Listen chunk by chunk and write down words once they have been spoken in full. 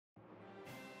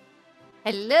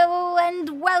Hello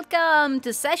and welcome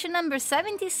to session number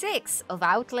 76 of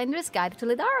Outlander's Guide to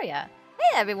Ledaria.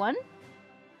 Hey everyone.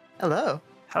 Hello.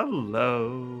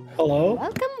 Hello. Hello.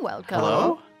 Welcome.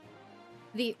 Hello?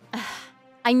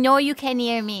 I know you can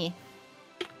hear me.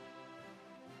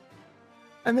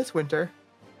 I miss Winter.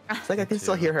 It's like I can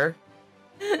still hear her.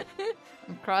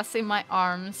 I'm crossing my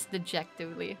arms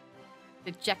dejectedly.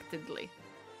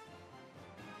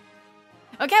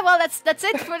 Okay, well that's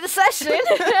it for the session.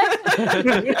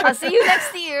 I'll see you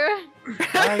next year.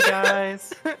 Bye,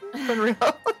 guys.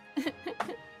 Unreal.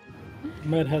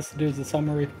 Matt has to do the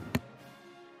summary.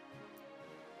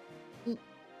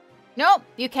 Nope,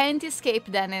 you can't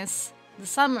escape, Dennis. The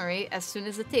summary, as soon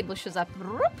as the table shows up,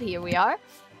 here we are,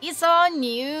 is on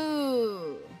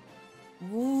you.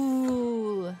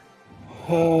 Ooh.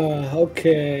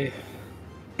 Okay.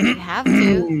 You have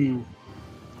to.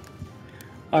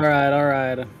 All right.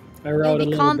 I You'll wrote a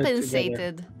be little bit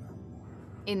compensated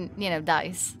in,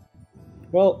 dice.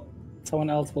 Well, someone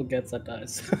else will get that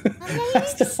dice.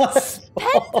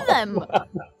 Spend them.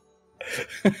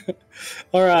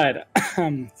 All right.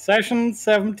 Session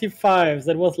 75.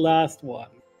 That was last one.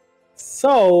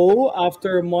 So,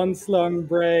 after a months-long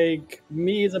break,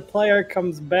 me, the player,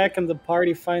 comes back and the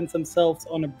party finds themselves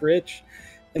on a bridge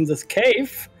in this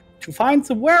cave to find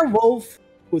the werewolf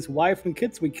whose wife and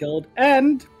kids we killed,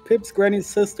 and Pip's granny's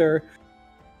sister.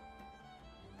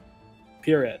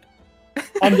 Period.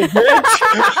 On the bridge?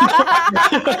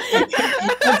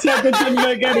 That didn't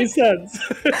make any sense.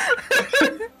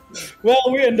 Well,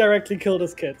 we indirectly killed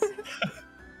his kids.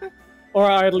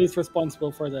 Or are at least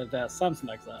responsible for their death, something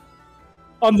like that.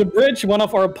 On the bridge, one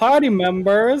of our party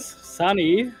members,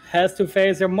 Sunny, has to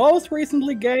face her most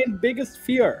recently gained biggest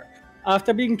fear.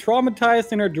 After being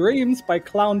traumatized in her dreams by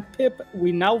Clown Pip,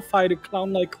 we now fight a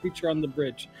clown-like creature on the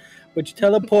bridge, which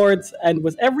teleports, and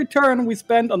with every turn we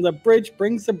spend on the bridge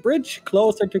brings the bridge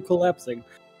closer to collapsing.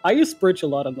 I use bridge a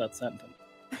lot in that sentence.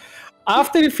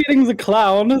 After defeating the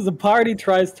clown, the party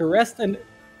tries to rest and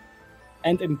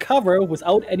in cover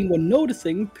without anyone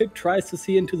noticing. Pip tries to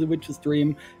see into the witch's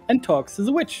dream and talks to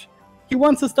the witch. He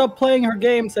wants to stop playing her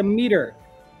games and meet her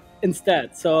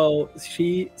instead, so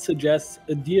she suggests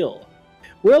a deal.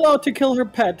 We're allowed to kill her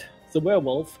pet, the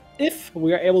werewolf, if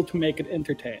we are able to make it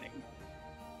entertaining.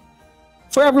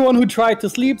 For everyone who tried to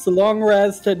sleep, the long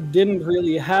rest didn't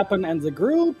really happen, and the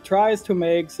group tries to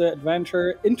make the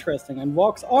adventure interesting and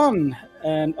walks on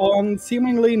and on,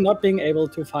 seemingly not being able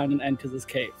to find an end to this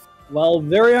cave. While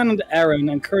Virion and Aaron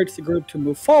encourage the group to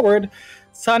move forward,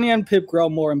 Sunny and Pip grow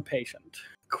more impatient,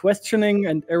 questioning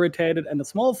and irritated, and a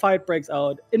small fight breaks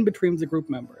out in between the group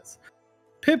members.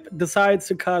 Pip decides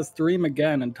to cast Dream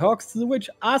again and talks to the witch,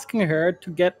 asking her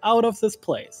to get out of this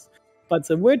place. But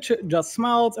the witch just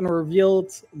smiles and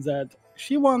reveals that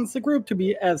she wants the group to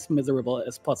be as miserable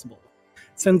as possible,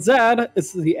 since that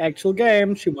is the actual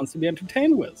game she wants to be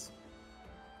entertained with.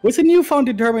 With a newfound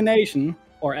determination,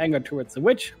 or anger towards the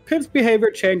witch, Pip's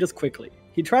behavior changes quickly.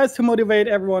 He tries to motivate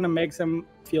everyone and makes them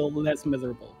feel less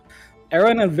miserable.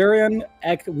 Aaron and Virion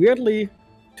act weirdly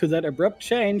to that abrupt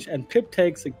change, and Pip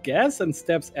takes a guess and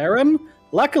steps Aaron.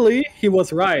 Luckily, he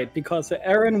was right, because the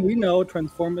Aaron we know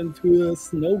transformed into a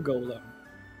snow golem.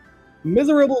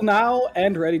 Miserable now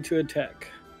and ready to attack.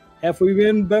 Have we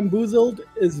been bamboozled?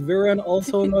 Is Virion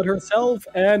also not herself?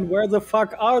 And where the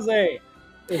fuck are they?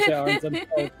 If they aren't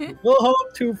themselves.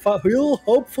 We'll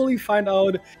hopefully find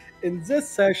out in this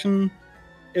session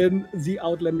in the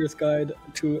Outlander's Guide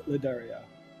to Ledaria.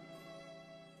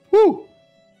 Woo!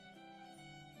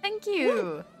 Thank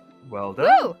you. Well done.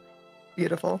 Woo!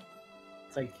 Beautiful.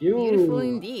 Thank you. Beautiful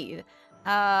indeed.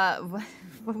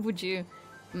 What would you...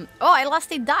 Oh, I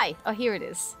lost a die. Oh, here it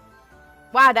is.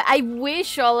 Wow, I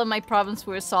wish all of my problems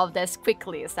were solved as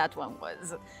quickly as that one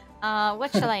was.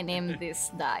 What shall I name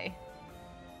this die?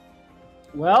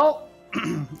 Well,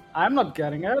 I'm not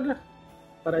getting it,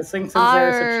 but I think since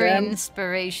Our there's a chance...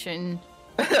 inspiration.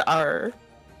 Arr.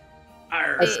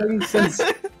 I think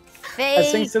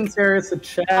since there is a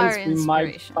chance we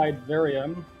might fight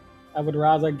Virion, I would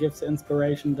rather give the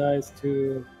inspiration dice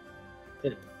to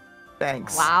Pip.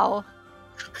 Thanks. Wow.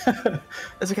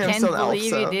 It's okay, I'm Can't still an elf, believe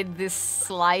so you did this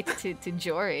slight to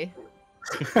Jory.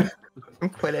 I'm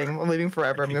quitting. I'm leaving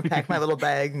forever. I'm gonna pack my little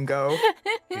bag and go.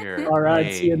 Here. All right,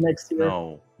 hey, see you next year.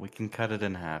 No, we can cut it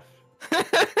in half.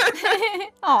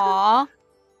 Aww.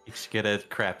 Each get a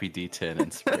crappy D10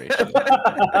 inspiration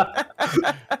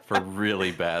for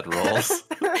really bad rolls.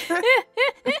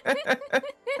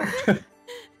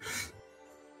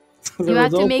 You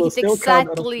have to make it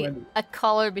exactly a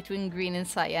color between green and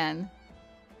cyan.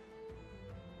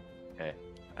 Okay,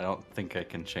 I don't think I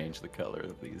can change the color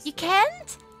of these. You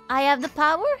can't? I have the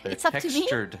power. They're It's up to me.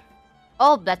 textured.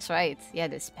 Oh, that's right. Yeah,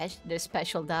 there's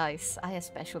special dice. I have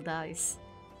special dice.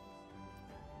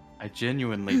 I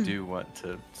genuinely do want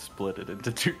to split it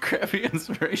into 2 crappy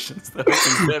inspirations, though. I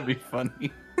think that'd be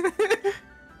funny.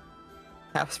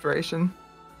 Aspiration.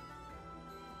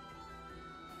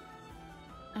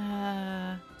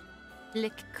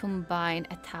 Click, combine,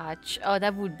 attach. Oh,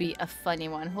 that would be a funny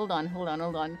one. Hold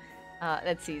on.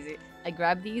 That's easy. I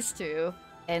grab these 2,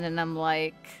 and then I'm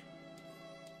like,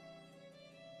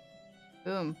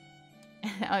 boom.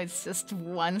 Oh, it's just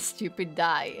one stupid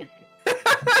die.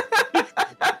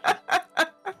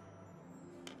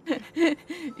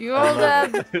 You rolled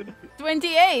a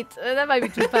 28. That might be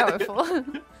too powerful. You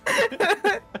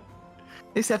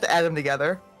just have to add them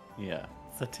together. Yeah,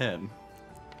 it's a 10.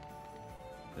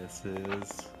 This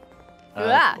is...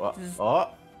 Ah, this is-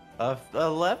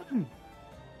 11.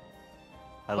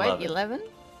 I love Wait, it. 11?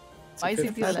 Why is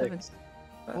it 11?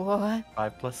 What?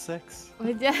 5 plus 6.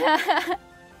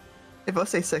 They both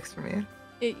say 6 for me.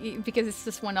 Because it's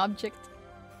just one object.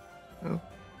 Oh,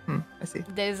 I see.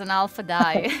 There's an alpha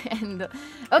die, and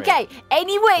okay.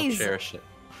 Anyways, I'll cherish it.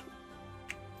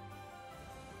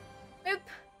 Oop.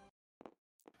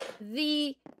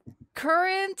 The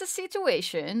current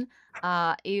situation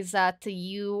is that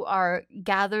you are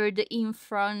gathered in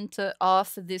front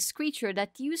of this creature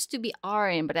that used to be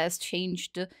Arin, but has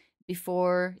changed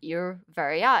before your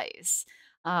very eyes.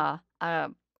 A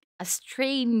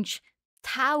strange,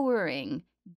 towering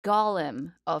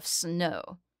golem of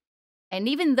snow. And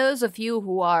even those of you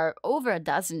who are over a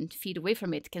dozen feet away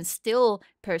from it can still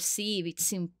perceive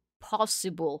its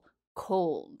impossible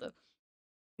cold.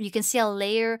 You can see a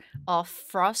layer of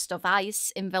frost, of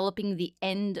ice, enveloping the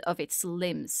end of its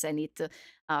limbs, and it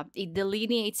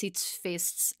delineates its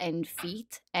fists and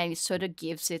feet, and it sort of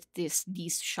gives it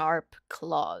these sharp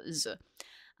claws.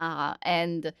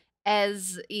 And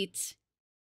as it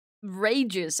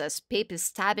rages, as Pip is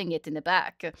stabbing it in the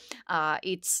back,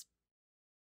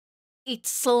 it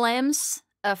slams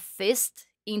a fist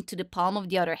into the palm of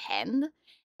the other hand,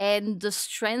 and the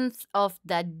strength of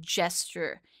that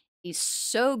gesture is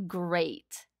so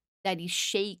great that it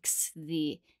shakes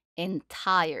the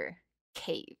entire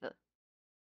cave.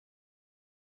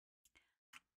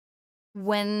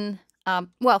 When,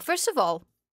 well, first of all,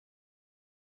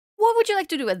 what would you like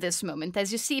to do at this moment?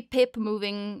 As you see Pip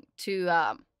moving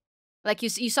to, like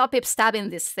you saw Pip stabbing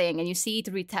this thing, and you see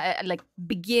it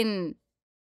begin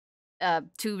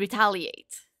to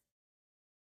retaliate.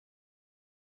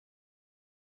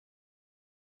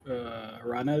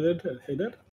 Run at it and hit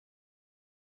it.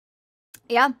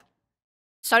 Yeah.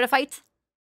 Start a fight?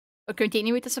 Or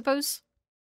continue it, I suppose?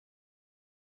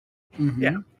 Mm-hmm.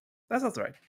 Yeah. That sounds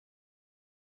right.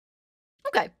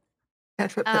 Okay. Can I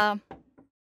trip Pip?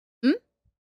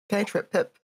 Can I trip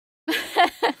Pip?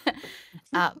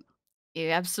 You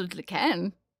absolutely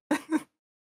can. We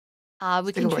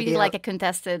Stick can a treat it wiggy like out. a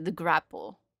contested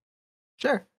grapple.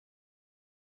 Sure.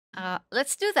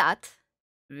 Let's do that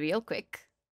real quick.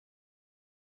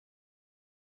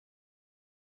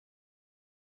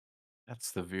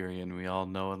 That's the Virion we all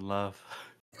know and love.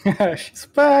 She's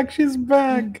back. She's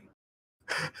back.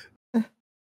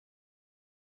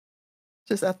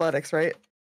 Just athletics, right?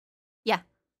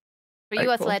 For you,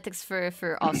 Alright, cool. athletics.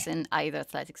 For Austin, either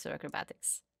athletics or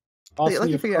acrobatics. Austin,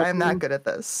 Lucky you've for you, I'm not gotten- good at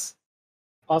this.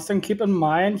 Austin, keep in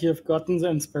mind you've gotten the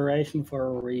inspiration for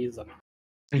a reason.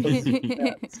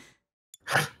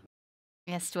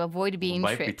 Yes, to avoid being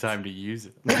Might be tricked. time to use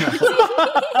it.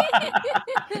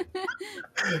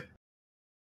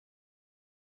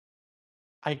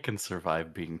 I can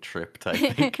survive being tripped, I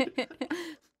think.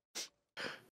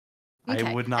 Okay,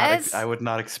 I would not as- I would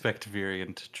not expect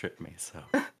Virion to trip me, so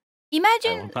I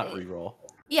Imagine, will not reroll.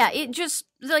 yeah, it just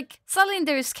like suddenly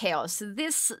there's chaos.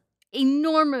 This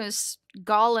enormous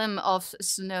golem of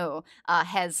snow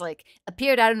has like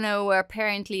appeared out of nowhere.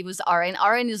 Apparently, it was Arin.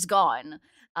 Arin is gone.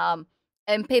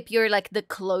 And Pip, you're like the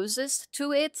closest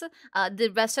to it. The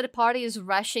rest of the party is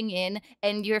rushing in,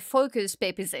 and your focus,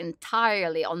 Pip, is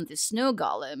entirely on the snow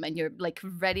golem, and you're like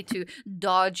ready to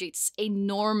dodge its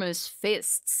enormous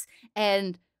fists.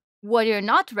 And what you're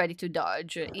not ready to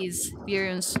dodge is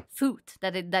Virion's foot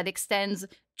that extends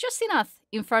just enough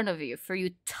in front of you for you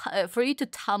to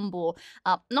tumble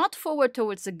not forward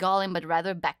towards the golem, but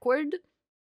rather backward.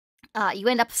 You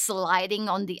end up sliding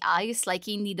on the ice, like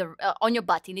on your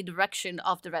butt in the direction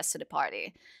of the rest of the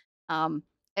party. And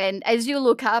as you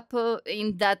look up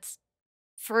in that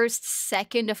first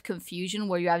second of confusion,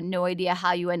 where you have no idea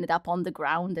how you ended up on the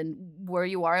ground and where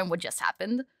you are and what just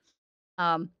happened,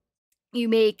 you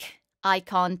make eye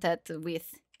contact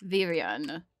with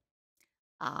Virion.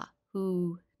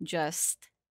 who just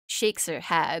shakes her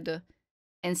head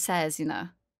and says in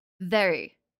a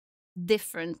very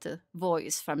different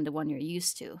voice from the one you're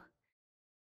used to.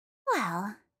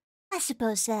 Well, I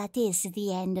suppose that is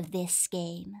the end of this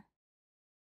game.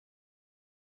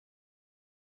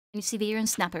 And you see Viren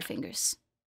snap her fingers.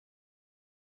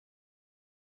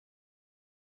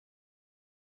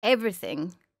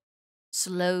 Everything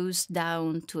slows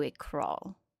down to a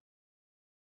crawl.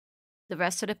 The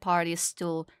rest of the party is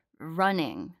still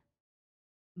running,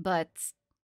 but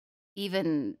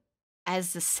even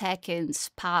as the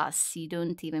seconds pass, you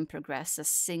don't even progress a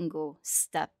single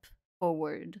step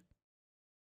forward.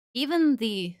 Even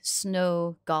the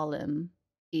snow golem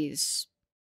is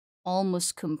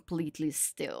almost completely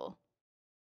still,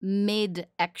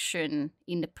 mid-action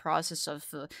in the process of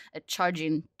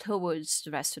charging towards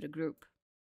the rest of the group.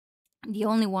 The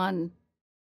only one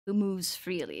who moves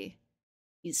freely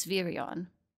is Virion,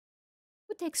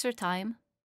 who takes her time.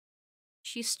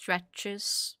 She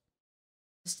stretches,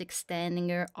 just extending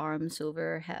her arms over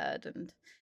her head and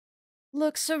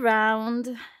looks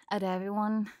around at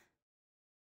everyone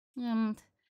and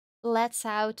lets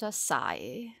out a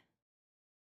sigh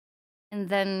and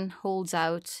then holds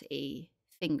out a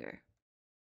finger.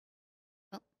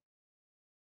 Oh.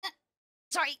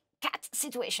 Sorry, cat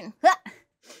situation.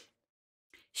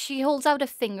 She holds out a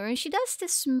finger and she does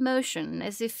this motion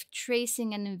as if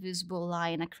tracing an invisible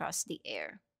line across the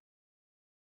air.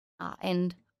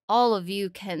 And all of you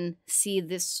can see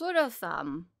this sort of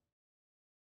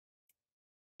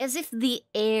as if the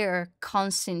air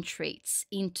concentrates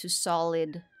into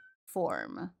solid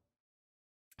form.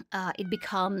 It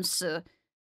becomes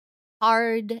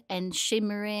hard and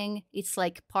shimmering. It's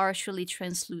like partially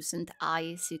translucent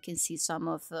ice. You can see some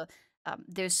of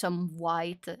there's some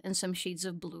white and some shades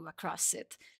of blue across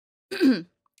it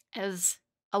as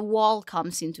a wall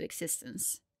comes into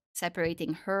existence,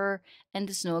 separating her and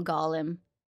the snow golem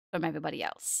from everybody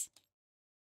else.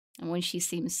 And when she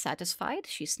seems satisfied,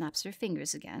 she snaps her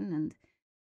fingers again, and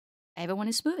everyone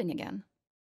is moving again.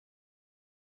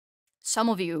 Some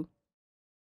of you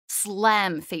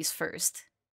slam face first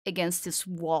against this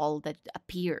wall that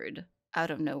appeared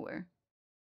out of nowhere.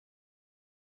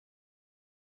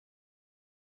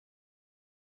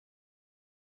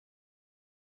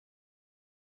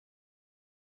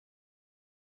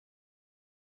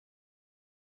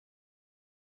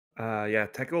 Yeah,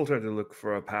 Tech will try to look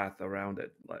for a path around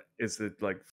it. Like, is it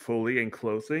like fully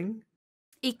enclosing?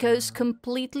 It goes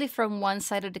completely from one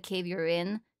side of the cave you're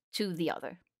in to the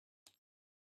other.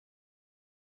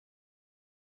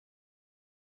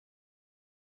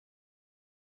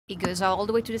 It goes all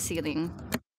the way to the ceiling.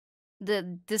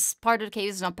 This part of the cave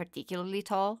is not particularly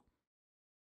tall,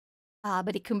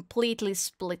 but it completely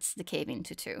splits the cave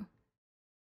into two.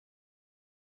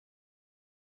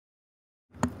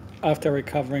 After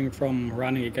recovering from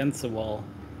running against the wall,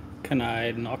 can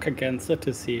I knock against it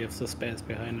to see if the space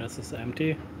behind us is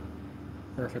empty?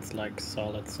 Or if it's like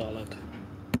solid?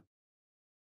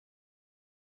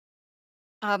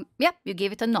 Yep, you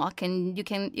gave it a knock, and you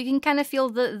can kind of feel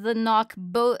the knock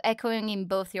both echoing in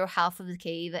both your half of the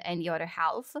cave and the other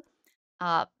half.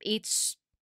 It's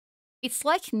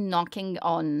like knocking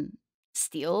on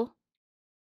steel.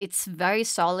 It's very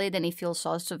solid, and it feels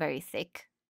also very thick.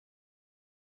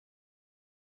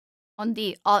 On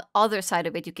the other side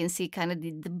of it, you can see kind of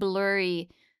the blurry,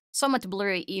 somewhat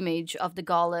blurry image of the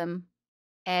golem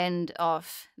and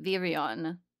of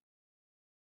Virion.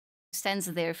 Stands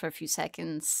there for a few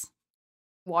seconds,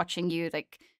 watching you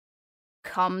like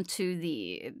come to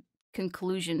the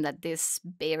conclusion that this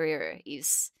barrier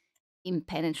is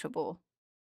impenetrable.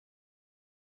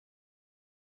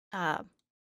 And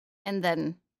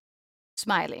then,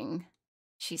 smiling,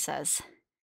 she says,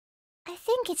 I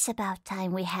think it's about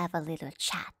time we have a little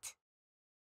chat.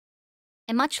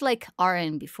 and much like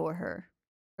Aren before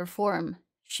her form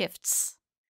shifts,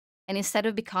 and instead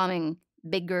of becoming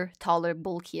bigger, taller,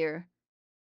 bulkier,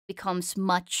 becomes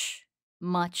much,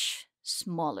 much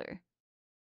smaller.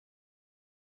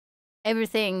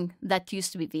 Everything that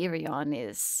used to be Virion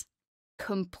is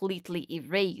completely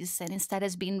erased and instead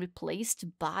has been replaced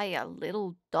by a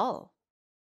little doll.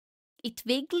 It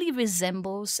vaguely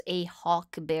resembles a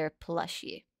hawk bear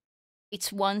plushie.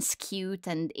 Its once cute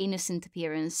and innocent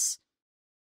appearance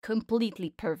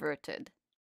completely perverted.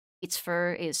 Its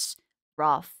fur is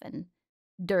rough and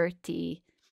dirty,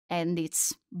 and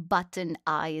its button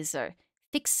eyes are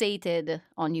fixated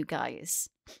on you guys.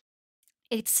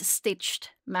 Its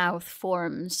stitched mouth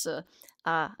forms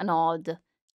an odd,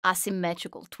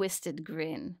 asymmetrical, twisted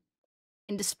grin.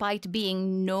 And despite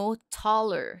being no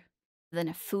taller than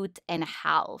a foot and a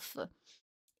half,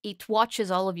 it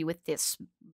watches all of you with this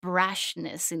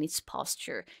brashness in its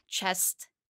posture, chest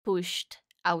pushed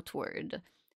outward,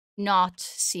 not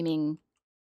seeming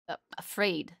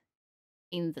afraid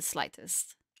in the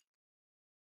slightest.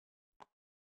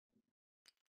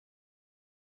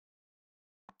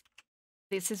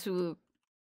 This is who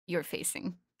you're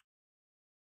facing.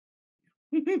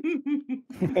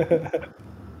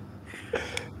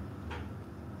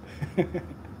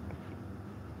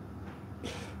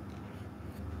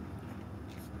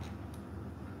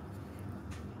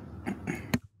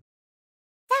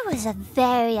 That was a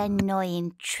very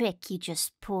annoying trick you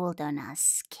just pulled on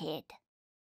us, kid.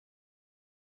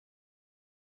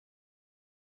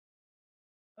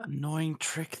 Annoying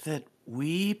trick that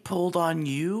we pulled on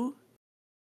you?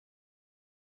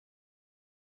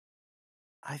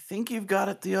 I think you've got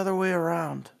it the other way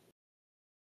around.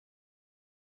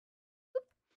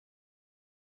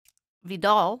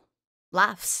 Vidal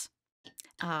laughs.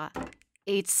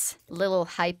 Its little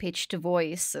high-pitched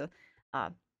voice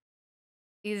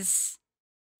is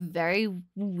very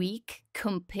weak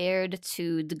compared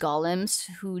to the golems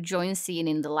who join scene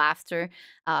in the laughter.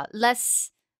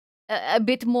 Less, a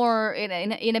bit more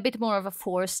in a bit more of a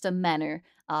forced manner.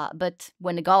 But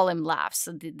when the golem laughs,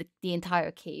 the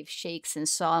entire cave shakes, and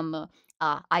some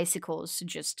icicles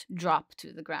just drop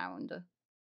to the ground.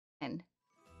 And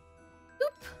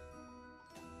oop,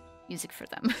 music for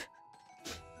them.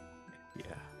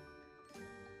 Yeah.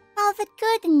 Well, the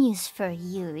good news for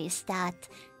you is that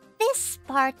this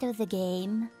part of the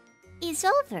game is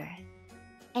over.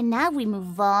 And now we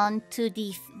move on to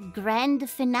the grand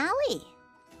finale.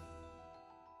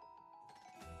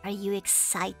 Are you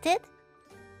excited?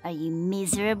 Are you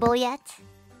miserable yet?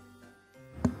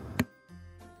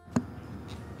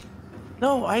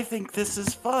 No, I think this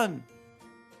is fun.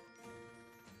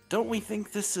 Don't we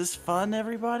think this is fun,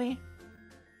 everybody?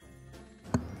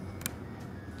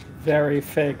 Very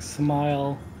fake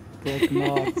smile, broken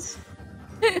nods.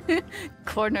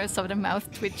 Corners of the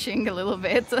mouth twitching a little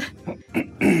bit.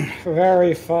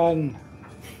 Very fun.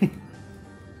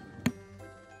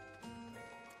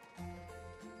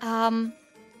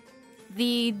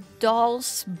 The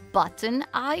doll's button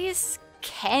eyes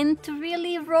can't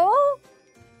really roll.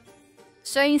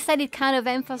 So instead it kind of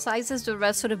emphasizes the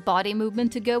rest of the body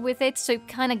movement to go with it, so you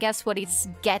kind of guess what it's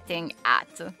getting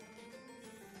at.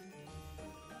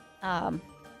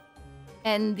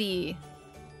 And the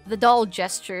doll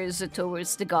gestures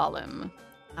towards the golem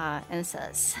and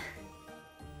says,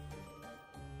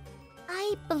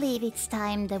 I believe it's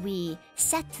time that we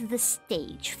set the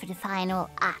stage for the final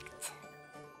act.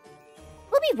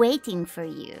 We'll be waiting for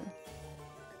you.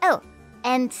 Oh,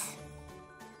 and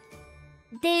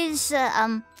there's,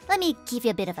 let me give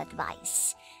you a bit of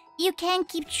advice. You can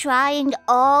keep trying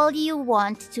all you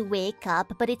want to wake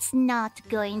up, but it's not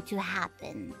going to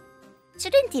happen. So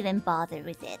don't even bother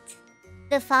with it.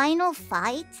 The final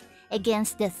fight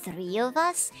against the three of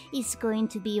us is going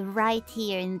to be right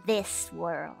here in this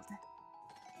world.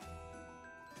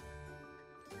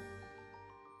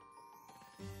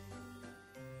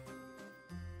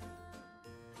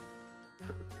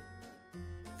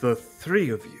 The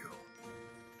three of you.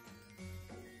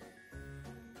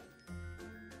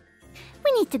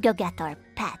 We need to go get our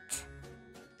pet.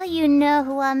 Well, you know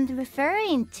who I'm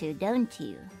referring to, don't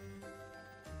you?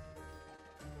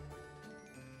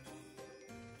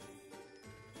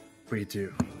 We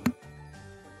do.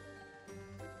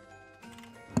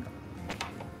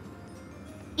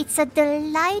 It's a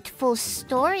delightful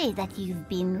story that you've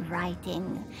been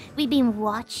writing. We've been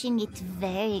watching it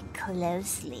very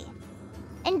closely.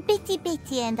 And Bitty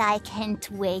Bitty and I can't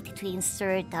wait to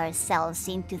insert ourselves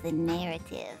into the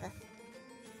narrative.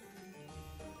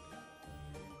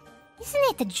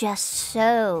 Isn't it just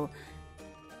so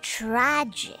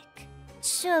tragic,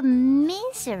 so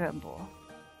miserable?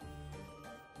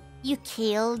 You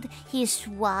killed his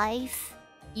wife,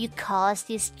 you caused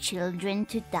his children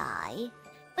to die,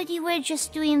 but you were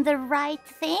just doing the right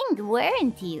thing,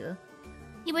 weren't you?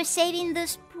 You were saving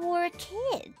those poor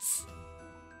kids.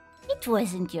 It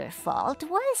wasn't your fault,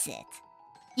 was it?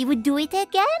 You would do it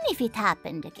again if it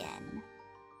happened again.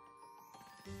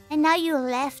 And now you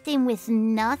left him with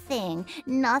nothing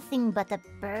but a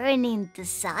burning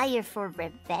desire for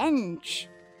revenge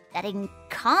that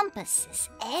encompasses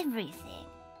everything.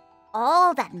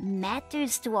 All that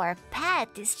matters to our pet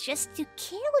is just to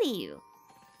kill you.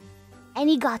 And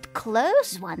he got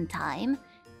close one time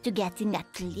to getting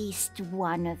at least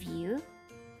one of you.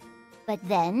 But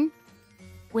then,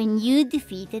 when you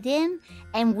defeated him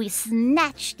and we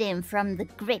snatched him from the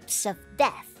grips of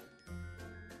death,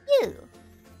 you...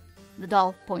 The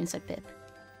doll points at Pip.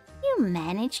 You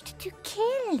managed to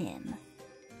kill him.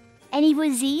 And it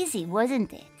was easy,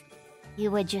 wasn't it?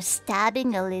 You were just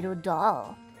stabbing a little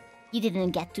doll. You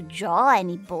didn't get to draw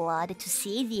any blood to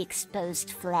see the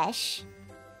exposed flesh.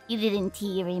 You didn't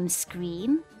hear him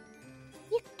scream.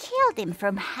 You killed him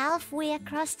from halfway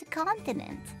across the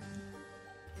continent.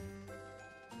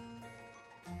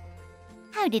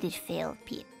 How did it feel,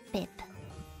 Pip?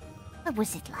 What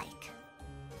was it like?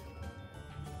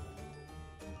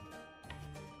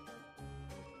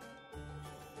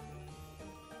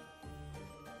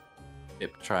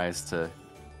 Pip tries to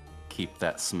keep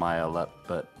that smile up,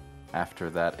 but after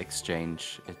that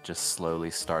exchange, it just slowly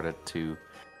started to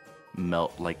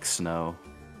melt like snow.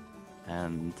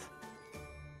 And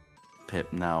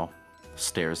Pip now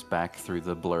stares back through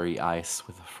the blurry ice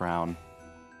with a frown.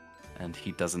 And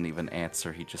he doesn't even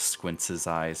answer, he just squints his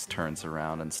eyes, turns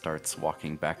around, and starts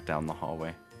walking back down the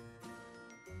hallway.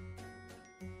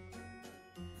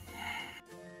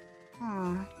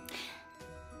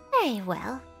 Very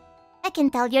well. I can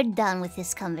tell you're done with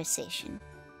this conversation.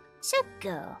 So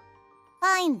go.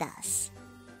 Find us.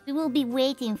 We will be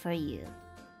waiting for you.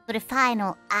 For the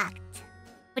final act.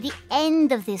 For the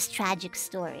end of this tragic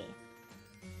story.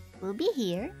 We'll be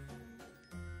here.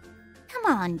 Come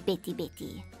on,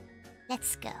 Bitty.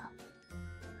 Let's go.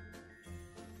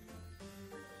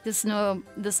 The snow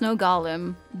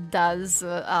golem does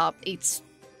its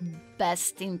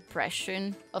best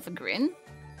impression of a grin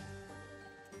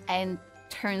and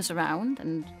turns around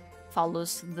and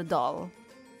follows the doll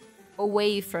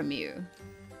away from you,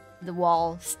 the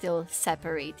wall still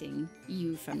separating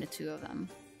you from the two of them.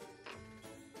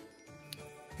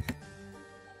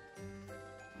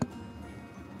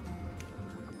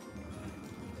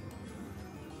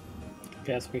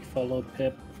 Guess we follow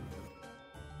Pip.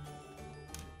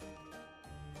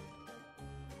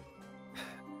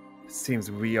 Seems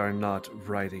we are not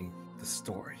writing the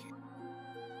story.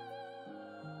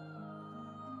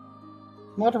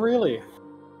 Not really.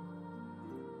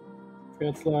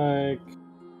 Feels like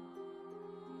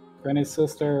Granny's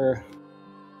sister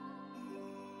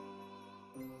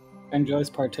enjoys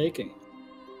partaking.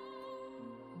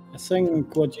 I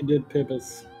think what you did, Pip,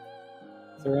 is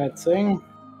the right thing,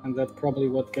 and that's probably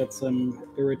what gets him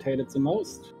irritated the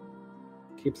most.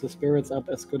 Keeps the spirits up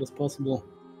as good as possible.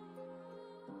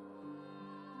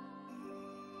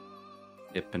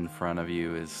 Ip in front of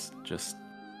you is just,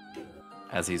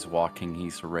 as he's walking,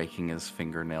 he's raking his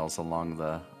fingernails along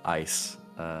the ice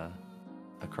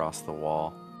across the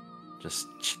wall, just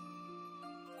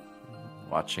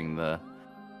watching the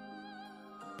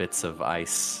bits of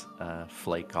ice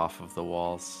flake off of the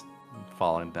walls,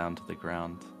 falling down to the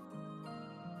ground.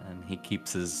 And he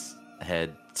keeps his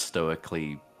head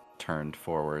stoically turned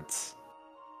forwards.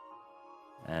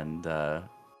 And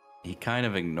he kind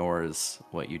of ignores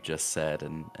what you just said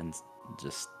and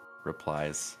just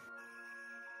replies,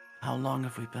 "How long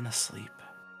have we been asleep?"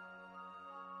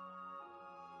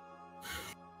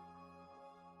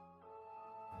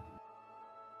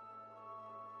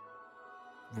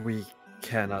 We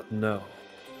cannot know.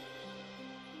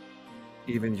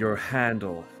 Even your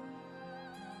handle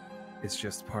is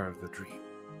just part of the dream.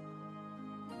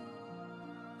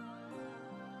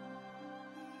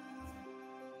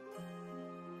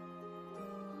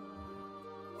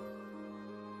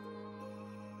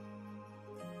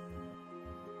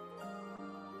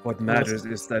 What matters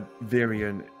is that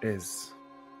Virion is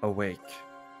awake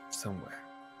somewhere,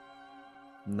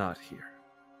 not here.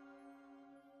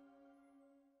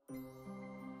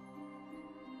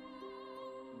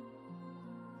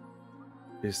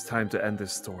 It's time to end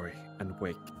this story and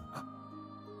wake up.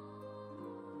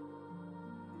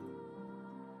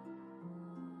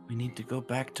 We need to go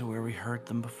back to where we heard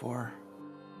them before.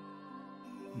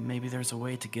 Maybe there's a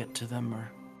way to get to them,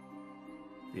 or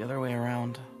the other way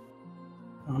around.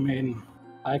 I mean,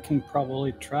 I can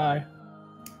probably try.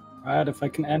 Right, if I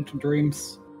can enter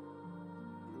dreams,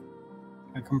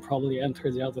 I can probably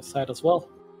enter the other side as well.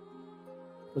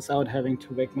 Without having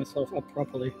to wake myself up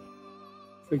properly.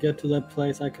 If we get to that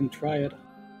place, I can try it.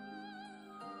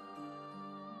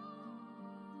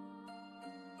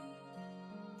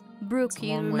 Brooke,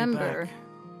 you remember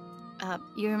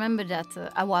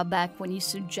that a while back when you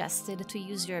suggested to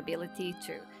use your ability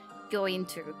to go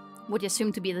into what you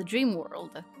assume to be the dream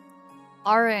world,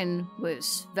 Aaron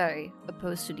was very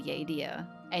opposed to the idea,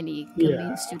 and he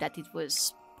convinced you that it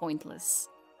was pointless.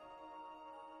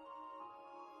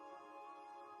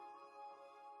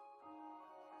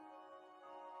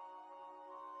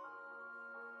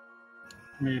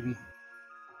 I mean,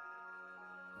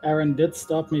 Aaron did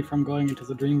stop me from going into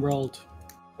the dream world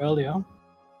earlier.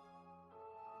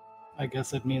 I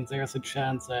guess it means there's a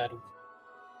chance that,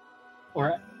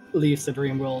 or leaves the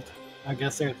dream world. I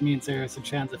guess it means there's a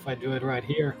chance if I do it right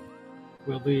here,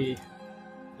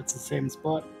 it's the same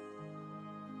spot.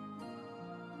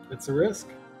 It's a risk.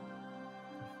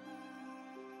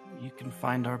 You can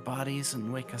find our bodies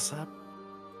and wake us up.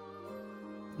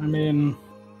 I mean,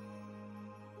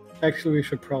 actually we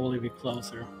should probably be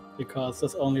closer, because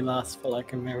this only lasts for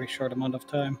like a very short amount of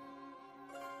time.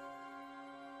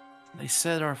 They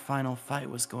said our final fight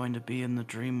was going to be in the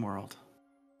dream world.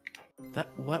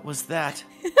 What was that?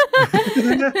 What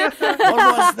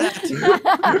was that?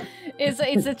 It's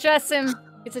a Tressim.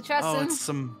 It's a Tressim. Oh, it's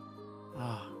some...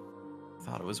 Oh, I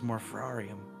thought it was more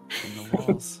Ferrarium in the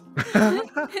walls.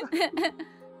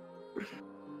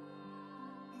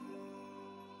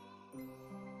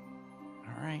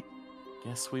 Alright,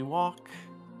 guess we walk.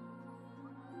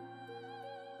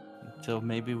 Until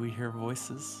maybe we hear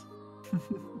voices.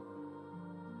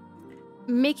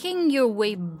 Making your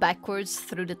way backwards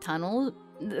through the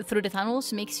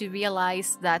tunnels makes you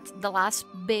realize that the last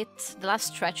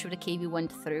stretch of the cave you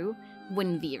went through,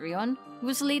 when Virion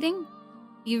was leading,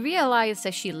 you realize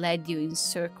that she led you in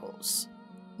circles.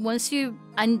 Once you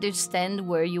understand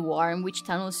where you are and which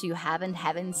tunnels you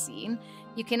haven't seen,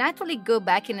 you can actually go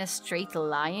back in a straight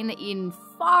line in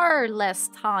far less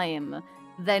time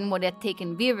than what it had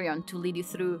taken Virion to lead you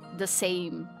through the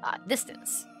same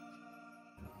distance.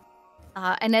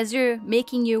 And as you're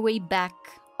making your way back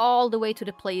all the way to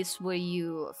the place where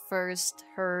you first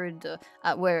heard,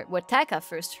 where Taka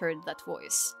first heard that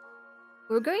voice,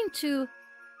 we're going to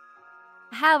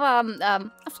have a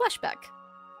flashback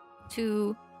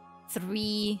to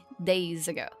 3 days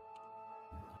ago.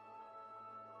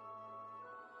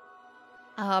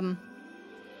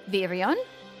 Virion?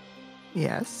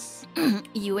 Yes?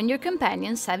 You and your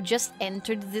companions have just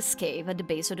entered this cave at the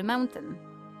base of the mountain.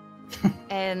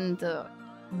 And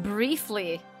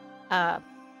briefly,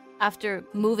 after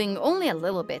moving only a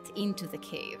little bit into the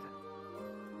cave,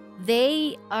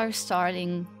 they are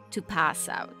starting to pass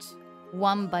out,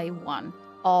 one by one,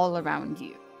 all around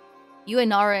you. You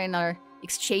and Aren are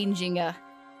exchanging a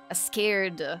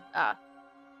scared,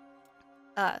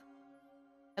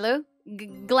 hello?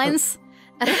 Glance?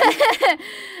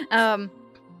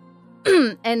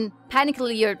 And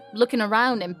panically you're looking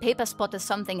around and Pepa spotted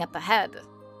something up ahead.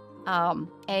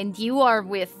 And you are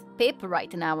with Pepa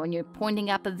right now and you're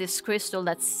pointing up at this crystal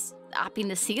that's up in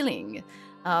the ceiling.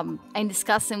 And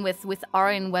discussing with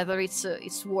Aren whether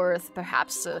it's worth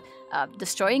perhaps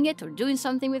destroying it or doing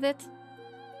something with it.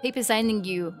 Pepa's handing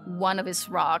you one of his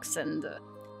rocks and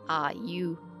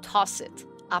you toss it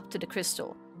up to the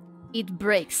crystal. It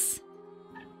breaks.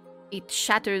 It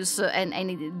shatters and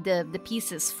the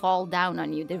pieces fall down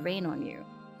on you, they rain on you.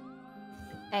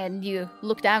 And you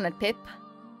look down at Pip,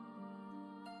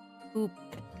 who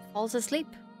falls asleep.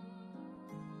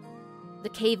 The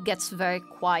cave gets very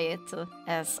quiet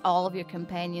as all of your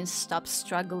companions stop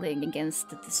struggling against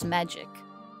this magic.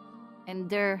 And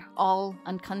they're all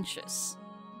unconscious.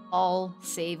 All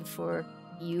save for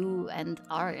you and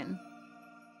Aren.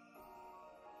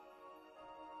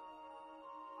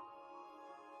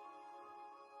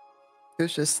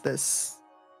 There's just this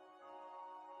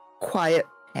quiet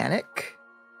panic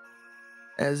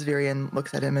as Virion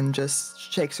looks at him and just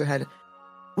shakes her head.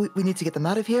 We need to get them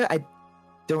out of here. I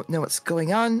don't know what's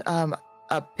going on.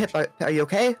 Pip, are you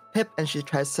okay? Pip, and she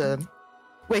tries to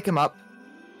wake him up.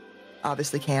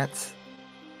 Obviously can't.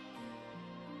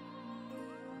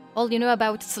 All you know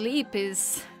about sleep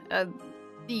is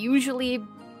usually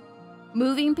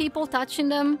moving people, touching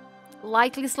them,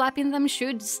 likely slapping them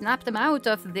should snap them out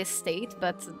of this state,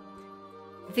 but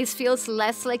this feels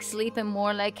less like sleep and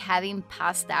more like having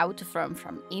passed out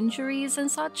from injuries and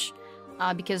such,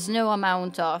 because no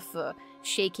amount of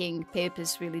shaking Pip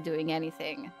is really doing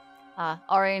anything.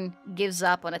 Aren gives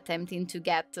up on attempting to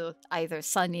get either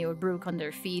Sunny or Brooke on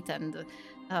their feet, and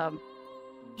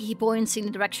he points in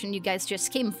the direction you guys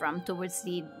just came from, towards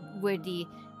where the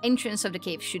entrance of the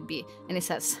cave should be, and he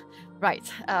says,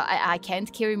 right, I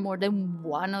can't carry more than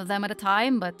one of them at a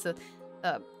time, but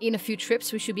in a few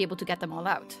trips we should be able to get them all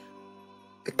out.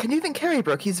 Can you even carry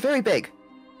Brooke? He's very big.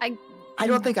 I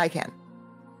don't think I can.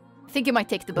 I think it might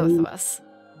take the both of us.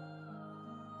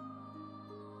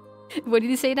 What did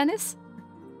you say, Dennis?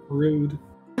 Rude.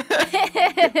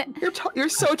 You're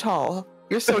so tall.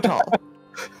 You're so tall.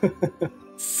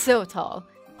 So tall.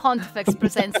 Pontifex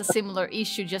presents a similar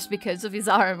issue just because of his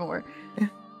armor.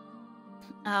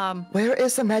 Where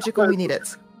is the magic when we need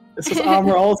it? Is his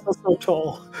armor also so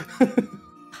tall?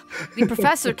 The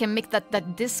professor can make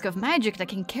that disc of magic that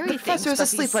can carry The things. professor's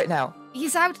asleep right now.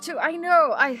 He's out too. I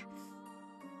know.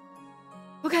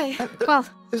 Okay, well,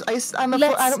 There's ice. I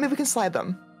let's- don't. Maybe we can slide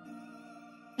them.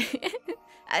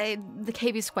 the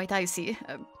cave is quite icy.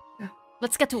 Yeah.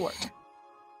 Let's get to work.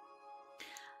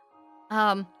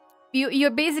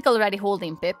 You're basically already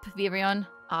holding Pip, Virion.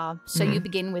 So you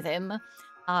begin with him.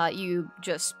 You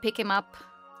just pick him up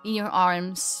in your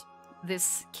arms.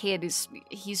 This kid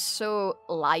he's so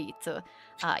light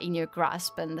in your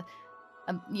grasp, and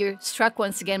you're struck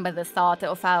once again by the thought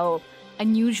of how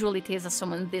unusual it is that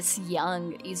someone this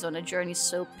young is on a journey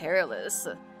so perilous.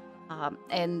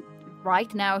 And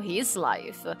right now his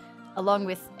life, along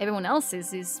with everyone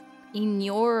else's, is in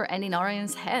your and in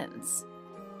Arian's hands.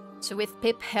 So with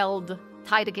Pip held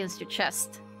tight against your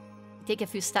chest, you take a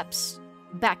few steps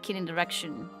back in the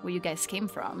direction where you guys came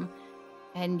from,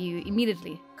 and you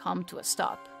immediately come to a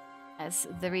stop, as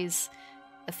there is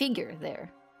a figure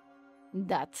there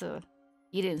that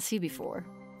you didn't see before.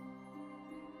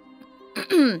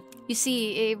 You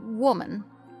see a woman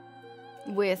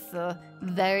with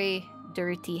very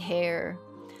dirty hair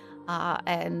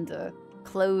and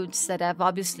clothes that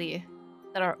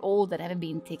are old, that haven't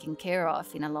been taken care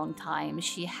of in a long time.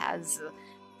 She has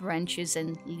branches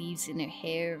and leaves in her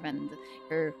hair, and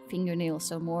her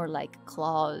fingernails are more like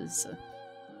claws.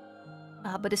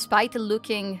 But despite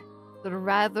looking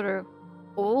rather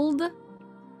old,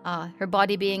 her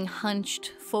body being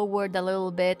hunched forward a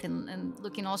little bit and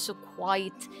looking also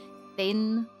quite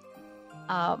thin,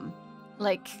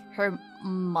 like her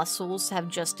muscles have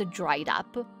just dried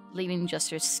up, leaving just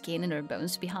her skin and her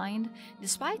bones behind.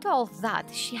 Despite all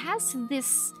that, she has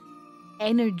this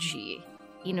energy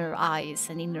in her eyes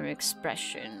and in her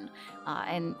expression,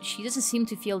 and she doesn't seem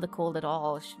to feel the cold at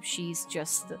all. She's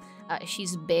just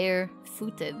she's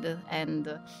barefooted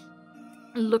and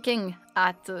looking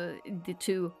at the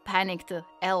two panicked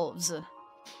elves,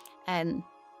 and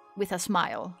with a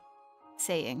smile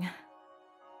saying,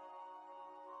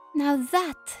 "Now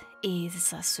that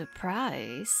is a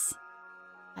surprise.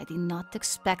 I did not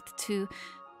expect to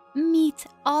meet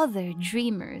other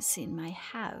dreamers in my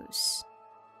house.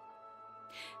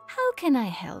 How can I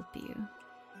help you?"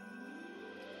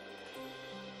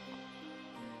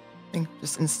 I think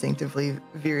just instinctively,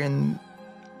 Viren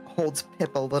holds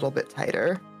Pip a little bit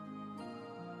tighter.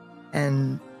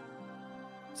 And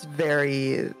it's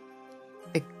very,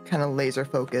 kind of laser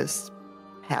focused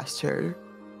past her.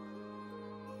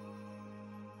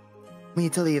 We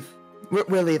need to leave.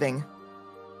 We're leaving.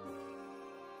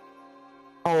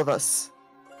 All of us.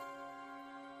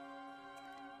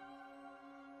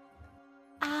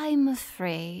 I'm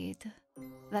afraid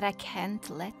that I can't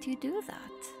let you do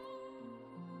that.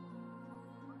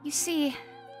 You see,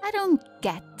 I don't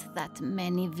get that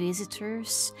many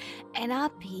visitors, and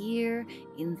up here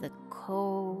in the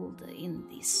cold, in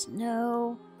the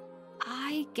snow,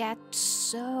 I get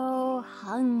so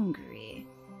hungry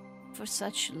for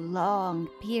such long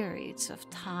periods of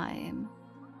time.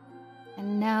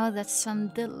 And now that some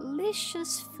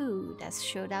delicious food has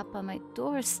showed up on my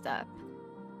doorstep,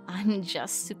 I'm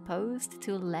just supposed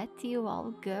to let you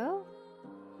all go?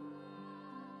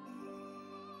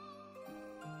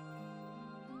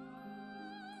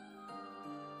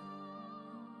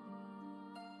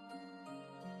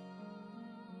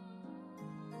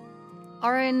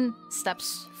 Aaron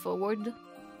steps forward.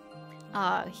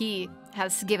 He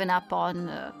has given up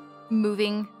on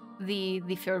moving the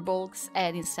firbolgs,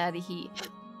 and instead he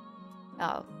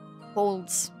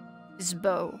holds his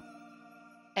bow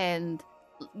and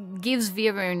gives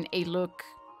Viren a look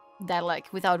that,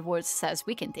 like, without words says,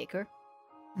 "We can take her."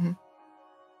 Mm-hmm.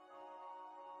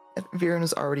 Viren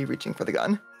is already reaching for the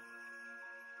gun.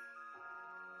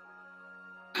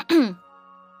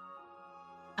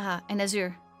 And as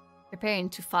you're preparing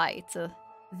to fight,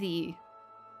 the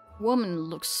woman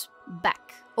looks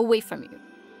back, away from you,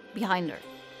 behind her.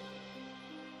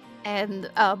 And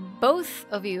both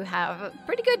of you have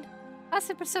pretty good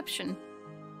passive perception.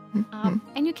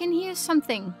 And you can hear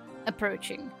something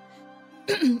approaching.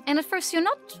 And at first you're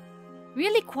not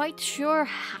really quite sure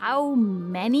how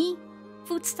many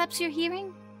footsteps you're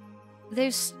hearing.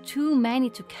 There's too many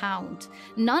to count.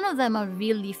 None of them are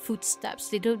really footsteps.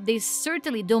 They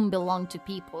certainly don't belong to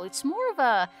people. It's more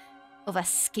of a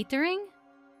skittering.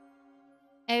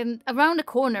 And around the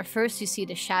corner, first you see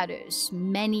the shadows.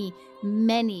 Many,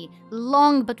 many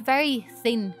long but very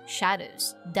thin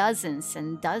shadows. Dozens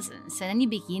and dozens. And then you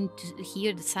begin to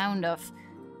hear the sound of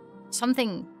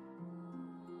something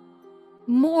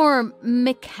more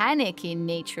mechanic in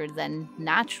nature than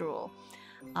natural.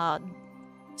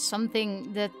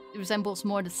 Something that resembles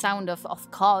more the sound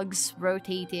of cogs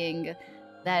rotating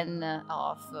than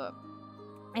of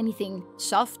anything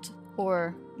soft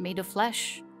or made of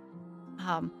flesh.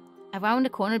 around the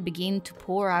corner begin to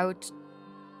pour out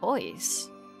toys,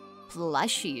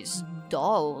 plushies,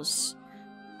 dolls,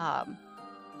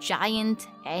 giant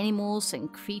animals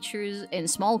and creatures and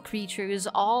small creatures,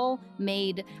 all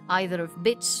made either of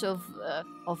bits of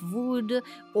wood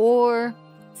or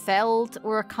felt,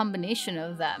 or a combination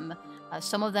of them.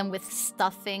 Some of them with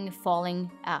stuffing falling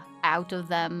out of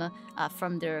them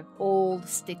from their old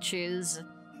stitches.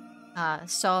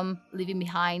 Some leaving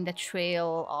behind a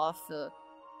trail of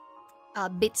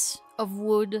bits of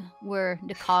wood where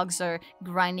the cogs are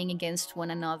grinding against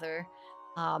one another.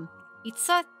 It's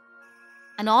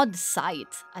an odd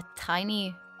sight, a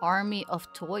tiny army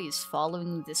of toys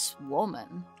following this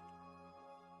woman.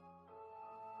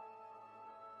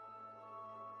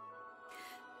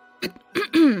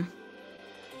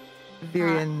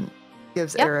 Virian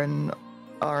gives yep. Aaron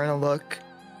a look.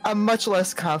 I'm much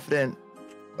less confident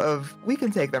of we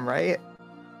can take them, right?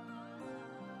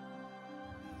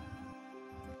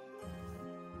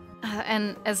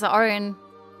 And as Aaron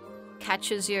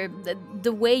catches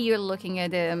the way you're looking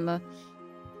at him,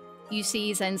 you see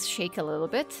his hands shake a little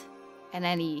bit, and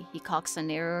then he cocks an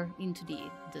arrow into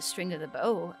the string of the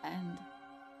bow, and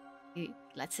he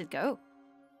lets it go.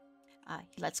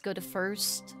 He lets go the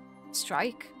first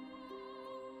strike.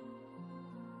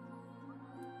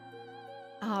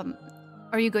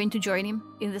 Are you going to join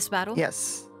him in this battle?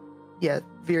 Yes. Yeah,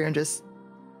 Virian just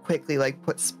quickly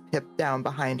puts Pip down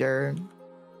behind her,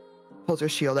 pulls her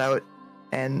shield out,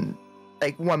 and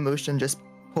one motion just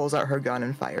pulls out her gun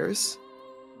and fires.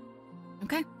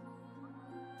 Okay.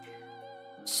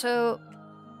 So,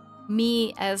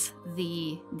 me as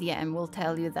the DM will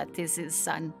tell you that this is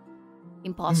an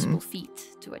impossible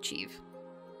feat to achieve.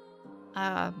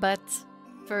 But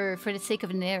for the sake of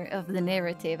the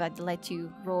narrative, I'd let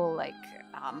you roll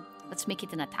let's make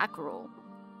it an attack roll,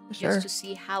 Sure. just to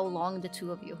see how long the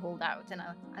two of you hold out, and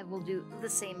I will do the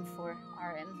same for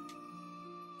Aaron.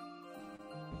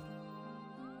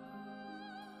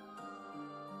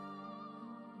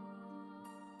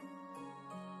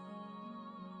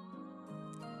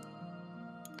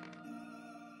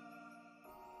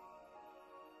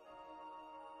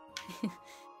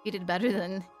 You did better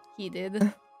than he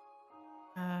did.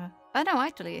 Oh no,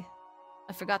 actually,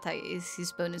 I forgot how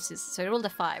his bonus is. So I rolled a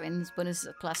 5 and his bonus is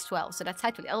a plus 12, so that's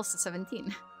actually also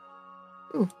 17.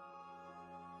 Ooh.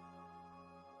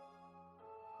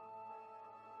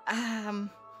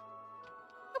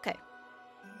 Okay.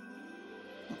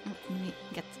 Let me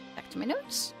get back to my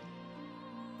notes.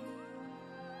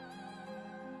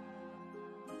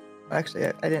 Actually,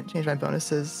 I didn't change my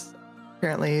bonuses.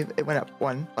 Apparently, it went up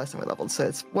 1 last time we leveled, so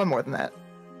it's 1 more than that.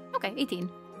 Okay, 18.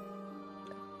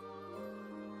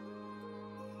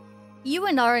 You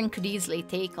and Aaron could easily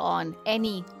take on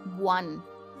any one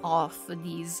of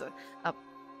these,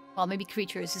 well, maybe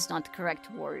creatures is not the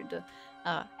correct word.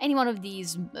 Any one of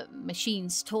these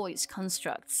machines, toys,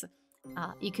 constructs.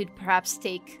 You could perhaps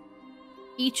take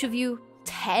each of you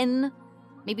 10,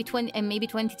 maybe 20, and maybe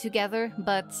 20 together,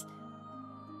 but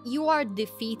you are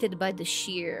defeated by the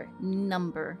sheer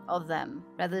number of them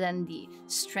rather than the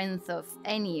strength of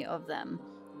any of them.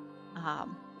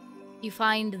 You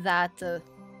find that,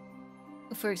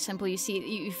 for example,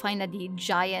 you find that the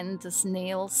giant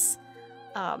snails,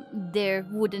 their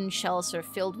wooden shells are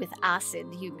filled with acid.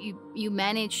 You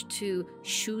manage to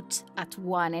shoot at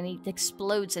one and it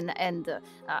explodes, and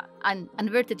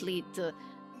inadvertently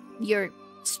you're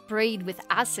sprayed with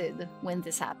acid when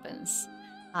this happens.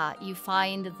 You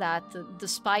find that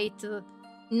despite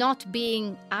not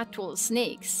being actual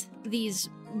snakes, these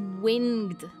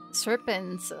winged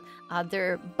serpents,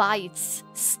 their bites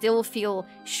still feel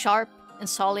sharp and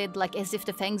solid, like as if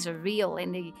the fangs are real,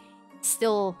 and they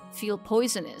still feel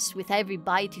poisonous. With every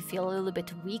bite you feel a little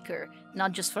bit weaker,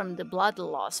 not just from the blood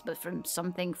loss, but from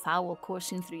something foul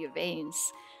coursing through your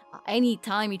veins.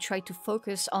 Anytime you try to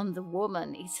focus on the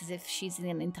woman, it's as if she's in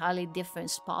an entirely different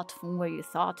spot from where you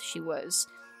thought she was.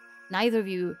 Neither of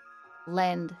you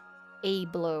land a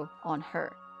blow on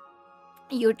her.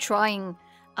 You're trying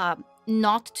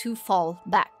not to fall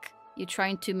back. You're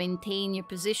trying to maintain your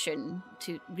position,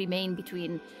 to remain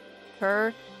between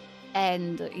her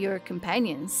and your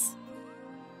companions.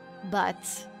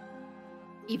 But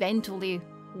eventually,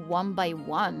 one by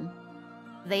one,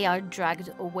 they are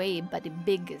dragged away by the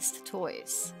biggest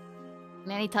toys.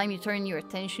 And anytime you turn your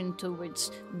attention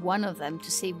towards one of them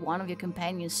to save one of your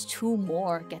companions, 2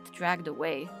 more get dragged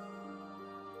away.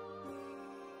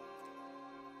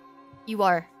 You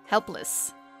are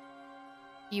helpless.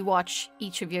 You watch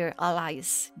each of your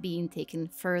allies being taken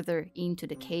further into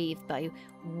the cave by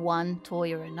one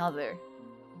toy or another.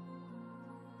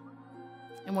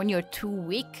 And when you're too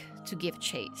weak to give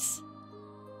chase,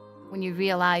 when you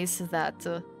realize that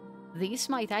this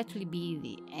might actually be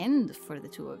the end for the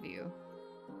two of you,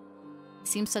 it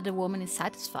seems that the woman is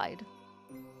satisfied.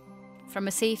 From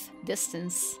a safe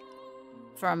distance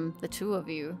from the two of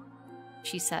you,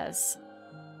 she says,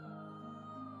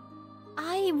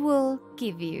 I will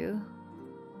give you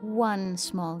one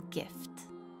small gift.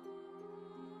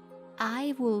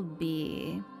 I will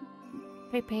be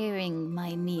preparing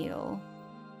my meal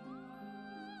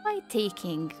by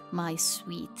taking my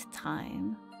sweet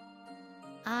time.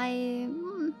 I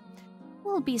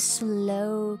will be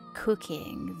slow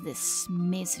cooking this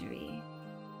misery,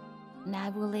 and I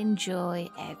will enjoy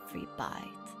every bite.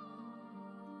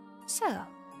 So,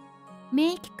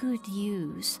 make good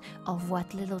use of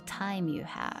what little time you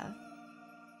have.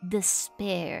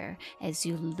 Despair as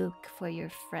you look for your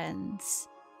friends.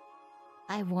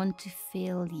 I want to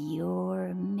feel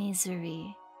your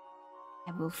misery.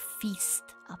 I will feast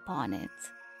upon it.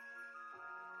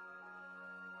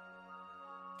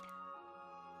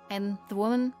 And the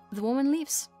woman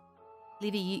leaves,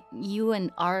 leaving you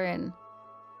and Aaron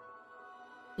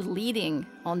bleeding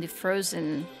on the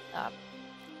frozen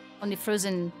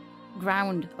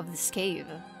ground of this cave.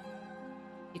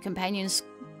 Your companions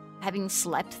having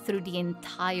slept through the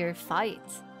entire fight.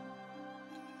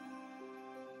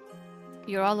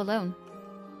 You're all alone.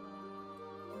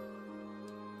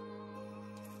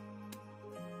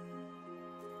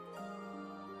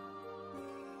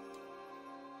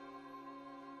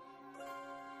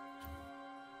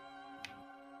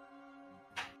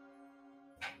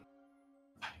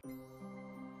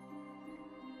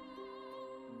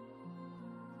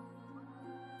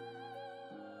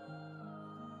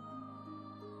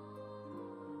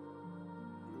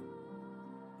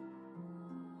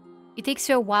 It takes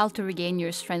you a while to regain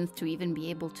your strength to even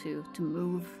be able to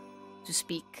move, to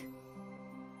speak.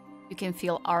 You can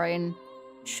feel Aaron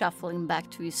shuffling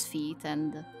back to his feet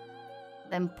and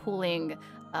then pulling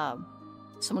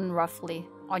someone roughly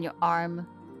on your arm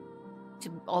to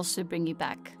also bring you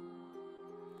back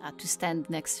to stand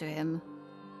next to him.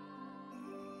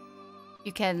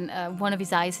 You can, one of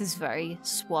his eyes is very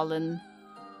swollen.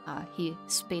 He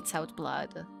spits out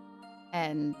blood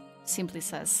and simply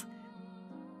says,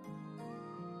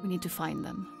 we need to find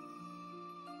them.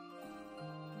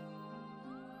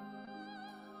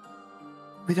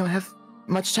 We don't have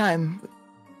much time.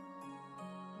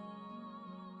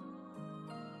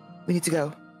 We need to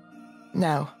go.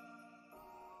 Now.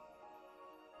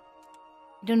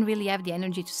 You don't really have the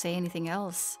energy to say anything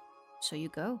else, so you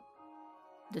go.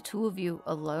 The two of you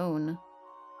alone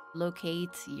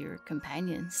locate your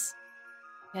companions.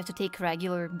 You have to take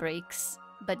regular breaks,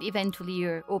 but eventually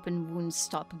your open wounds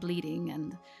stop bleeding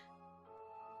and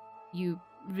you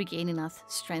regain enough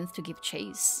strength to give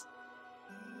chase.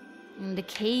 In the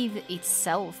cave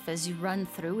itself, as you run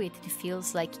through it, it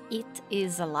feels like it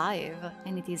is alive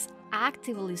and it is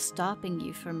actively stopping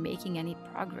you from making any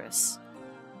progress.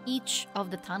 Each of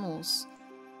the tunnels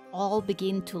all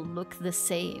begin to look the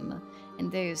same,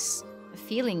 and there's a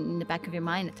feeling in the back of your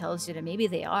mind that tells you that maybe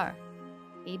they are.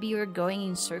 Maybe you're going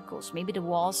in circles. Maybe the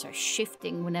walls are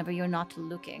shifting whenever you're not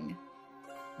looking.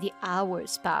 The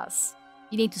hours pass.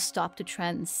 You need to stop the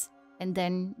trance, and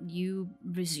then you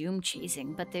resume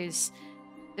chasing. But there's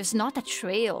not a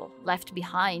trail left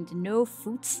behind. No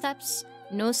footsteps.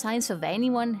 No signs of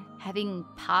anyone having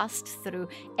passed through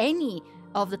any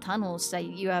of the tunnels that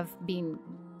you have been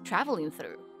traveling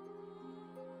through.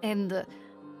 And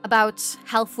about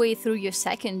halfway through your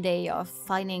second day of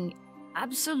finding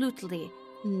absolutely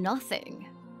nothing,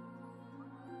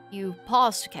 you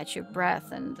pause to catch your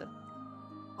breath, and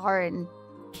Aaron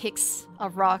kicks a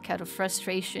rock out of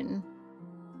frustration,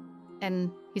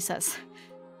 and he says,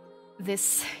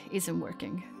 "This isn't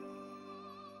working.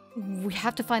 We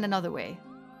have to find another way.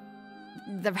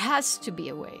 There has to be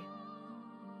a way.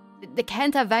 They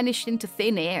can't have vanished into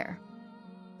thin air."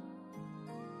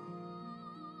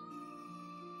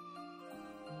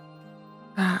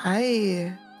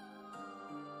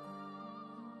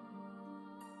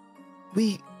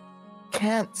 We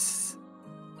can't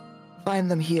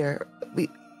find them here.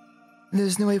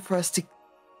 There's no way for us to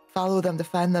follow them to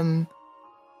find them.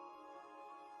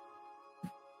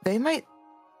 They might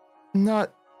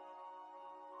not...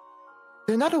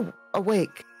 They're not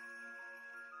awake.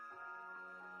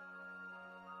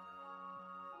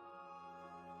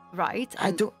 Right?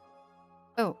 I don't...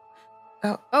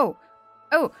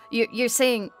 Oh, you're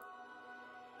saying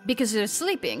because they're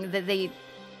sleeping that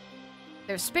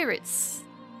they're spirits.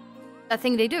 That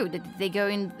thing they do, that they go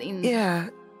in... Yeah.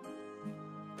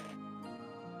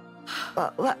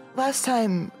 Last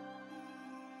time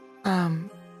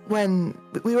When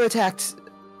we were attacked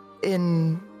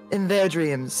in their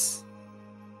dreams,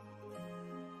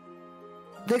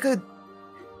 they could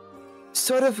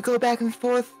sort of go back and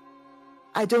forth.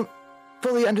 I don't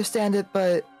fully understand it,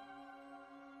 but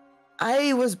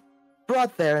I was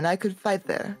brought there and I could fight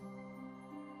there.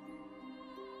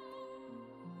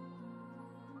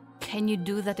 Can you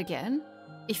do that again?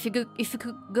 If you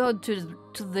could go to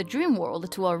the dream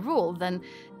world, to our rule, then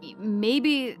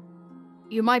maybe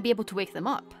you might be able to wake them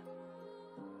up.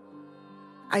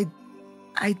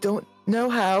 I don't know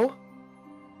how.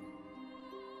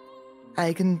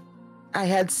 I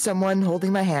had someone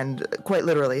holding my hand, quite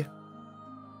literally.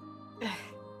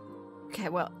 Okay,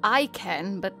 well, I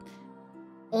can, but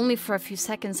only for a few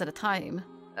seconds at a time.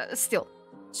 Still,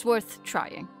 it's worth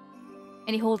trying.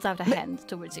 And he holds out a hand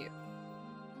towards you.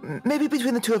 Maybe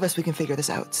between the two of us we can figure this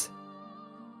out.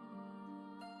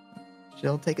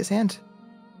 She'll take his hand.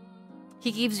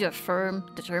 He gives you a firm,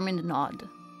 determined nod.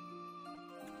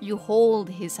 You hold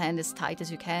his hand as tight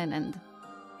as you can, and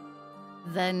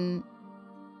then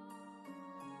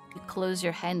you close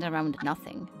your hand around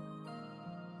nothing.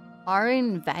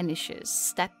 Arin vanishes,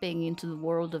 stepping into the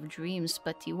world of dreams,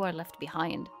 but you are left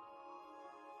behind.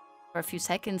 For a few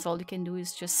seconds, all you can do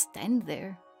is just stand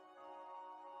there.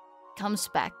 Comes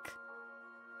back,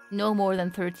 no more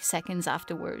than 30 seconds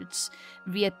afterwards,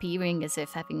 reappearing as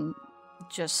if having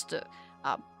just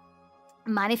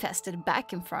manifested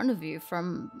back in front of you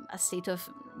from a state of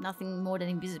nothing more than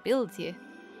invisibility.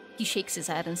 He shakes his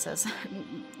head and says,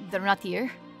 "They're not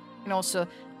here." And also,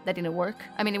 that didn't work.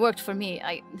 I mean, it worked for me.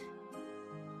 I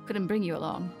couldn't bring you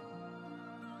along.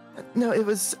 No, it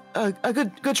was a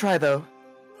good try, though.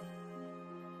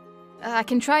 I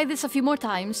can try this a few more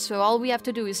times, so all we have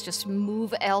to do is just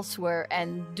move elsewhere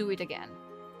and do it again.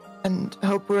 And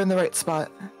hope we're in the right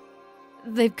spot.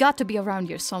 They've got to be around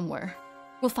here somewhere.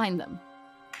 We'll find them.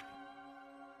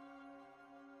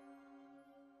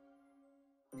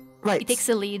 Right. He takes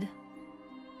the lead,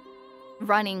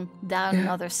 running down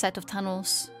another set of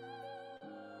tunnels.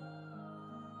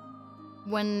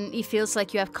 When it feels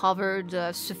like you have covered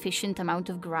a sufficient amount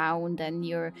of ground and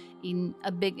you're in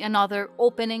another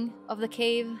opening of the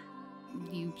cave,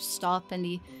 you stop and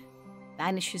he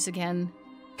vanishes again,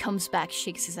 comes back,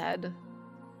 shakes his head.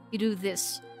 You do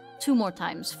this 2 more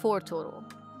times, 4 total,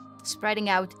 spreading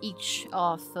out each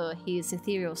of his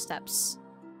ethereal steps,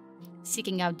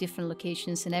 seeking out different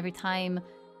locations, and every time,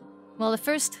 well, the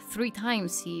first 3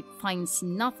 times he finds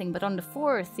nothing, but on the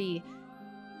 4th he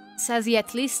says he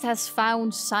at least has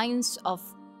found signs of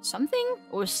something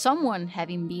or someone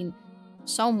having been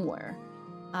somewhere,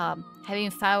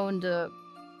 having found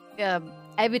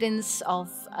evidence of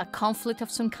a conflict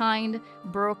of some kind,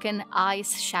 broken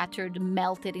ice, shattered,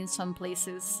 melted in some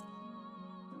places.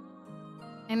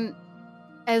 And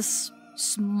as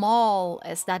small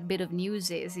as that bit of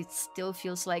news is, it still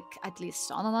feels like at least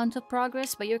some amount of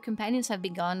progress, but your companions have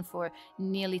been gone for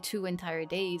nearly 2 entire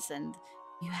days, and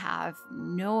you have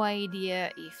no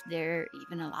idea if they're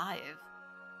even alive.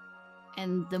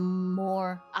 And the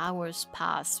more hours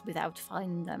pass without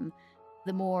finding them,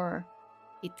 the more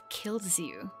it kills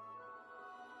you.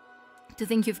 To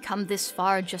think you've come this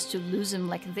far just to lose them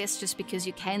like this, just because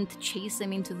you can't chase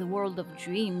them into the world of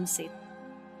dreams,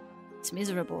 it's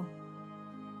miserable.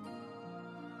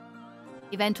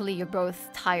 Eventually you're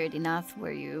both tired enough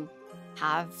where you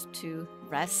have to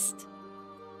rest.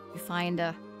 You find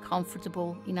a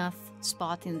comfortable enough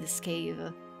spot in this cave,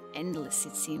 endless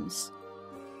it seems.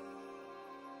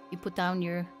 You put down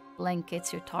your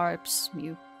blankets, your tarps,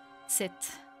 you sit,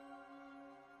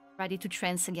 ready to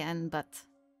trance again, but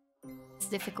it's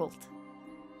difficult.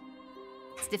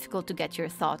 It's difficult to get your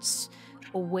thoughts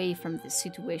away from this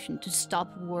situation, to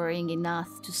stop worrying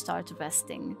enough to start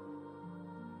resting.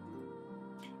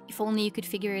 If only you could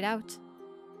figure it out.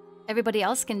 Everybody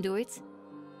else can do it.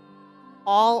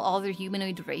 All other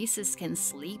humanoid races can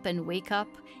sleep and wake up.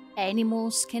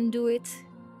 Animals can do it.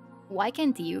 Why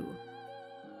can't you?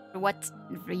 For what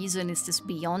reason is this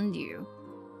beyond you?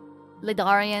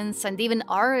 Ledarians and even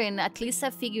Arin at least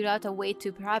have figured out a way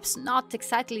to perhaps not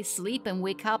exactly sleep and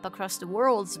wake up across the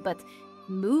worlds, but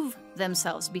move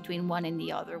themselves between one and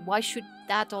the other. Why should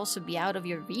that also be out of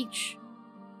your reach?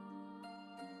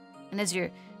 And as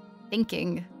you're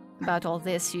thinking about all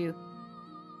this, you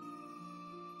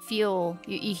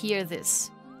hear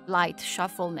this light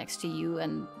shuffle next to you,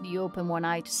 and you open one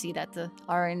eye to see that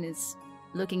Arin is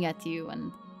looking at you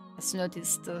and has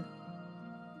noticed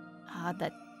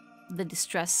that the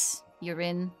distress you're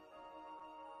in,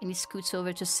 and he scoots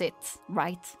over to sit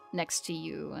right next to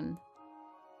you, and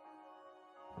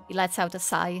he lets out a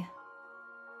sigh.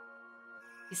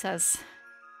 He says,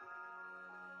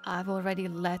 I've already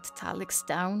let Talix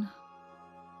down.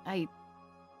 I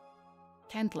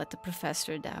can't let the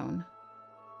professor down.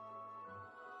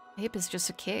 Hip is just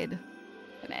a kid.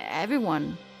 And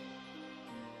everyone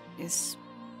is...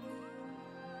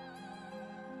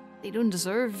 They don't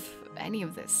deserve any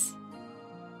of this.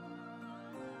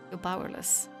 You're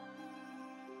powerless.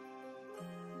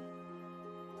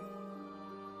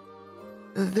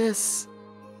 This...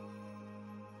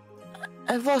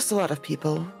 I've lost a lot of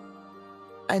people.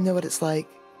 I know what it's like.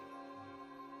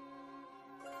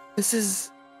 This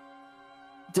is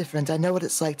different. I know what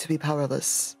it's like to be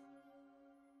powerless.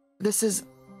 This is...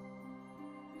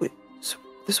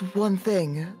 This one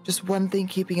thing. Just one thing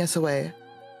keeping us away.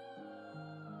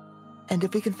 And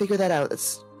if we can figure that out,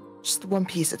 it's just one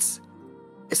piece.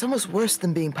 It's almost worse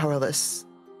than being powerless.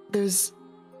 There's...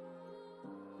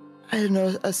 I don't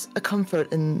know, a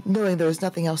comfort in knowing there was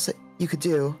nothing else that you could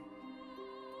do.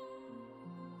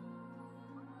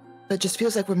 It just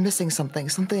feels like we're missing something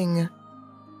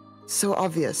so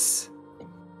obvious.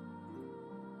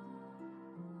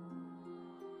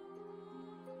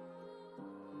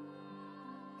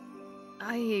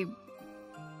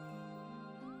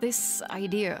 This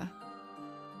idea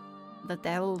that the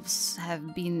elves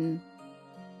have been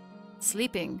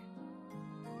sleeping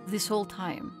this whole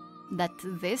time, that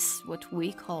this, what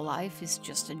we call life, is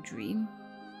just a dream,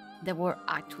 that we're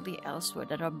actually elsewhere,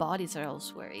 that our bodies are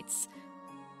elsewhere.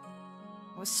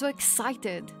 I was so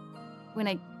excited when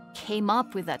I came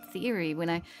up with that theory, when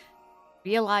I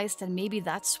realized that maybe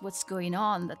that's what's going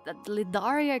on, that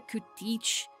Ledaria could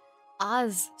teach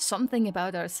us something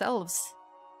about ourselves.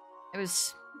 I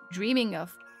was dreaming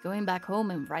of going back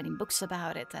home and writing books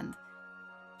about it and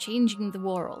changing the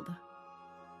world.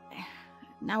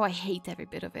 Now I hate every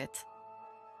bit of it.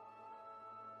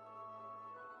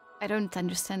 I don't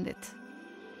understand it.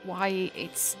 Why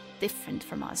it's different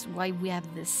from us, why we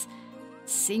have this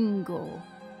single,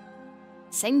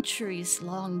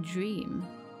 centuries-long dream.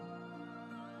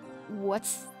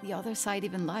 What's the other side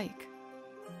even like?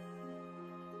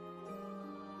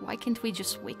 Why can't we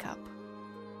just wake up?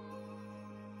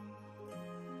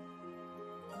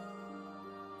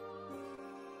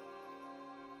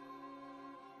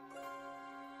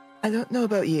 I don't know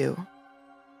about you.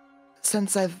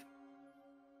 Since I've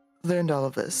learned all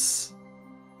of this,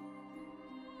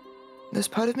 there's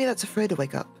part of me that's afraid to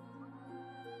wake up.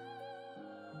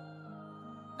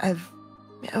 I've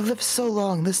lived so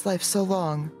long, this life so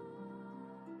long.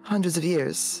 Hundreds of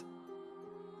years.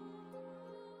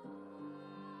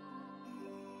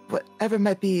 Whatever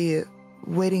might be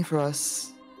waiting for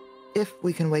us, if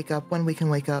we can wake up, when we can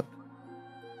wake up.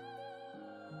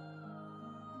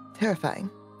 Terrifying.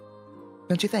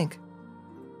 Don't you think?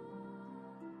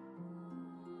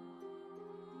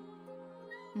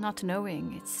 Not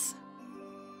knowing, it's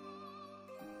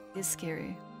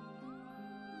scary.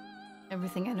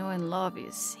 Everything I know and love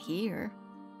is here.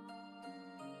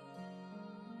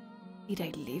 Did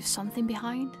I leave something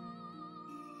behind?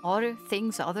 Other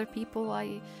things, other people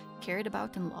I cared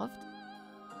about and loved?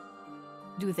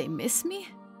 Do they miss me?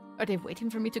 Are they waiting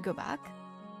for me to go back?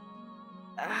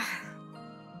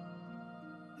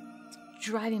 It's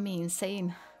driving me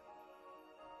insane.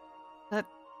 But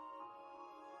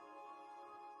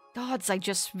gods, I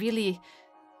just really...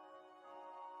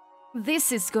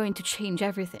 This is going to change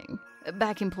everything.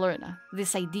 Back in Plurna,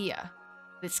 this idea,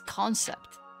 this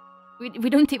concept.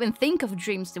 We don't even think of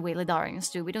dreams the way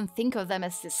Ledarians do. We don't think of them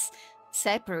as this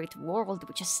separate world.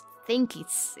 We just think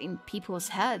it's in people's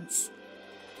heads.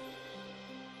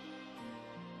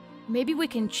 Maybe we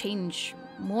can change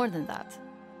more than that.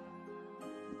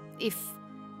 If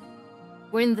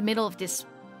we're in the middle of this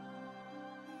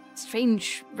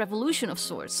strange revolution of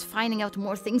sorts, finding out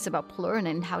more things about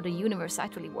Plurna and how the universe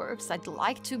actually works, I'd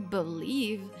like to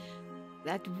believe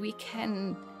that we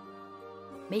can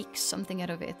make something out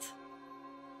of it.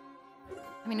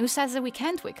 I mean, who says that we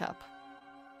can't wake up?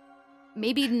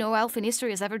 Maybe no elf in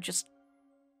history has ever just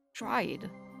tried.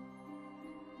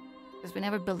 Because we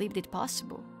never believed it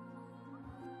possible.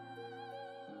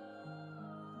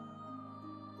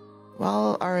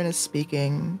 While Arin is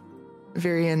speaking,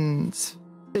 Virian's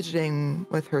fidgeting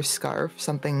with her scarf,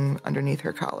 something underneath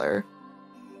her collar.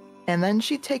 And then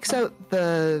she takes out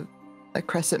the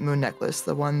crescent moon necklace,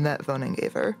 the one that Vonin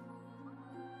gave her.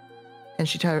 And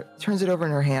she turns it over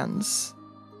in her hands.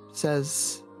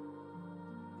 Says,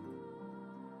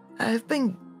 I've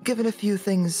been given a few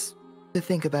things to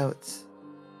think about.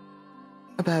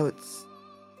 About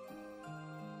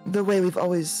the way we've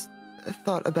always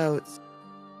thought about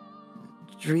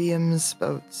dreams,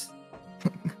 about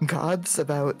gods,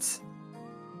 about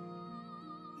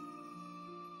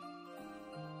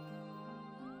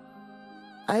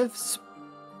I've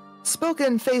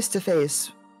spoken face to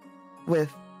face with,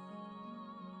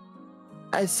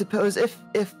 I suppose, if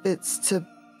it's to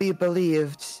be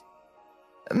believed,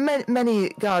 many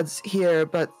gods here,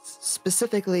 but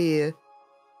specifically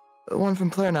one from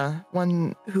Plurna,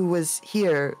 one who was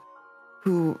here,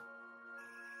 who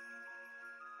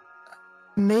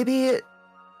maybe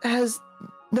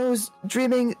knows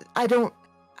dreaming.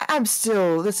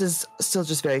 This is still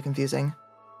just very confusing.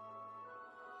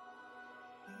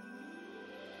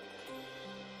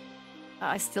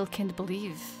 I still can't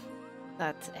believe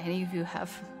that any of you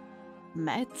have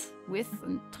met with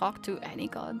and talked to any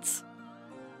gods.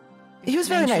 He was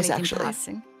very nice, Mentioning in actually.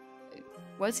 passing.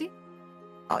 Was he?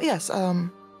 Oh, yes,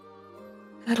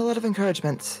 had a lot of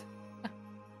encouragement.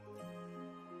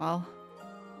 Well,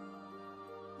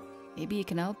 maybe he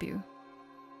can help you.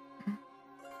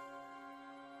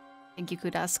 Think you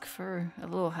could ask for a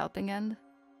little helping hand?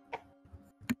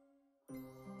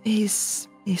 He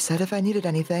said if I needed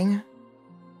anything.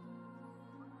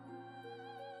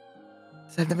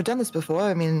 I've never done this before.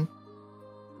 I mean,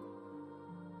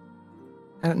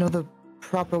 I don't know the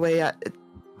proper way. I've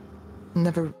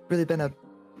never really been a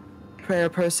prayer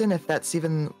person, if that's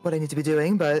even what I need to be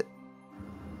doing, but...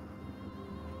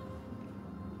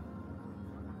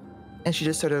 And she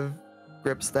just sort of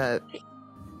grips that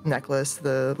necklace,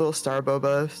 the little star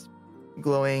boba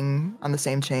glowing on the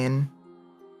same chain.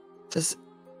 Just,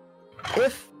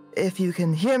 if you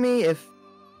can hear me, if...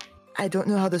 I don't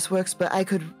know how this works, but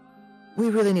we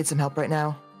really need some help right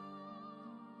now.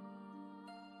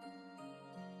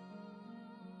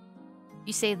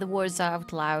 You say the words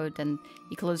out loud and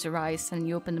you close your eyes and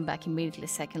you open them back immediately a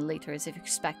second later as if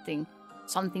expecting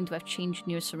something to have changed in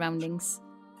your surroundings.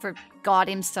 For God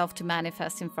himself to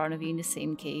manifest in front of you in the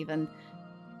same cave and,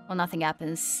 well, nothing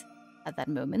happens at that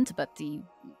moment, but you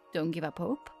don't give up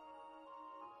hope.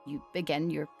 You're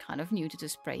kind of new to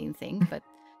this praying thing, but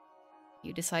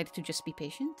you decided to just be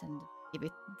patient and give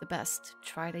it the best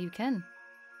try that you can.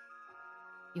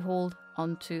 You hold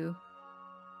onto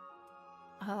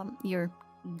your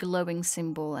glowing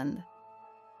symbol and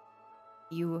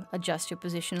you adjust your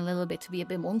position a little bit to be a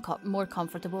bit more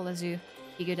comfortable as you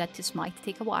figure that this might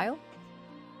take a while.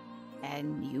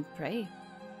 And you pray.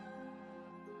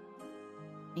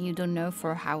 And you don't know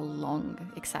for how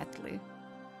long exactly.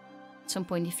 At some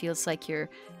point it feels like you're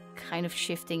kind of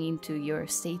shifting into your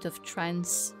state of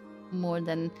trance more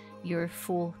than your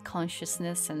full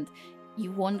consciousness, and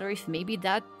you wonder if maybe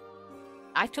that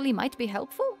actually might be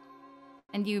helpful.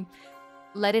 And you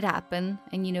let it happen,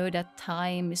 and you know that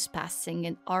time is passing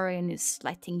and Arian is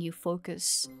letting you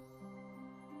focus.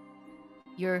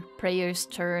 Your prayers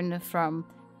turn from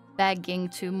begging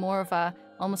to more of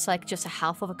almost like just a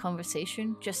half of a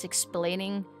conversation, just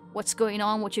explaining what's going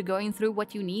on, what you're going through,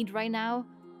 what you need right now.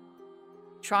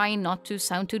 Trying not to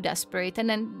sound too desperate, and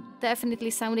then definitely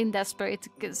sounding desperate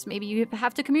because maybe you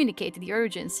have to communicate the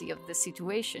urgency of the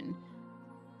situation.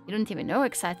 You don't even know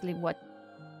exactly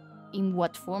in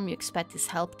what form you expect this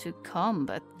help to come,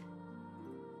 but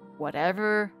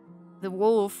whatever the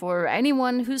wolf or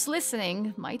anyone who's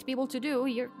listening might be able to do,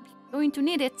 you're going to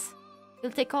need it.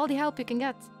 You'll take all the help you can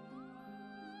get.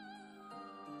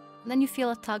 And then you feel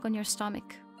a tug on your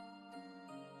stomach.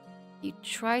 You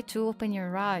try to open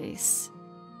your eyes.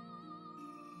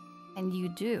 And you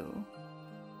do.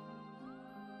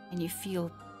 And you feel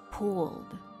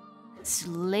pulled,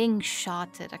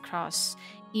 slingshotted across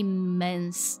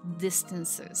immense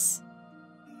distances.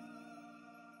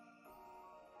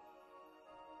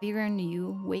 Viren,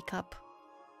 you wake up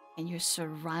and you're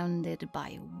surrounded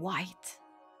by white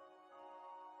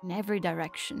in every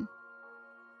direction.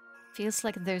 Feels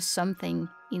like there's something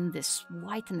in this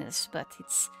whiteness, but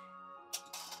it's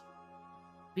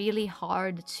really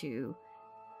hard to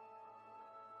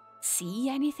see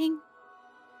anything.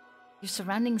 Your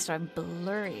surroundings are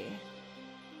blurry.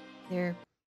 They're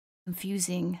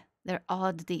confusing. They're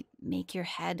odd. They make your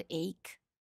head ache.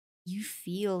 You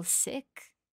feel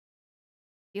sick.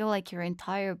 Feel like your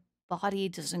entire body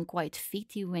doesn't quite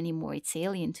fit you anymore. It's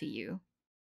alien to you.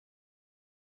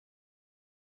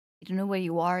 You don't know where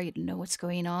you are. You don't know what's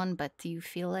going on, but you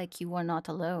feel like you are not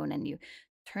alone, and you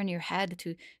turn your head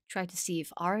to try to see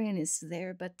if Arian is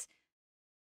there, but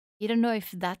you don't know if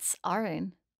that's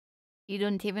Arian. You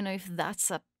don't even know if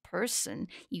that's a person.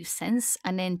 You sense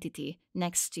an entity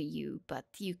next to you, but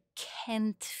you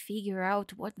can't figure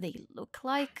out what they look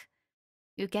like.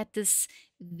 You get this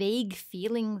vague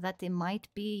feeling that they might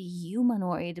be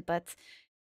humanoid, but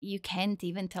you can't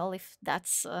even tell if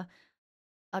that's a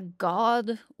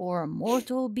god or a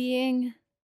mortal being.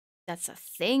 That's a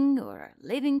thing or a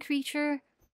living creature.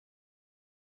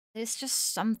 There's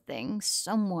just something,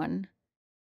 someone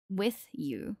with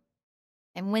you.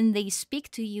 And when they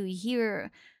speak to you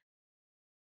here,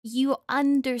 you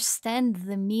understand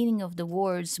the meaning of the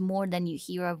words more than you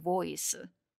hear a voice.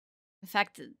 In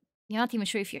fact, you're not even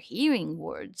sure if you're hearing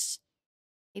words.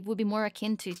 It would be more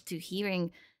akin to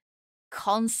hearing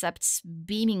concepts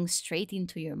beaming straight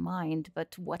into your mind,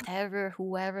 but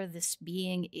whoever this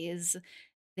being is,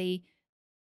 they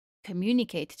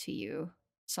communicate to you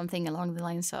something along the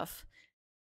lines of,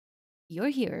 "You're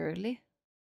here early."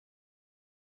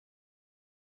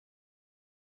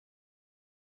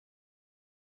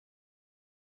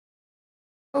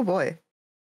 Oh boy.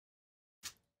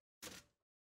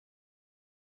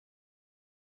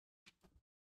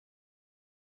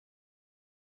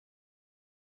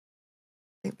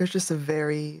 I think there's just a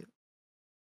very,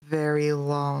 very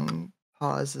long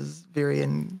pause as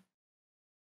Virian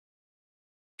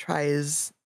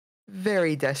tries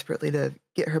very desperately to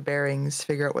get her bearings,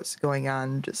 figure out what's going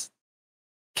on, just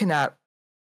cannot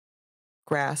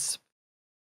grasp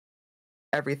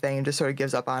everything and just sort of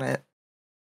gives up on it.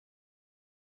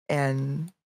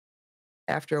 And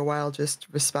after a while just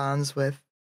responds with,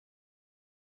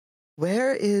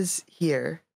 "Where is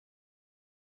here?"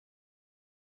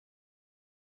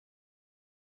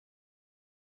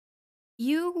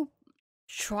 You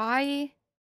try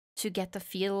to get a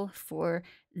feel for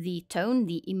the tone,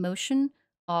 the emotion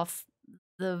of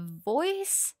the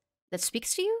voice that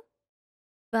speaks to you,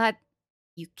 but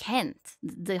you can't.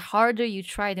 The harder you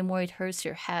try, the more it hurts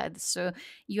your head. So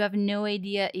you have no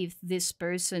idea if this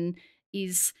person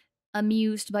is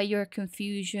amused by your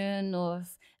confusion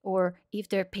or if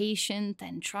they're patient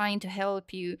and trying to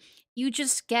help you. You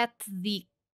just get the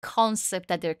concept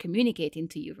that they're communicating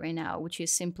to you right now, which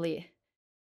is simply,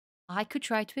 I could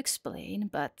try to explain,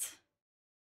 but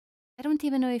I don't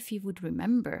even know if you would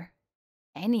remember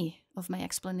any of my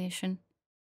explanation.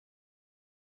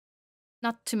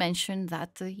 Not to mention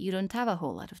that you don't have a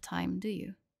whole lot of time, do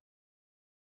you?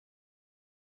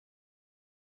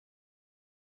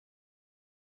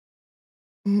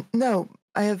 No,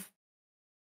 I have.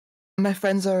 My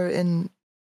friends are in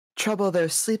trouble. They're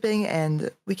sleeping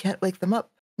and we can't wake them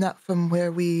up. Not from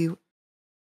where we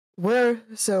were,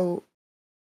 so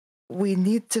we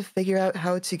need to figure out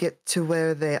how to get to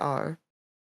where they are.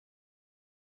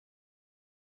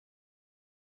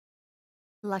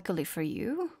 Luckily for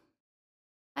you,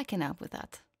 I can help with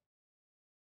that.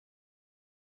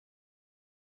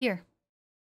 Here,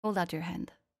 hold out your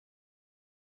hand.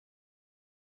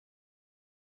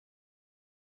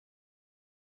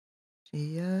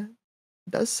 She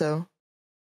does so.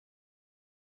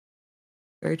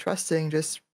 Very trusting.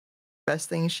 Just best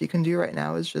thing she can do right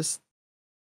now is just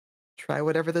try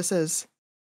whatever this is.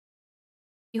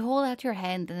 You hold out your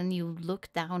hand and then you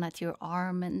look down at your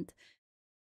arm and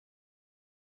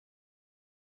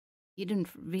you didn't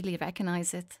really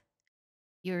recognize it.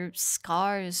 Your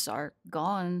scars are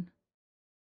gone.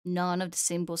 None of the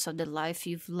symbols of the life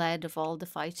you've led, of all the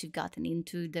fights you've gotten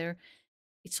into there,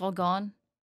 it's all gone.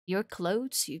 Your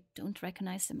clothes, you don't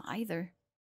recognize them either.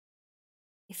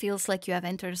 It feels like you have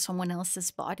entered someone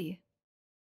else's body.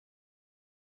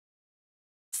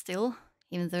 Still,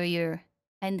 even though your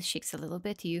hand shakes a little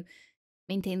bit, you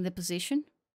maintain the position.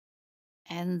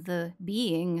 And the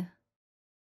being,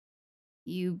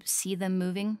 you see them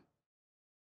moving,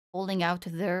 holding out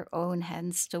their own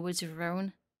hands towards your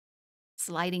own,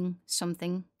 sliding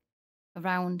something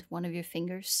around one of your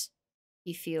fingers.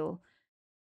 You feel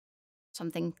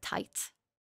something tight,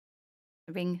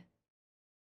 a ring.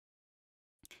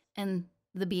 And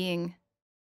the being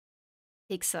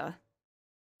takes a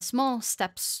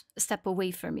step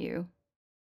away from you,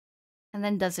 and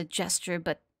then does a gesture,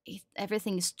 but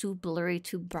everything is too blurry,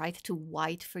 too bright, too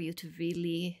white for you to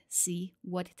really see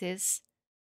what it is.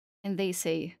 And they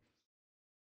say,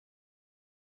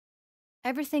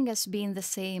 "Everything has been the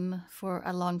same for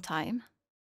a long time.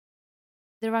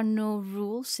 There are no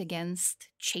rules against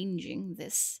changing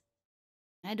this.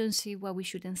 I don't see why we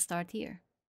shouldn't start here."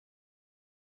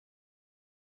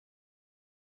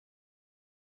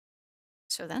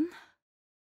 So then,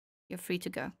 you're free to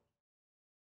go.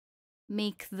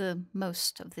 Make the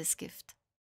most of this gift.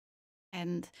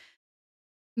 And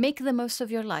make the most of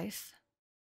your life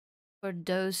for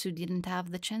those who didn't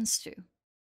have the chance to.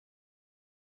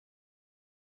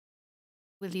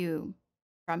 Will you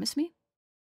promise me?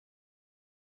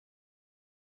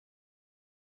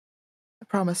 I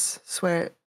promise, swear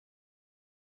it.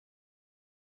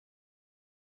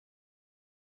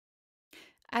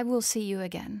 I will see you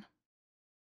again.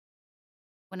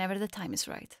 Whenever the time is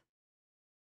right.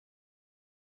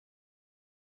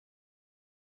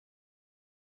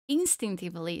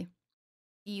 Instinctively,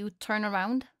 you turn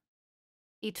around.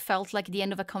 It felt like the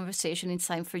end of a conversation. It's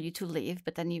time for you to leave,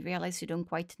 but then you realize you don't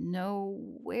quite know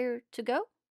where to go.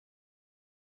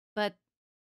 But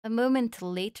a moment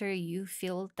later, you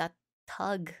feel that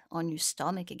tug on your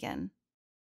stomach again,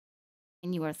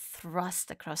 and you are thrust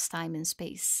across time and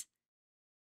space.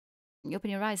 You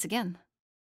open your eyes again.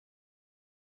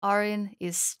 Arin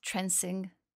is trancing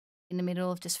in the middle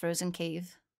of this frozen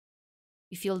cave.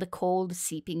 You feel the cold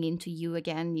seeping into you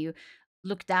again. You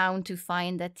look down to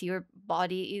find that your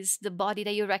body is the body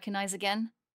that you recognize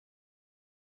again.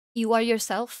 You are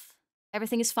yourself.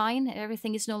 Everything is fine.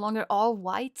 Everything is no longer all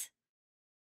white.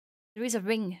 There is a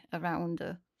ring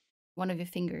around one of your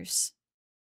fingers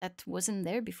that wasn't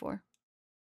there before.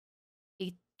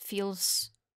 It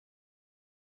feels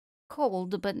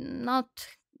cold, but not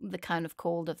the kind of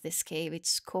cold of this cave.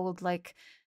 It's cold like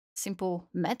simple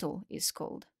metal is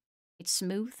cold. It's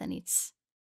smooth and it's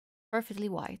perfectly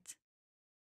white.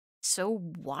 So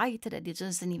white that it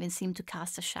doesn't even seem to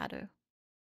cast a shadow.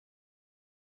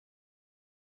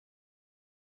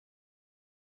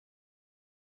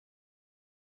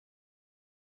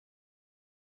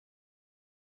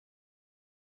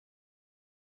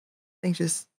 I think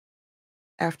just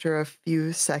after a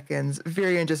few seconds,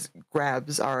 Virion just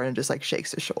grabs Ara and just like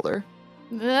shakes his shoulder.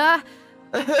 Ah!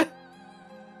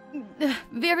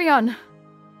 Virion!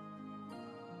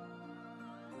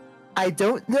 I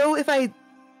don't know if I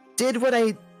did what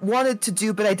I wanted to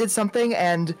do, but I did something,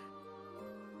 and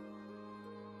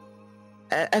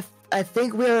I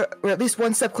think we're at least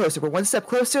one step closer. We're one step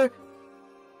closer.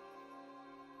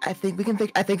 I think we can.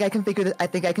 I think I can figure this. I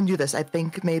think I can do this. I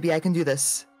think maybe I can do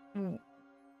this.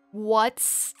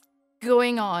 What's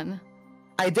going on?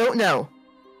 I don't know.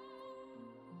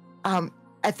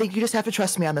 I think you just have to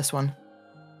trust me on this one.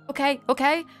 Okay.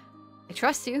 I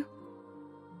trust you.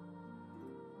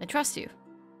 I trust you.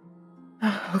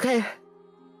 Okay. At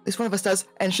least one of us does.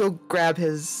 And she'll grab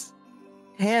his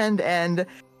hand and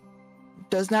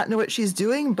does not know what she's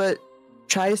doing, but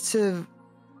tries to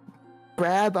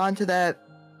grab onto that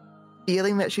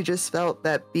feeling that she just felt,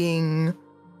 that being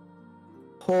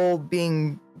pulled,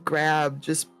 being grabbed,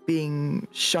 just being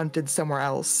shunted somewhere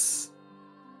else.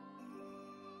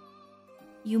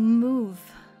 You move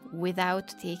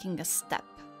without taking a step.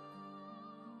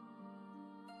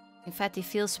 In fact, it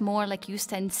feels more like you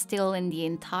stand still and the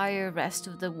entire rest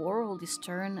of the world is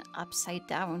turned upside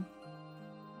down.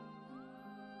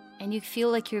 And you feel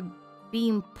like you're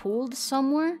being pulled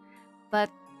somewhere,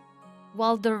 but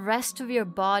while the rest of your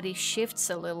body shifts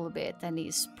a little bit and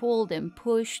is pulled and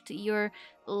pushed, your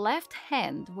left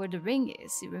hand, where the ring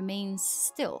is, it remains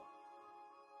still.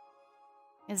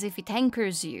 As if it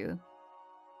anchors you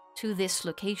to this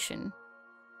location.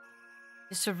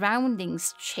 The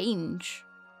surroundings change,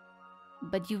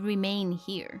 but you remain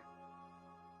here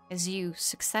as you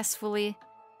successfully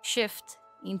shift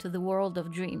into the world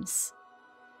of dreams.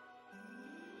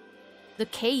 The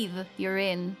cave you're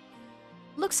in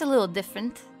looks a little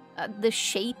different. The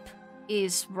shape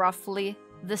is roughly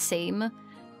the same,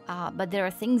 but there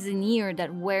are things in here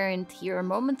that weren't here a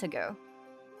moment ago.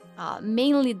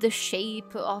 Mainly the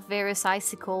shape of various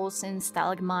icicles and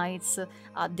stalagmites.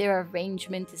 Their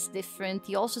arrangement is different.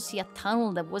 You also see a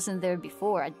tunnel that wasn't there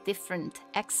before, a different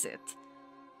exit.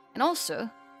 And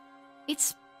also,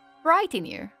 it's bright in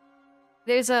here.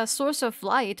 There's a source of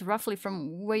light roughly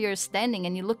from where you're standing,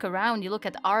 and you look around, you look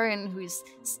at Aaron, who is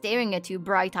staring at you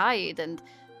bright-eyed, and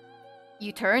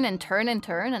you turn and turn and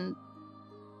turn, and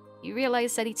you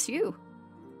realize that it's you.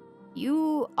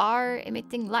 You are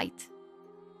emitting light.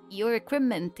 Your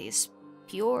equipment is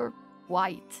pure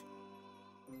white.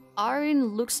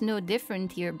 Aaron looks no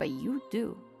different here, but you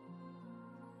do.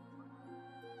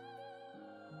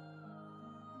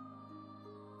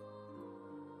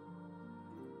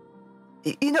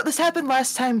 You know, this happened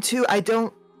last time too.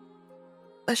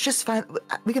 Let's just find.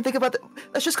 We can think about.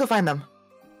 Let's just go find them.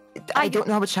 I don't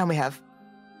know how much time we have.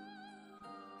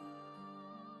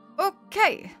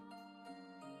 Okay.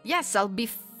 Yes, I'll be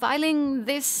filing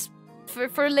this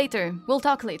for later. We'll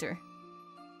talk later.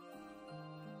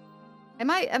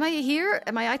 Am I here?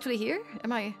 Am I actually here?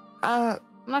 I'm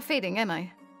not fading, am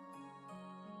I?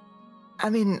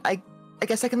 I mean, I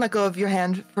guess I can let go of your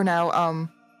hand for now.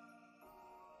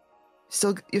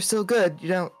 You're still good. You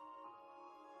don't.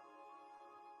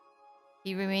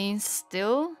 He remains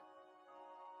still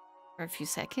for a few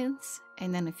seconds,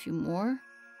 and then a few more.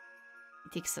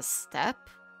 He takes a step,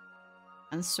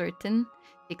 uncertain,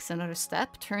 takes another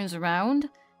step, turns around,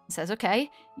 and says, okay,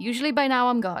 usually by now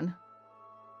I'm gone.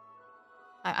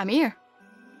 I'm here.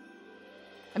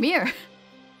 I'm here.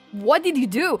 What did you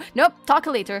do? Nope, talk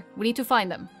later. We need to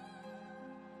find them.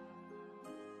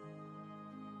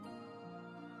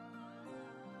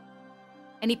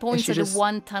 And he points she at the just-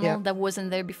 one tunnel yeah. that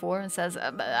wasn't there before and says,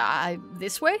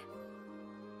 this way?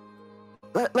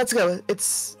 Let's go.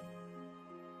 It's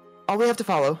all we have to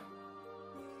follow.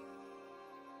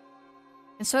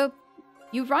 And so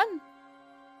you run.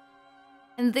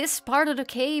 And this part of the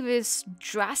cave is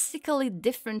drastically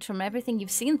different from everything you've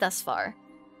seen thus far.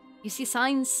 You see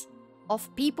signs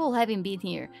of people having been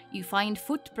here. You find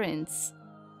footprints.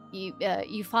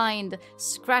 You find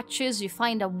scratches. You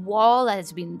find a wall that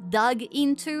has been dug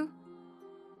into.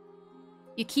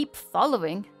 You keep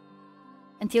following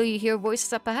until you hear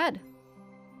voices up ahead.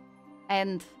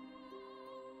 And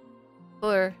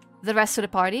for the rest of the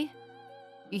party,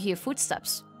 you hear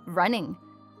footsteps running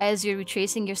as you're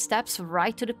retracing your steps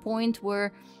right to the point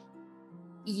where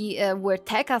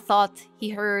Tekka thought he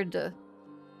heard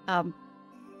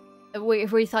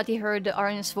where he thought he heard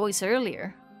Aryan's voice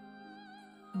earlier.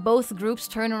 Both groups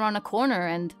turn around a corner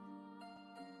and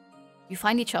you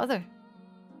find each other.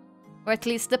 Or at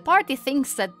least the party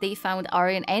thinks that they found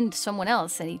Aryan and someone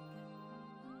else, and it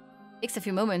takes a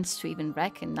few moments to even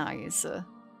recognize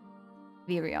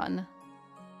Virion.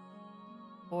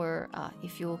 Or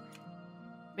if you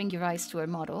bring your eyes to our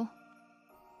model,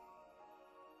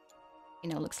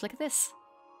 looks like this.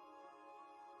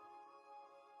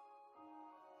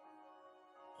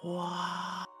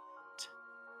 What?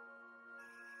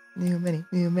 New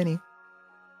mini.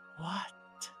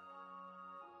 What?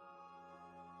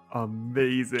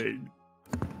 Amazing.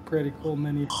 Pretty cool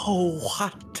mini. Oh,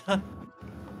 what?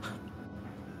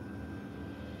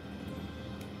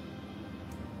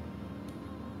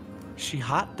 She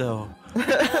hot though.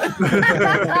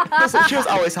 Listen, she was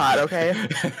always hot, okay?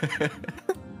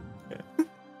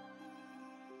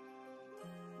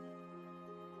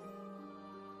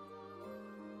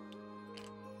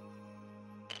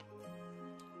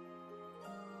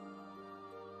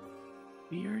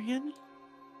 Virion?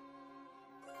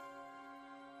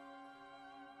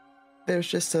 There's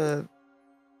just a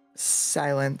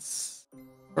silence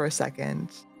for a second,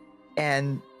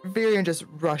 and Virion just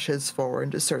rushes forward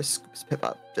and just sort of scoops Pip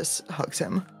up, just hugs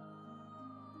him.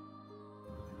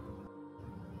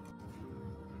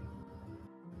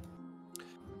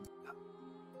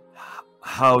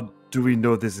 How do we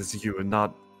know this is you and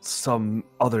not some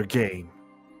other game?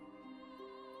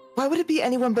 Why would it be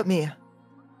anyone but me?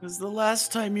 Because the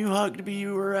last time you hugged me,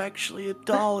 you were actually a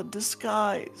doll in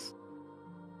disguise.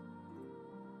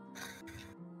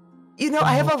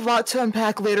 I have a lot to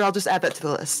unpack later. I'll just add that to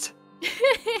the list.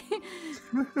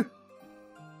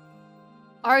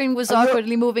 Aryan was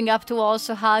awkwardly moving up to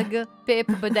also hug Pip,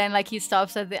 but then he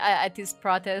stops at his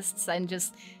protests and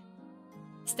just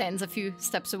stands a few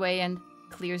steps away and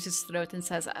clears his throat and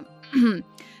says, it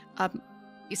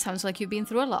sounds like you've been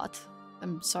through a lot.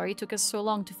 I'm sorry it took us so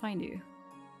long to find you.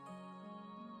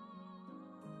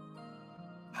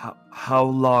 How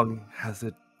long has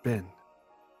it been?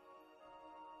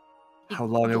 How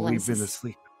long have we been glances-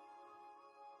 asleep?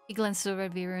 He glances over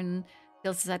at Vera and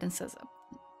tilts his head and says,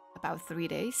 about 3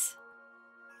 days.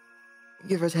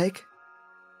 Give or take.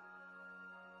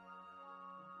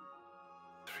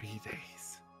 3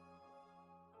 days.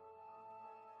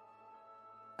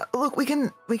 Look, we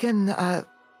can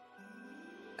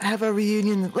have a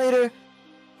reunion later.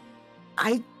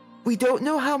 We don't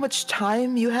know how much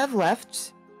time you have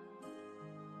left.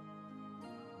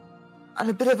 On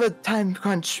a bit of a time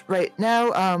crunch right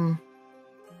now.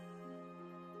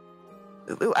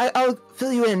 I'll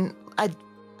fill you in.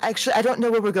 I don't know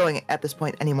where we're going at this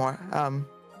point anymore.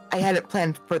 I hadn't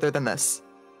planned further than this.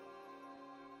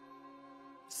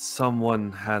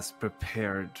 Someone has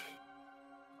prepared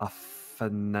a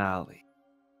finale.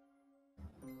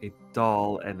 A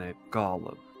doll and a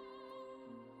golem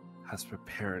has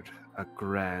prepared a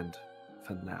grand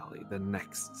finale, the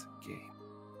next game.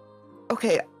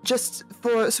 Okay, just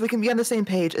so we can be on the same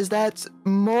page, is that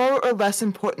more or less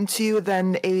important to you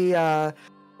than a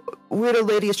weirdo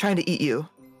lady is trying to eat you?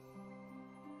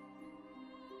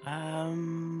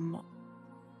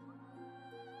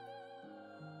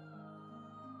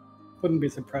 Wouldn't be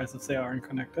surprised if they aren't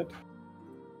connected.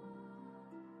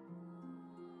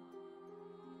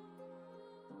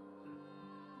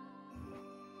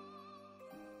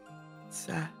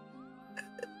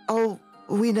 All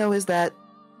we know is that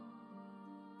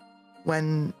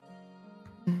when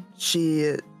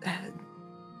she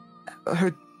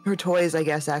her toys, I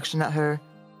guess, actually not her,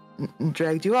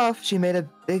 dragged you off, she made a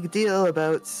big deal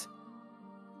about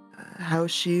how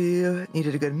she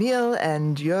needed a good meal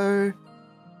and your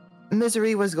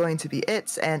misery was going to be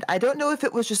it. And I don't know if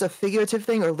it was just a figurative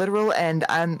thing or literal, and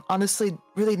I'm honestly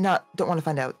really don't want to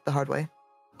find out the hard way.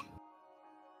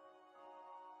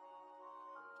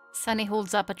 Sunny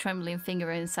holds up a trembling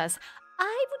finger and says,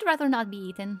 I would rather not be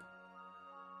eaten.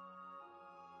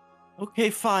 Okay,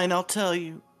 fine, I'll tell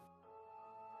you.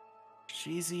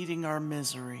 She's eating our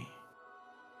misery.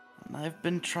 And I've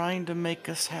been trying to make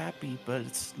us happy, but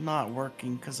it's not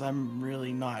working because I'm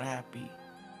really not happy.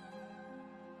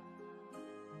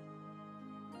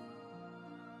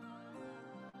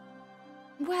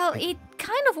 Well, it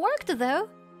kind of worked, though.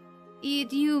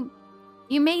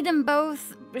 You made them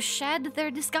both shed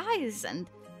their disguise, and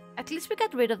at least we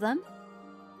got rid of them.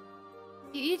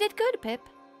 You did good, Pip.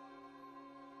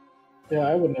 Yeah,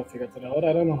 I wouldn't have figured that out.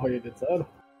 I don't know how you did that.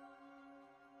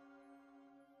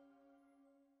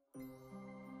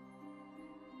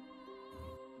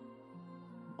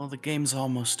 Well, the game's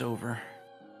almost over.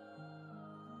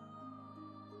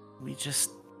 We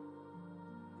just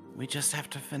have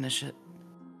to finish it.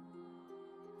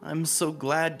 I'm so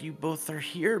glad you both are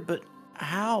here, but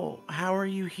how? How are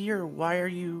you here? Why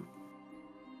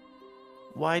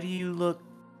do you look...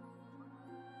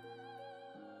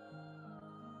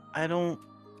 I don't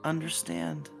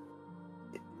understand.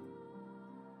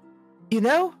 You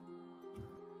know,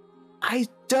 I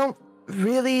don't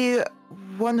really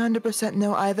 100%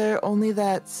 know either, only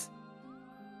that,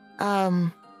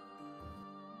 I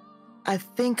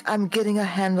think I'm getting a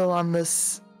handle on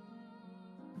this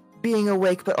being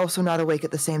awake but also not awake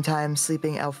at the same time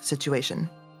sleeping elf situation.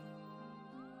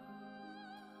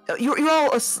 You're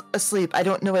all asleep. I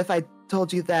don't know if I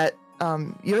told you that.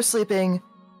 You're sleeping.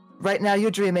 Right now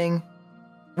you're dreaming,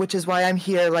 which is why I'm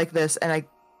here like this, and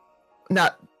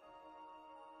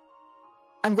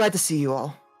I'm glad to see you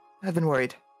all. I've been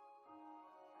worried.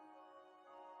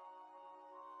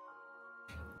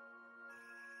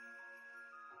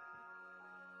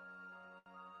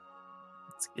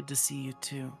 It's good to see you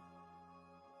too.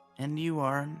 And you,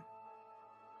 Arn.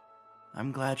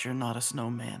 I'm glad you're not a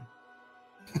snowman.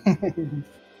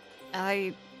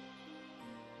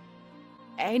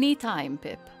 Anytime,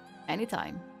 Pip.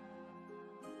 Anytime.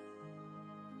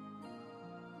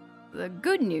 The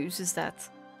good news is that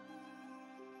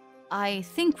I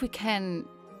think we can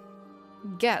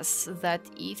guess that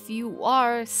if you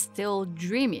are still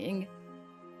dreaming,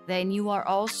 then you are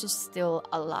also still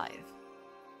alive.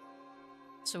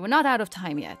 So we're not out of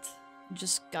time yet.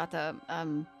 Just gotta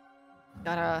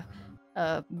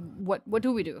what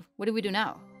do we do? What do we do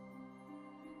now?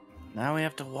 Now we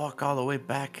have to walk all the way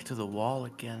back to the wall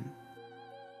again.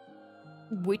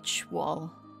 Which wall?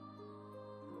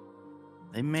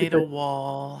 They made a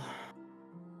wall.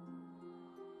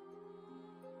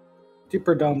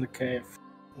 Deeper down the cave.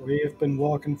 We've been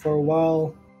walking for a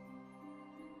while.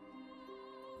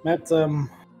 Met them,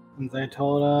 and they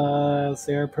told us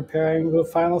they're preparing the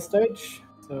final stage,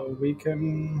 so we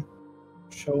can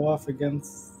show off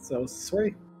against those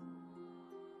three.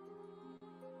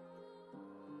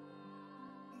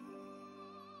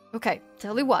 Okay,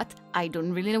 tell you what, I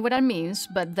don't really know what that means,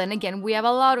 but then again, we have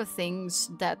a lot of things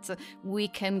that we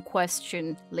can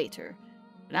question later.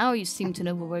 Now you seem to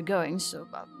know where we're going, so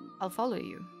I'll follow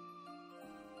you.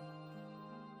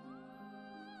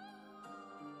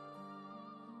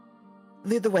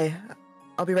 Lead the way.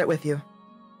 I'll be right with you.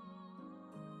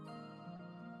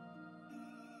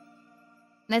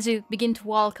 And as you begin to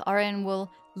walk, Aren will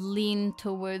lean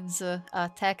towards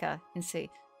Tekka and say,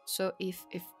 so if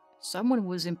someone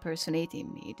was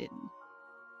impersonating me, did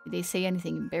they say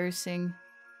anything embarrassing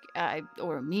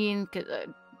or mean? 'Cause,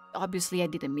 obviously I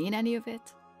didn't mean any of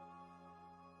it.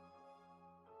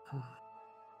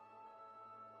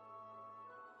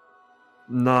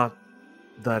 Not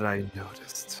that I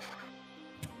noticed.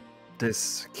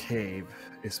 This cave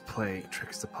is playing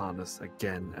tricks upon us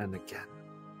again and again.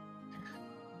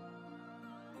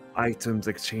 Items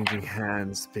exchanging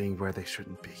hands being where they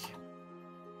shouldn't be.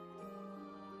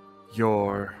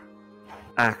 Your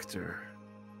actor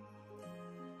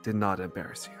did not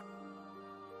embarrass you.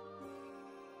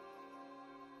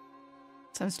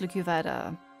 Sounds like you've had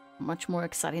a much more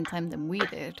exciting time than we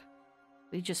did.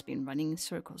 We've just been running in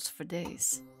circles for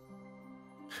days.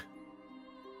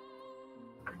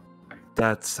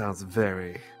 That sounds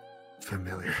very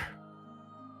familiar.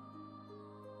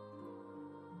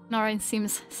 Naren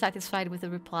seems satisfied with the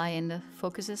reply and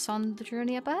focuses on the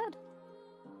journey up ahead.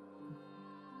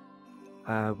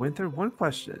 Winther, one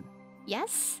question.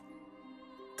 Yes?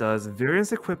 Does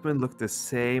Virian's equipment look the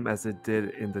same as it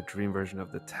did in the dream version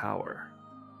of the tower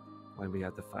when we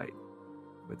had the fight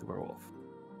with the werewolf?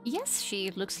 Yes,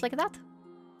 she looks like that.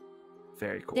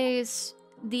 Very cool. There's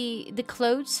the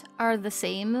clothes are the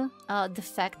same. The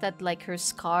fact that like her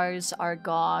scars are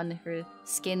gone, her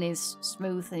skin is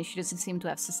smooth, and she doesn't seem to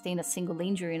have sustained a single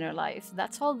injury in her life.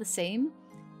 That's all the same.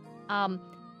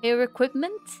 Her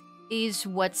equipment is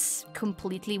what's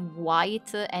completely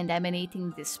white and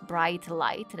emanating this bright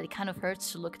light that it kind of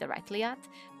hurts to look directly at.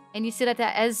 And you see that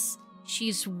as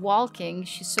she's walking,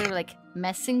 she's sort of like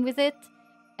messing with it.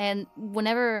 And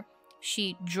whenever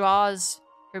she draws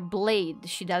her blade,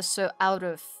 she does so out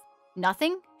of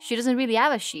nothing. She doesn't really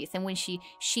have a sheath. And when she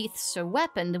sheaths her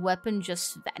weapon, the weapon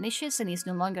just vanishes and is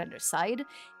no longer at her side.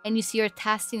 And you see her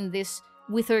testing this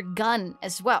with her gun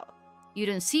as well. You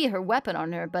don't see her weapon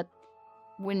on her, but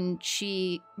when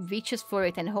she reaches for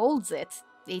it and holds it,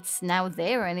 it's now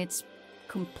there and it's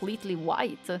completely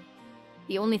white.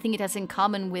 The only thing it has in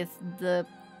common with the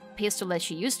pistol that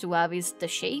she used to have is the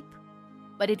shape,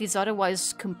 but it is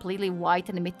otherwise completely white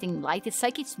and emitting light. It's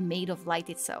like it's made of light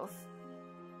itself.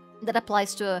 That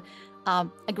applies to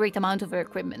a great amount of her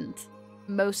equipment.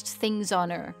 Most things on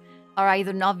her are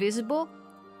either not visible,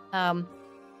 and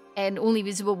only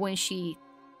visible when she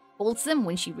holds them,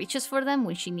 when she reaches for them,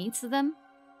 when she needs them,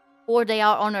 or they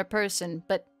are on her person,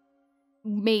 but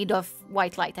made of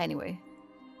white light anyway.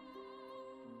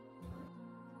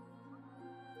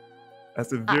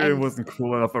 As if Virion wasn't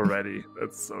cool enough already.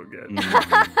 That's so good.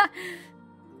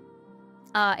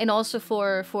 And also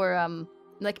for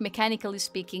like mechanically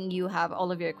speaking, you have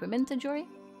all of your equipment, Jory.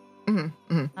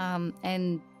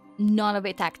 And none of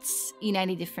it acts in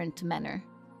any different manner.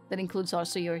 That includes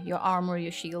also your armor,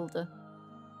 your shield.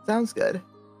 Sounds good.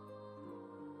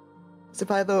 So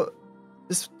probably though,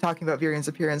 just talking about Virion's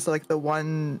appearance, like the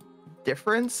one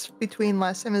difference between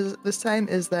last time and this time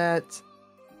is that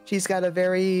she's got a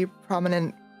very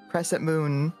prominent crescent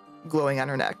moon glowing on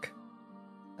her neck.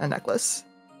 A necklace.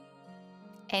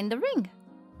 And the ring.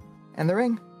 And the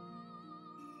ring.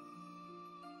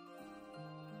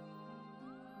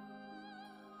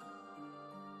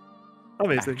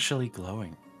 Amazing. Actually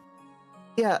glowing.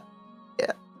 Yeah.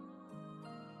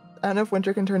 I don't know if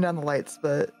Winter can turn down the lights,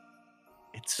 but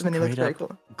It's then he looks straight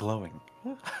very up cool. glowing.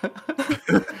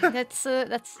 That's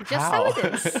just how it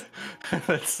is.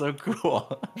 That's so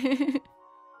cool.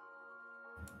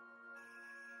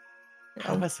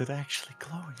 How is it actually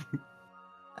glowing?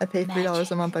 I pay $3 a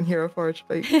Magic. month on Hero Forge,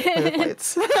 but you play with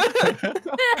lights.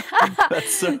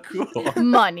 That's so cool.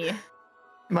 Money.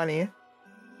 Money.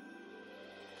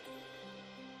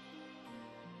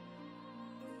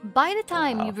 By the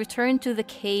time Wow. you return to the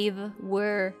cave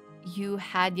where you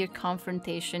had your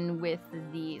confrontation with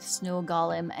the snow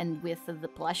golem and with the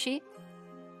plushie,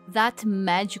 that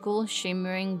magical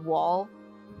shimmering wall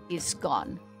is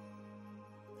gone.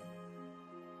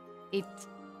 It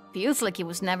feels like it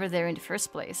was never there in the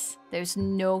first place. There's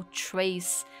no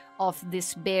trace of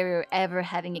this barrier ever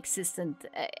having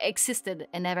existed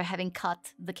and ever having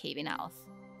cut the cave in half.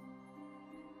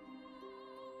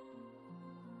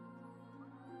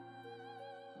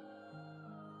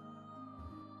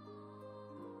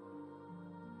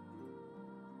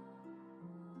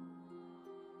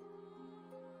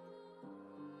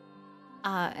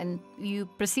 And you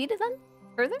proceeded then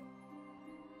further?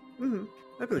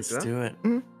 I believe Let's so. do it.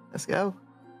 Let's go.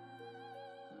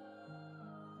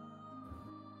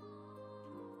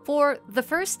 For the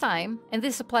first time, and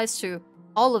this applies to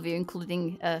all of you,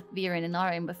 including Viren and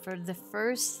Arin, but for the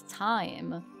first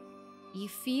time, you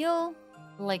feel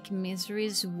like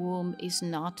Misery's womb is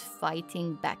not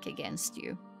fighting back against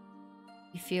you.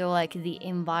 You feel like the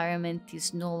environment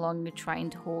is no longer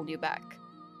trying to hold you back.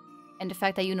 And the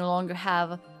fact that you no longer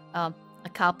have a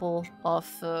couple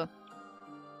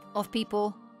of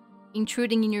people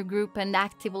intruding in your group and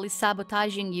actively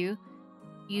sabotaging you,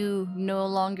 you no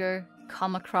longer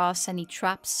come across any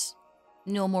traps.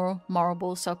 No more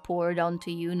marbles are poured onto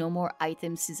you. No more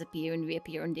items disappear and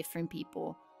reappear on different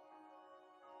people.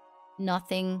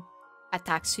 Nothing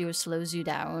attacks you or slows you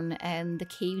down, and the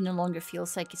cave no longer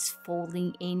feels like it's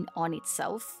folding in on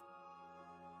itself.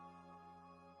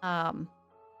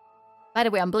 By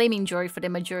the way, I'm blaming Jory for the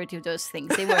majority of those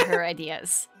things. They were her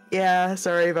ideas. Yeah,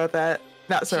 sorry about that.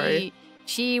 Not sorry.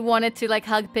 She wanted to like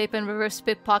hug Pip and reverse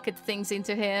Pip pocket things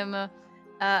into him,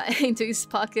 into his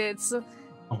pockets.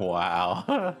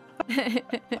 Wow.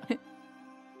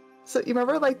 So you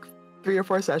remember like 3 or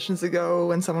 4 sessions ago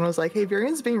when someone was like, hey,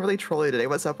 Virion's being really trolly today.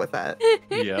 What's up with that?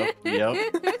 Yep.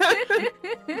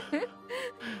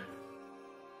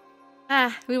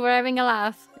 We were having a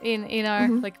laugh in our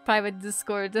like private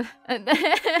Discord, and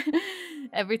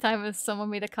every time someone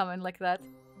made a comment like that,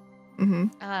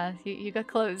 you got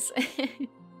close.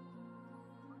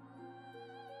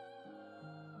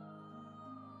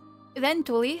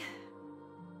 Eventually,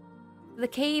 the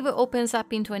cave opens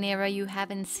up into an area you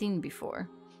haven't seen before.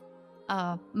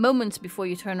 moments before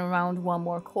you turn around one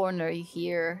more corner, you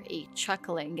hear a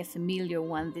chuckling, a familiar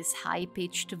one, this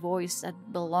high-pitched voice that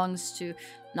belongs to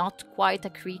not quite a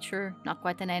creature, not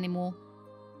quite an animal,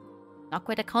 not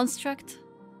quite a construct.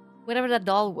 Whatever that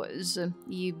doll was,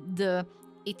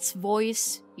 its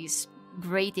voice is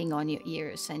grating on your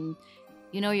ears, and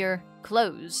you know you're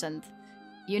close, and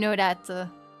you know that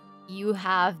you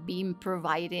have been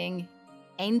providing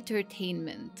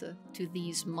entertainment to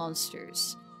these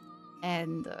monsters.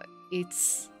 And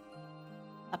it's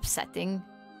upsetting,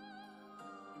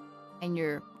 and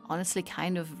you're honestly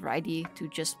kind of ready to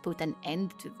just put an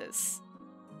end to this.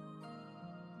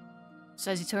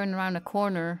 So as you turn around a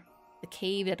corner, the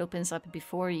cave that opens up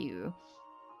before you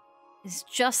is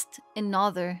just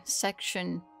another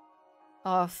section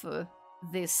of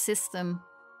this system,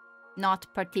 not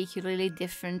particularly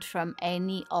different from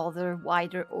any other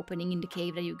wider opening in the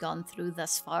cave that you've gone through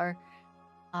thus far.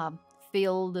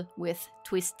 Filled with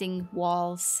twisting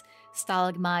walls,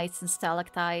 stalagmites and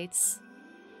stalactites.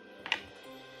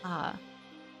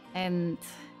 And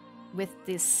with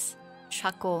this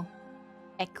chuckle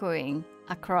echoing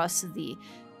across the,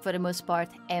 for the most part,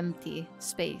 empty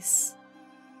space,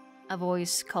 a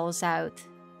voice calls out,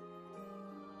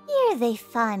 Here they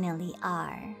finally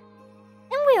are.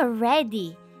 And we're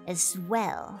ready as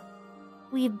well.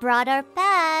 We brought our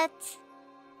pet.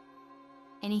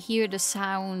 and you hear the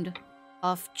sound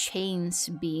of chains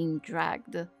being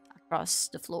dragged across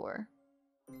the floor.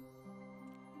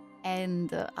 And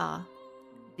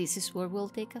this is where we'll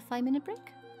take a 5-minute break.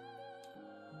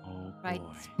 Oh Right.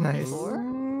 boy. Nice. Before.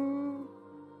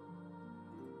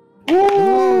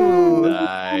 Ooh.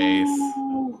 Nice.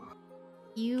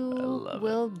 You love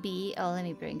will be. Oh, let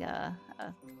me bring a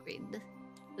grid.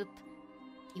 Oop.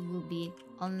 You will be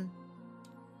on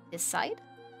this side.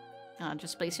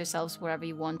 Just place yourselves wherever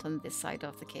you want on this side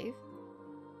of the cave.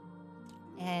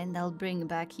 And I'll bring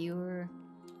back your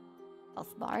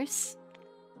health bars.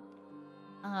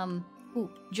 Ooh,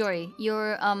 Jory,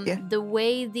 your the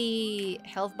way the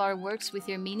health bar works with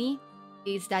your mini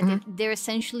is that they're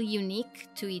essentially unique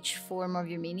to each form of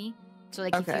your mini. So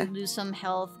like if you lose some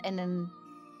health and then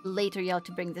later you have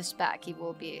to bring this back, it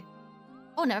will be.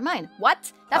 Oh, never mind.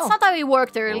 What? That's not how it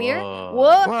worked earlier.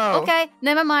 Whoa. Whoa. Okay,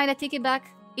 never mind. I take it back.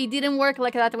 It didn't work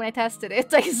like that when I tested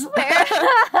it. I swear.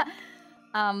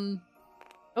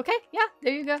 Okay, yeah,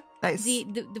 there you go. Nice.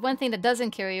 The one thing that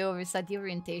doesn't carry over is that the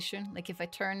orientation. Like if I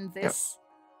turn this,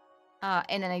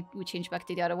 and then we change back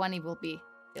to the other one, it will be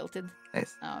tilted.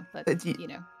 Nice. But Did you- you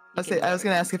know. I was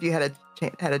gonna ask if you had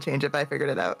to change it, but I figured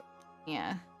it out.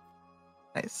 Yeah.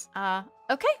 Nice.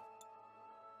 Okay.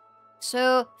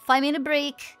 So 5-minute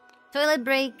break, toilet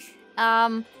break,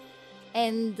 and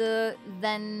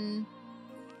then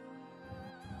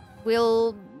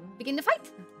we'll begin the fight.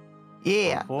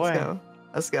 Yeah. boy. Let's go.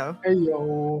 Let's go. Hey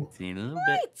yo. See you in a little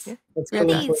bit. Right. Let's go.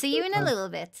 Indeed. See you in a little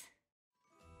bit.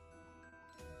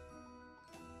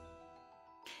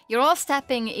 You're all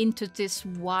stepping into this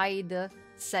wide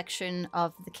section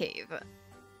of the cave.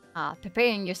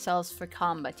 Preparing yourselves for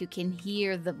combat. You can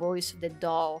hear the voice of the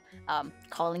doll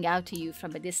calling out to you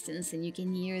from a distance, and you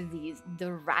can hear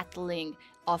the rattling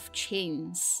of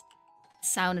chains.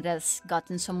 Sound that has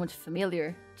gotten somewhat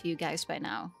familiar to you guys by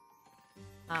now.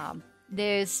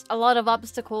 There's a lot of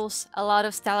obstacles, a lot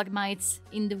of stalagmites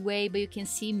in the way, but you can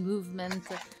see movement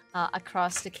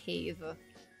across the cave.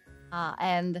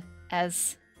 And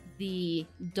as the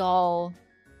doll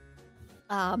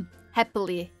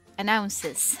happily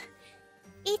announces,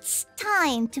 It's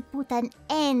time to put an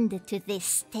end to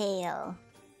this tale.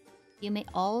 you may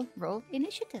all roll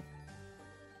initiative.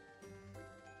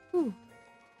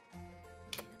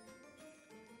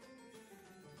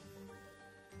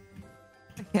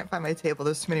 I can't find my table.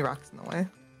 There's too many rocks in the way.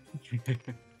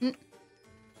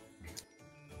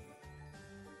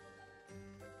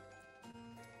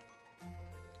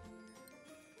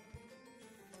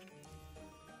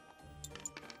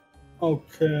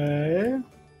 Okay.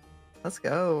 Let's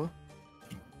go.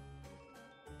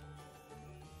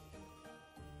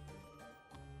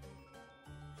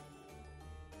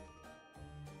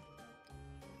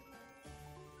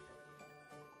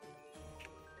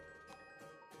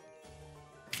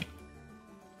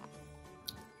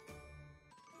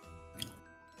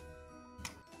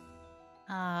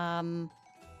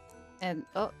 And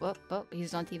oh,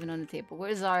 he's not even on the table.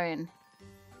 Where's Arin?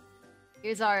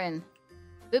 Here's Arin.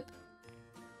 Oop.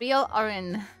 Real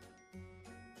Arin.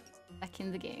 Back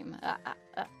in the game.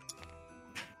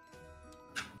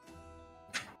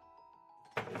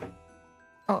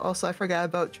 Oh, also, I forgot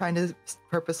about trying to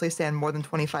purposely stand more than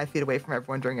 25 feet away from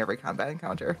everyone during every combat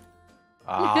encounter.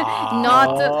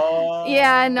 Not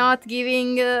Yeah, not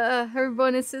giving her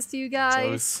bonuses to you So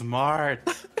guys. smart.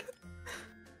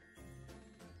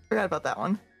 Forgot about that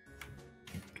one.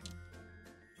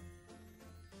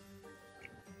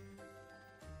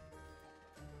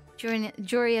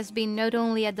 Jory has been not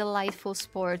only a delightful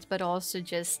sport, but also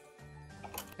just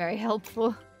very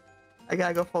helpful. I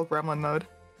gotta go full gremlin mode.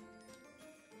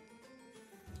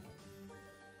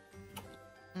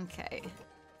 Okay.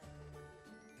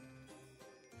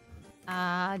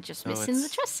 Just So missing the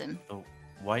it's Tresson. the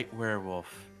white werewolf,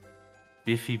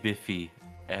 Biffy,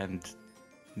 and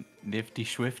Nifty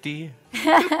Swifty.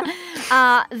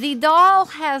 The doll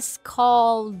has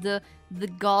called the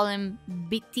golem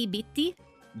Bitty, Bitty.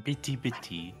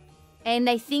 and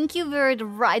I think you heard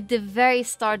right at the very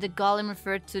start. The golem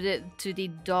referred to the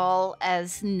doll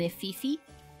as Nefifi.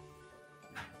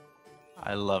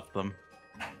 I love them.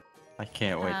 I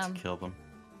can't wait to Um, kill them.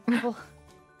 Cool.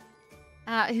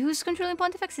 Who's controlling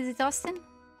Pontifex? Is it Austin?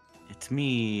 It's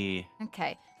me.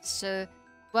 Okay, so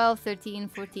 12, 13,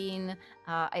 14.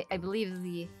 I believe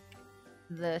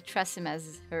the Tressim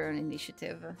has her own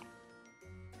initiative.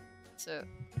 So,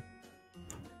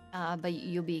 but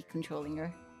you'll be controlling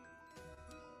her.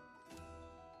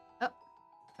 Oh,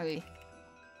 okay.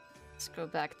 Scroll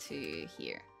back to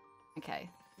here. Okay.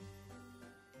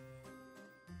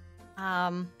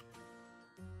 Right.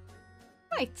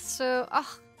 So,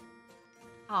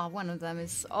 one of them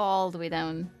is all the way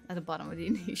down at the bottom of the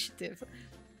initiative.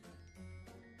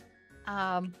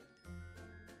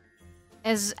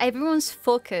 As everyone's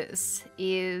focus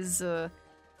is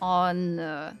on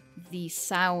the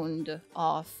sound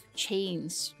of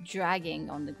chains dragging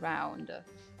on the ground,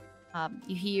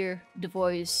 you hear the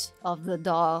voice of the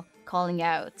doll calling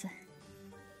out.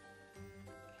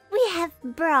 We have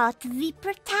brought the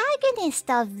protagonist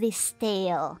of this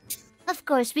tale. Of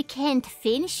course, we can't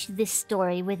finish this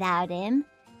story without him.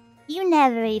 You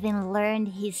never even learned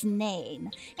his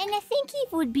name, and I think he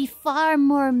would be far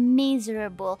more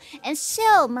miserable and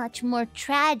so much more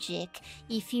tragic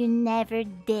if you never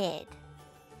did.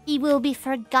 He will be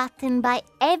forgotten by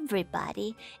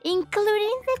everybody,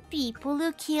 including the people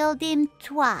who killed him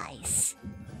twice.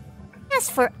 As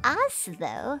for us,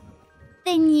 though,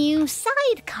 the new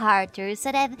side characters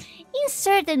that have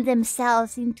inserted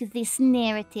themselves into this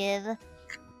narrative,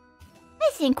 I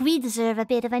think we deserve a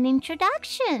bit of an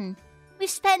introduction. We've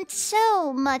spent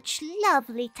so much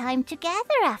lovely time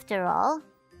together, after all.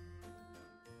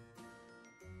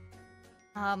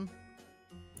 Hold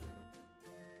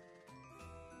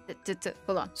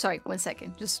on. Sorry, 1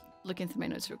 second. Just looking through my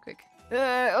notes real quick.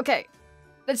 Okay.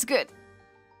 That's good.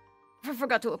 I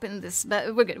forgot to open this,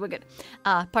 but we're good.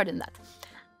 Pardon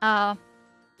that.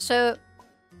 So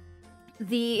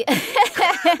the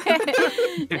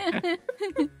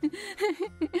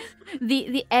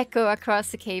the echo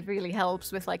across the cave really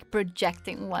helps with like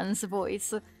projecting one's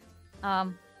voice.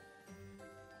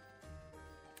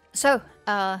 So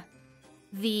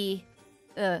the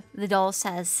doll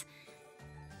says,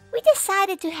 We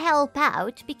decided to help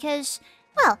out because,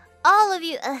 well, all of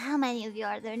you, how many of you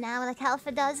are there now? Like half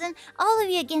a dozen? All of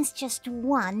you against just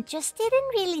one just didn't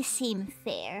really seem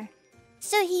fair.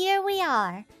 So here we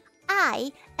are.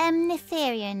 I am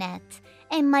Nefarious,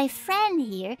 and my friend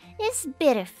here is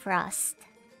Bitterfrost.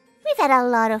 We've had a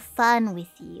lot of fun with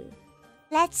you.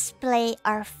 Let's play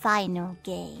our final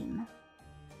game.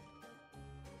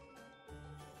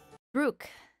 Brooke,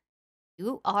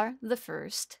 you are the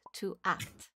first to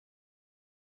act.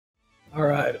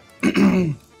 Alright.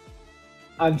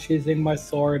 Unsheathing my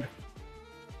sword.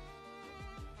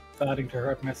 Starting to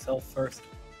hurt myself first.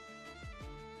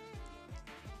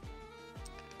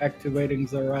 Activating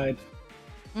the ride.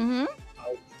 Mm-hmm.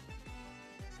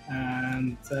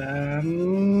 And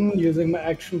then using my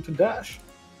action to dash.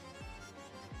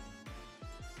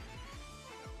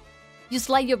 You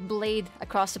slide your blade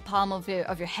across the palm of your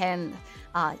hand.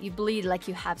 You bleed like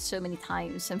you have so many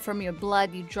times, and from your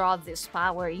blood you draw this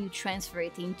power and you transfer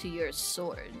it into your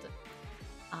sword.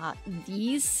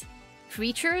 These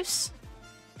creatures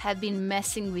have been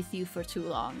messing with you for too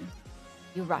long.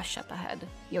 You rush up ahead.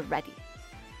 You're ready.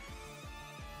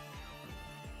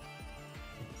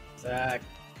 Zach.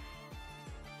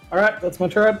 Alright, that's my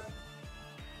turn.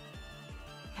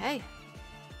 Okay.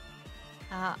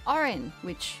 Orin,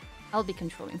 which I'll be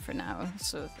controlling for now.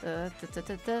 So,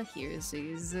 here's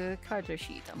his character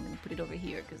sheet. I'm gonna put it over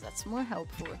here because that's more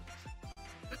helpful.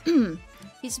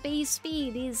 His base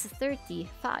speed is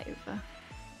 35.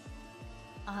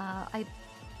 I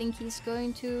think he's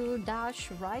going to dash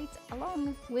right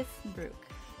along with Brooke,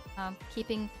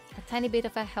 keeping a tiny bit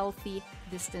of a healthy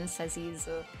distance as he's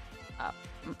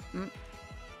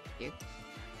here.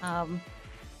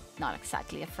 not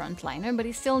exactly a frontliner, but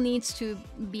he still needs to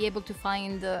be able to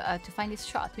find his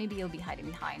shot. Maybe he'll be hiding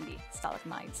behind the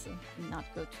stalagmites and not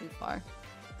go too far.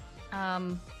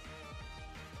 None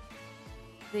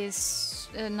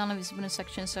of his bonus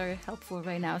actions are helpful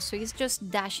right now, so he's just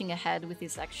dashing ahead with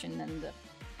his action and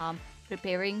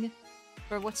preparing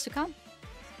for what's to come.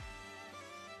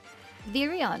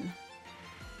 Virion.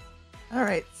 All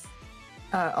right.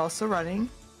 Also running.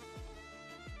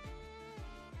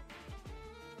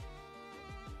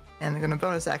 And I'm gonna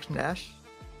bonus action dash.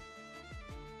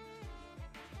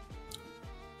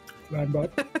 Land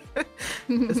bot.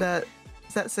 Is that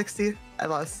 60? I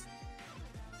lost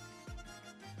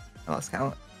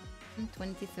count.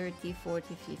 20, 30,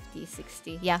 40, 50,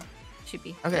 60. Yeah, should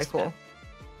be. Okay, just cool. about.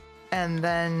 And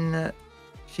then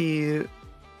she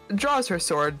draws her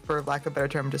sword, for lack of a better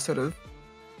term, just sort of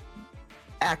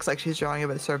acts like she's drawing it,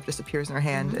 but it sort of just appears in her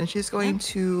hand. And she's going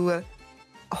to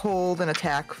hold an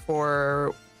attack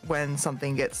for when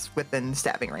something gets within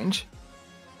stabbing range.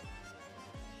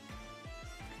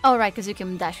 Oh, right, because you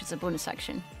can dash as a bonus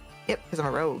action. Yep, because I'm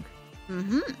a rogue.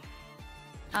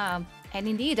 And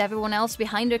indeed, everyone else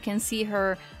behind her can see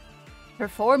her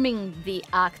performing the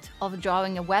act of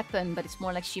drawing a weapon, but it's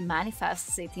more like she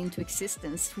manifests it into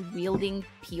existence, wielding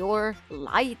pure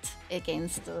light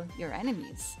against your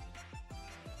enemies.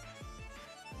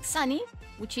 Sunny,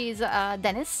 which is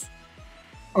Dennis.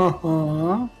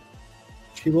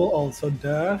 She will also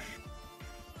dash.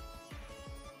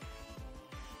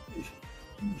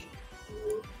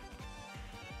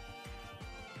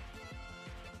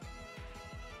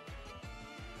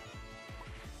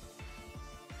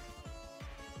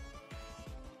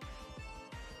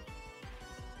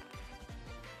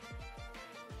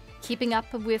 Keeping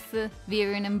up with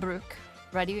Virion and Brooke,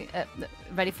 ready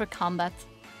for combat.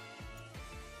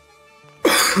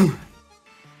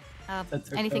 That's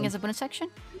her Anything turn. as a bonus action?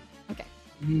 Okay.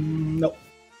 Nope.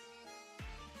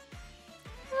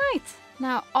 Right.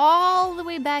 Now, all the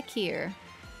way back here,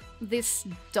 this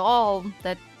doll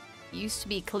that used to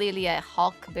be clearly a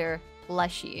hawk bear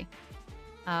plushie.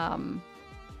 Putting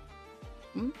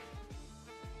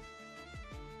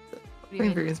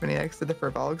Virion's mini next to the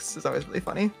furbolgs is always really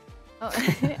funny.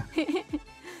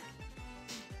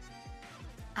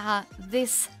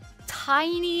 This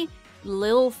tiny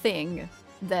little thing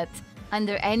that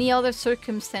under any other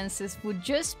circumstances would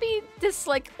just be this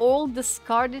like old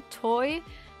discarded toy.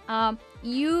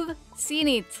 You've seen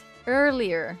it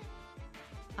earlier.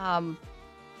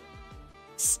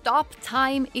 Stop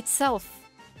time itself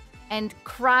and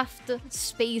craft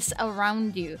space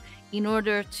around you in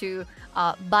order to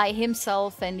buy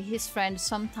himself and his friend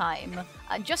some time,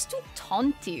 just to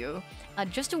taunt you,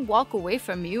 just to walk away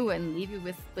from you and leave you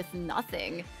with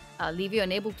nothing, leave you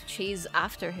unable to chase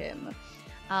after him.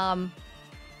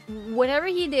 Whatever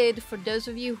he did, for those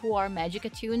of you who are magic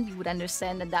attuned, you would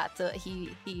understand that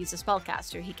he is a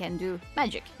spellcaster. He can do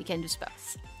magic. He can do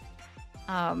spells.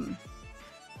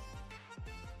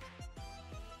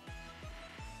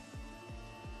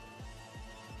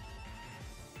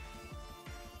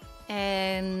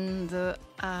 And you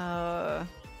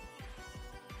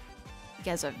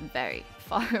guys are very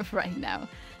far right now.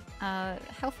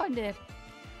 How far did I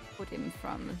put him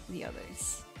from the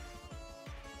others?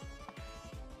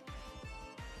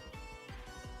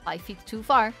 5 feet too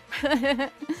far.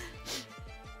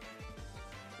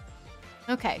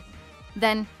 Okay,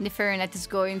 then Nefarious is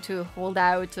going to hold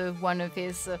out one of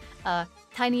his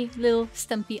tiny little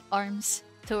stumpy arms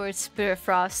towards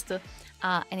Spirifrost,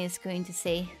 and is going to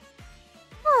say,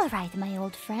 All right, my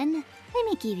old friend. Let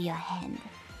me give you a hand.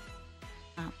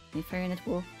 Nefarious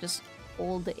will just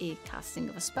hold a casting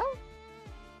of a spell.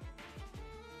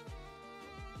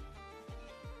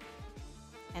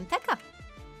 And Tekka.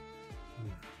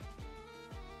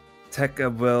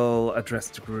 Tekka will address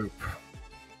the group.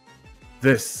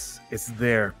 This is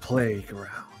their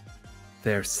playground.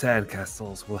 Their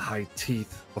sandcastles will hide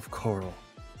teeth of coral.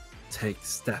 Take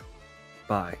step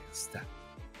by step.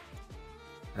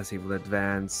 As he will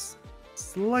advance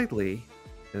slightly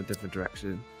in a different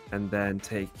direction and then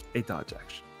take a dodge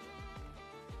action.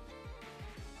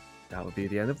 That will be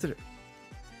the end of the turn.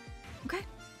 Okay.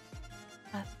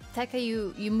 Tekka,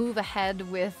 you move ahead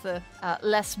with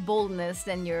less boldness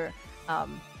than your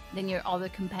other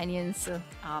companions,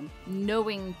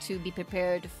 knowing to be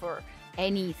prepared for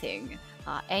anything.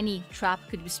 Any trap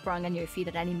could be sprung on your feet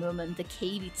at any moment. The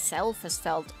cave itself has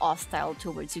felt hostile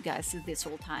towards you guys this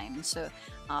whole time, so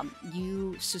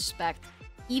you suspect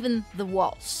even the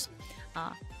walls.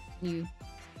 You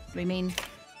remain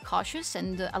cautious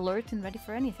and alert and ready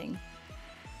for anything.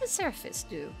 What does Seraphis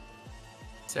do?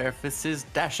 Seraphis is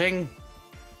dashing.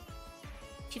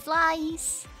 She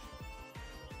flies.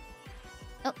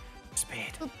 Oh,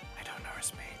 Speed. Oop. I don't know her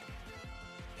speed.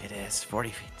 It is 40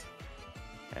 feet.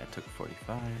 Yeah, it took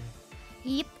 45.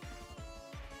 yep.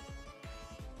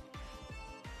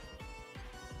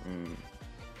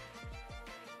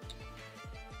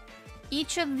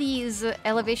 Each of these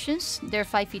elevations, they're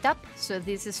 5 feet up. So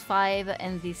this is 5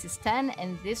 and this is 10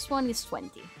 and this one is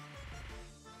 20.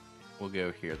 We'll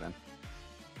go here then.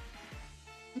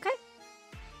 Okay.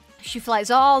 She flies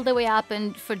all the way up,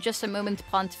 and for just a moment,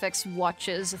 Pontifex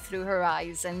watches through her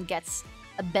eyes and gets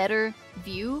a better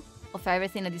view of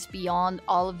everything that is beyond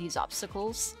all of these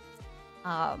obstacles.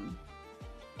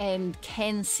 And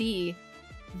can see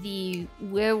the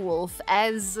werewolf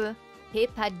as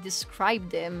Hip had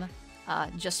described him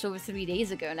just over 3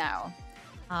 days ago now.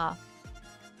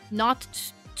 Not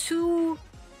too...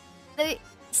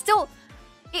 still...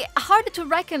 hard to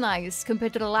recognize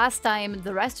compared to the last time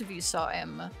the rest of you saw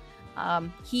him.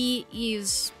 He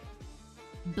is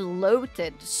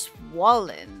bloated,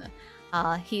 swollen.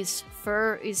 His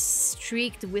fur is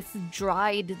streaked with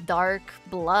dried, dark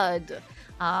blood.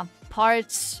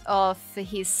 Parts of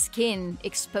his skin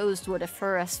exposed where the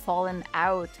fur has fallen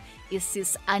out is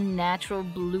this unnatural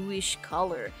bluish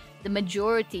color. The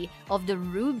majority of the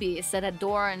rubies that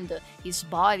adorned his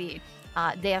body,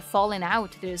 they have fallen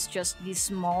out. There's just these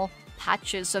small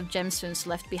patches of gemstones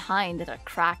left behind that are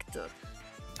cracked.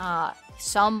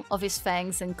 Some of his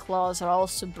fangs and claws are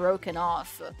also broken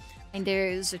off. And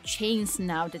there's chains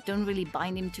now that don't really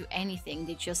bind him to anything.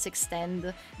 They just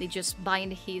extend, they just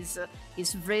bind his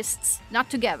wrists, not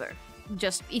together.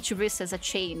 Just each wrist has a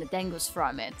chain that dangles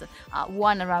from it.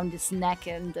 One around his neck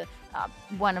and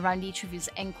one around each of his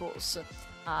ankles.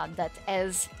 That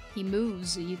as he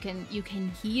moves, you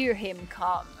can hear him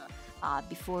come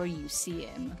before you see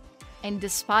him. And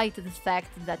despite the fact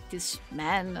that this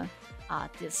man,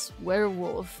 this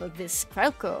werewolf, this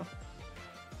Krelko,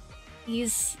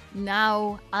 is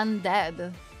now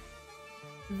undead,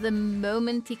 the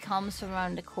moment he comes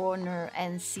around the corner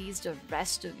and sees the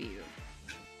rest of you,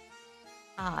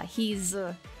 his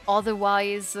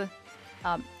otherwise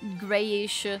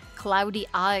grayish, cloudy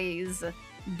eyes,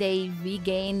 they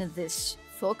regain this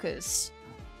focus.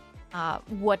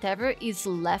 Whatever is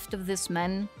left of this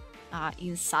man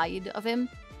inside of him,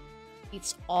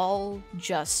 it's all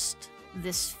just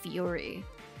this fury,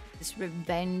 this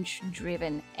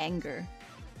revenge-driven anger.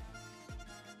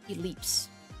 He leaps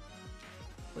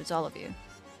towards all of you,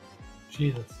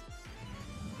 Jesus.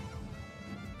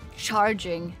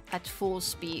 charging at full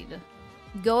speed,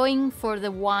 going for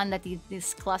the one that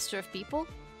this cluster of people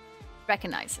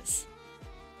recognizes,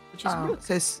 which is Brooke.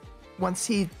 So once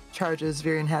he charges,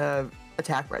 Virion had a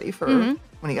attack ready for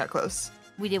when he got close.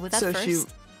 We did with that so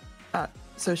first.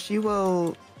 She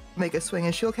will make a swing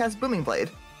and she'll cast Booming Blade.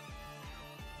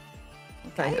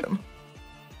 Try to hit him.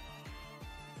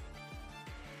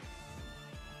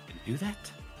 Can you do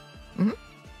that? Mm-hmm.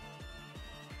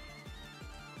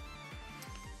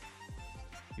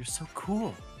 You're so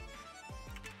cool.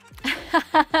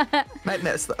 Might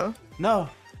miss though. No.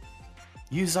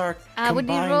 Use our What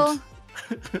did you combined... roll?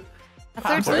 A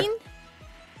 13?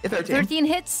 A 13. 13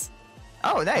 hits?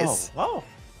 Oh, nice. Oh,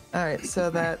 All right, so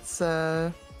that's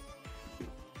sorry,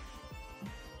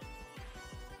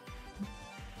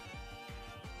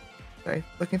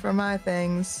 looking for my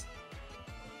things.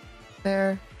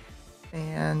 There,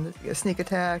 and get a sneak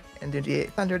attack and do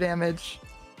D8 thunder damage.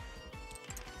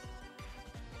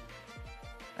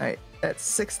 All right, that's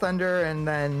 6 thunder, and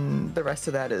then the rest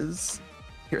of that is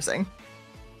piercing.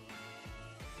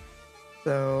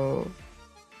 So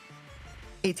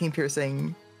 18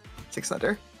 piercing, 6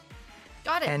 thunder.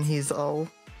 Got it. And he's got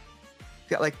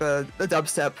like the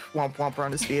dubstep womp womp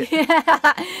around his feet.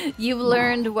 You've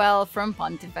learned well from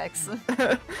Pontifex.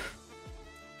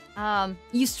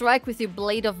 You strike with your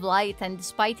blade of light, and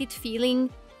despite it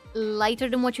feeling lighter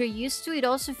than what you're used to, it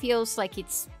also feels like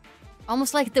it's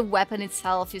almost like the weapon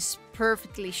itself is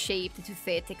perfectly shaped to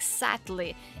fit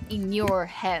exactly in your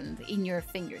hand, in your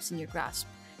fingers, in your grasp.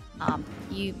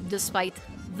 You, despite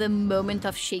the moment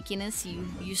of shakiness,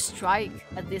 you strike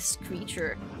at this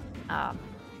creature,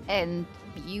 and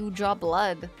you draw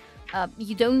blood.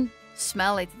 You don't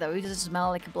smell it though. It doesn't smell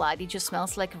like blood. It just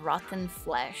smells like rotten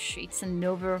flesh. It's an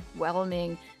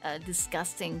overwhelming,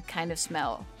 disgusting kind of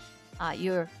smell.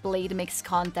 Your blade makes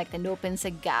contact and opens a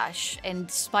gash, and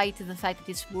despite the fact that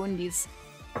this wound is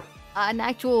an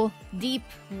actual deep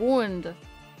wound,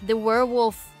 the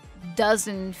werewolf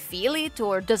doesn't feel it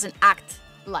or doesn't act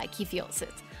like he feels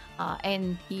it.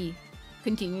 And he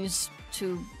continues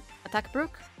to attack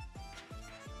Brooke.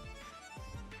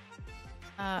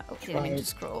 Okay, let me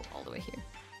just scroll all the way here.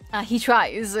 He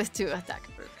tries to attack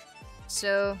Brooke.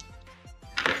 So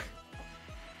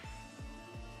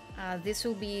this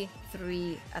will be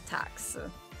 3 attacks.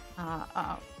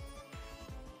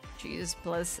 Choose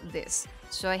plus this.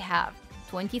 So I have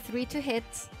 23 to hit.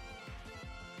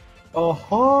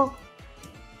 Uh-huh.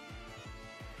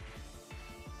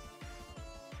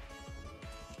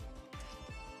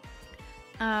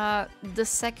 The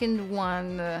second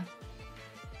one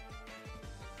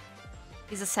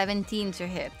is a 17 to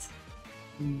hit.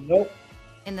 Nope.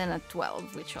 And then a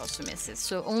 12, which also misses.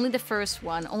 So only the first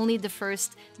one, only the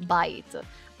first bite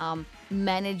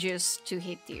manages to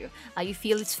hit you. You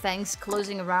feel its fangs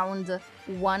closing around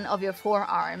one of your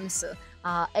forearms.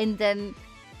 And then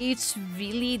it's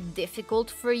really difficult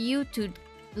for you to,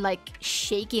 like,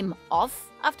 shake him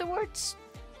off afterwards.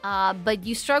 But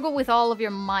you struggle with all of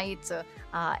your might,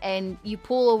 and you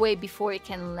pull away before it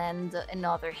can land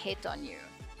another hit on you.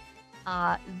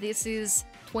 This is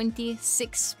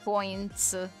 26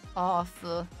 points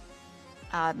of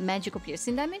magical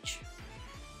piercing damage.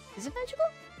 Is it magical?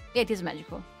 Yeah, it is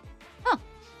magical. Oh,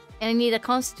 and I need a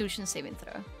Constitution saving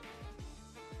throw.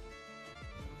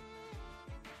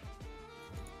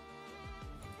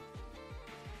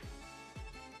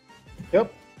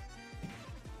 Yep.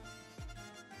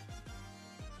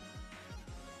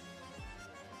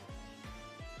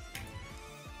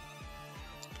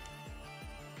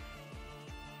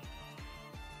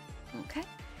 Okay.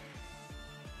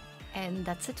 And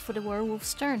that's it for the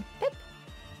werewolf's turn. Pip.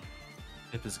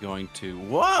 Pip is going to.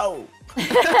 Whoa!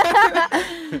 Pip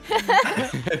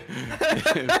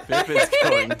is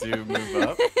going to move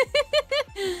up.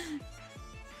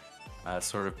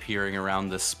 Sort of peering around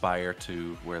the spire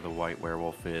to where the white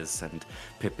werewolf is, and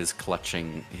Pip is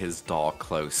clutching his doll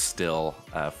close, still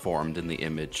formed in the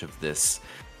image of this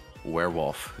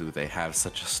werewolf who they have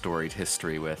such a storied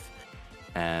history with.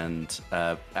 And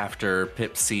after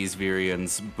Pip sees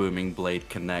Virian's booming blade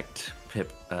connect,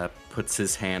 Pip puts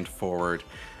his hand forward,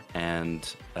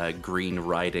 and green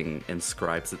writing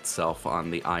inscribes itself on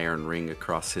the iron ring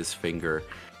across his finger,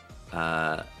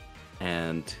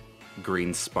 and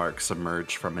green sparks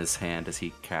emerge from his hand as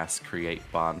he casts Create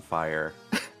Bonfire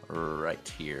right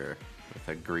here, with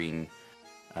a green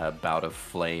bout of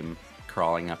flame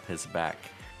crawling up his back.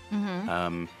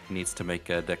 Mm-hmm. He needs to make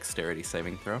a dexterity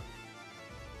saving throw.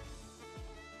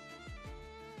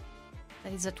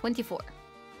 That is a 24.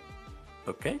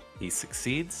 Okay, he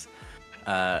succeeds.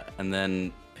 And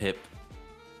then Pip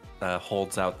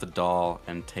holds out the doll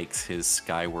and takes his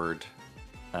skyward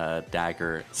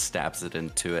dagger, stabs it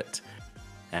into it,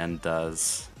 and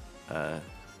does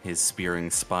his spearing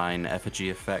spine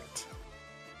effigy effect.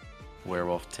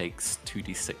 Werewolf takes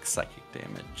 2d6 psychic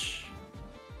damage.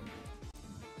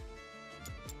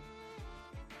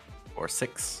 Or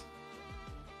 6.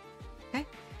 Okay.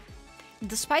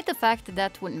 Despite the fact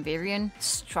that when Virian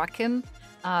struck him,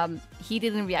 he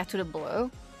didn't react to the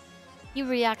blow, he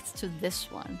reacts to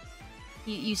this one.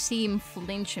 You see him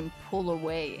flinch and pull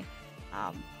away.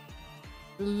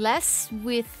 Less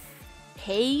with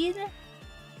pain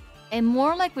and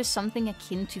more like with something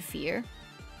akin to fear.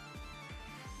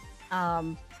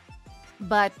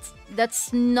 But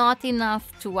that's not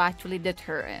enough to actually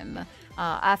deter him.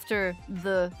 After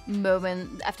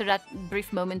that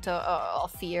brief moment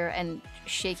of fear and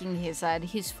shaking his head,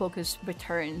 his focus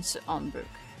returns on Brooke.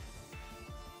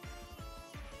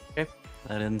 Okay,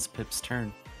 that ends Pip's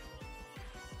turn.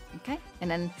 Okay, and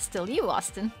then still you,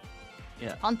 Austin.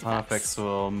 Yeah, Pontifex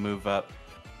will move up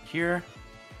here.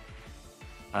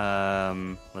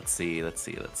 Let's see.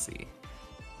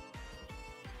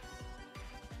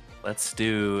 Let's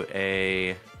do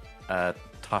a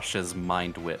Tasha's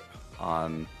Mind Whip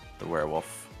on the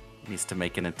werewolf. He needs to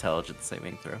make an intelligence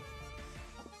saving throw.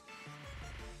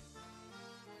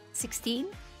 16?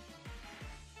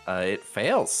 It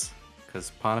fails,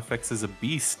 because Pontifex is a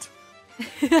beast.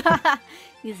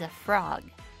 He's a frog.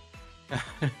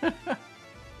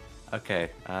 Okay,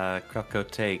 Krelko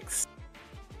takes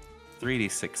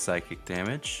 3d6 psychic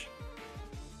damage.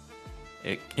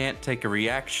 It can't take a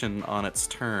reaction on its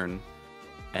turn,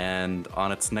 and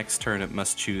on its next turn it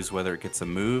must choose whether it gets a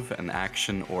move, an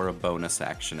action, or a bonus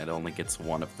action. It only gets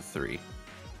one of the 3.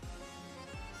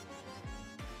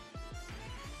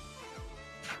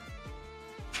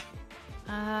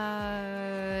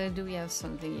 Do we have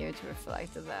something here to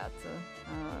reflect that?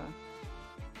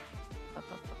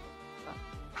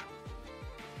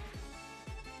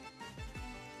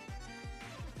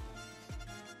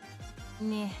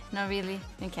 Nah, not really.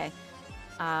 Okay.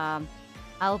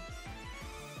 I'll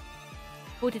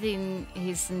put it in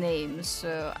his name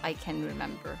so I can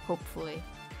remember, hopefully.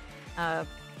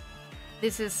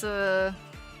 This is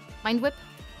Mind whip?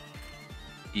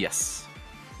 Yes.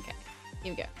 Okay,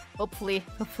 here we go. Hopefully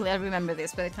I remember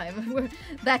this by the time we're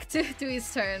back to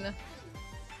his turn.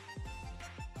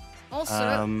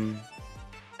 Also,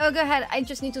 oh, go ahead. I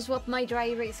just need to swap my dry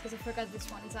erase because I forgot this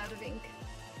one is out of ink.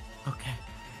 Okay.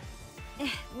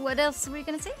 What else were you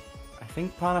gonna say? I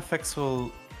think Pontifex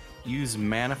will use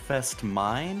Manifest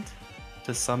Mind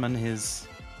to summon his...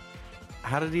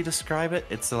 How did he describe it?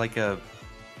 It's like a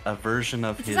version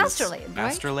of his... astrolabe,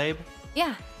 right? Astrolabe?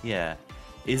 Yeah. Yeah.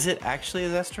 Is it actually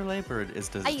his astrolabe, or does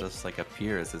it just like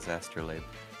appear as his astrolabe?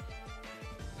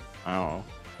 I don't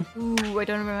know. Ooh, I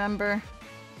don't remember.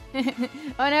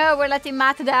 Oh no, we're letting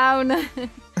Matt down.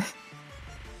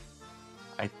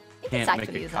 I can't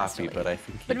make a copy, but I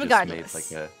think he just made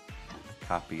like a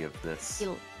copy of this.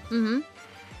 Mm-hmm.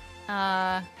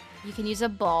 You can use a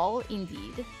ball,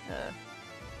 indeed. You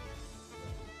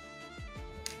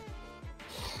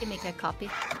can make a copy.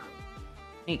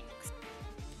 Thanks.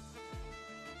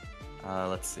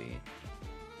 Let's see.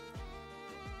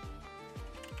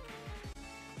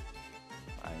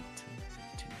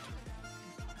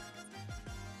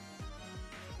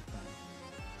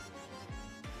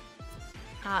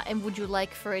 And would you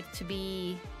like for it to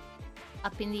be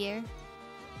up in the air?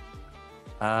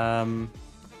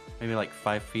 Maybe like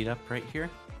 5 feet up right here.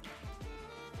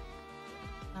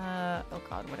 Oh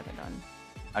god, what have I done?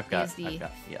 I've got, yeah.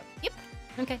 Yep.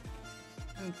 Okay.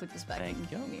 Let me put this back in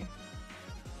Thank you. here.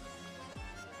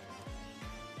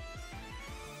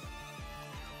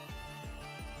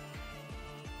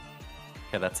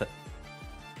 Okay, that's it.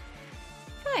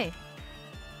 Hi.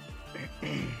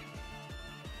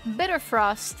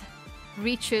 Bitterfrost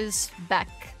reaches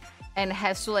back and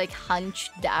has to like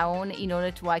hunch down in order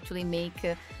to actually make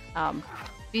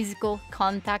physical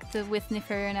contact with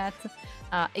Nefarious,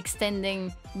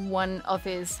 extending one of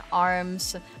his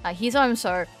arms. His arms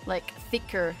are like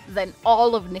thicker than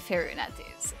all of Nefarious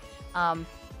is.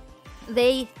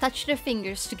 They touch their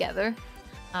fingers together,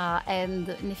 and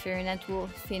Nefarious will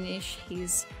finish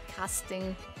his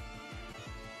casting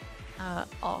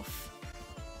off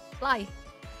fly.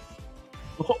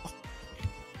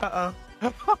 Uh-oh.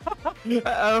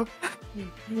 Uh-oh.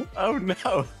 Oh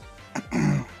no.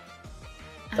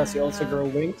 Does he also grow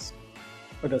wings?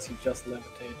 Or does he just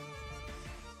levitate?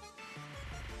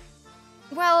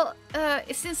 Well,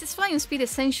 since his flying speed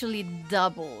essentially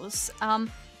doubles,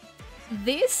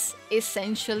 this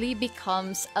essentially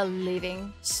becomes a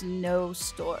living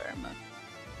snowstorm.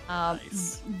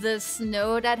 Nice. The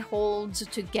snow that holds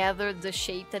together the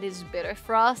shape that is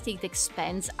Bitterfrost, it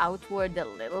expands outward a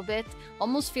little bit.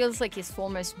 Almost feels like his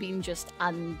form has been just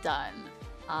undone.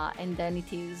 And then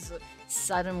it is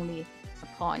suddenly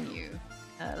upon you.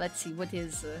 Let's see, what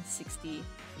is 60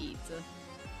 feet?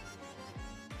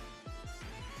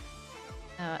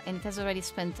 And it has already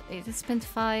spent. It has spent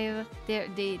 5. They're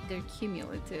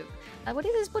cumulative. What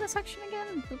is his bonus action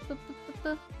again?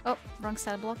 Oh, wrong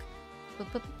side block.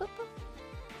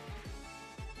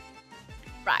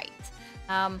 Right.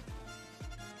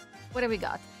 What have we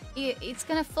got? It's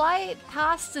gonna fly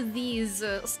past these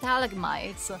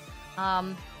stalagmites,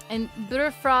 and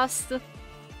Bitterfrost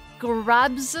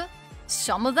grabs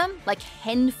some of them, like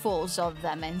handfuls of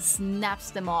them, and snaps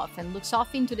them off and looks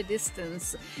off into the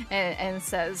distance and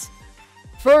says,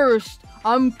 "First,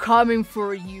 I'm coming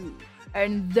for you,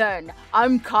 and then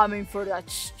I'm coming for that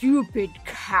stupid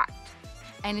cat."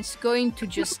 And it's going to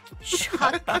just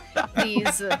chuck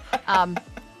these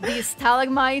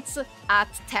stalagmites at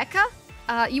Tekka.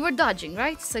 You were dodging,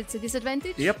 right? So it's a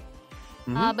disadvantage? Yep.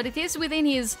 Mm-hmm. But it is within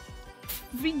his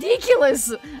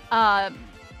ridiculous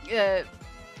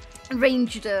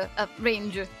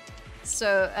range.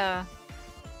 So,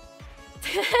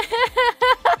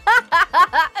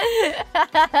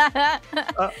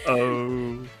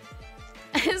 Uh-oh.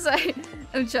 Sorry,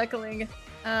 I'm chuckling.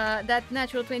 That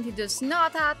natural 20 does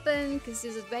not happen because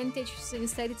his advantage, so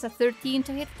instead it's a 13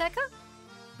 to hit Tekka.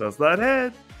 Does that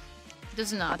hit?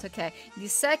 Does not, okay. The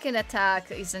second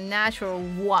attack is a natural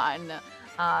 1.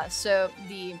 So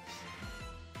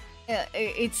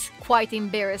it's quite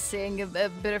embarrassing.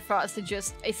 Bitterfrost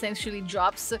just essentially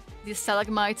drops the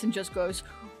stalagmites and just goes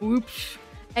whoops,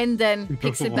 and then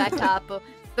picks it back up.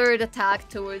 Third attack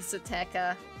towards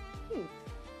Tekka.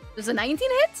 Does a 19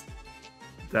 hit?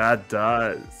 That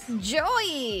does.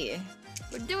 Joy!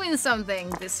 We're doing something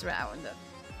this round.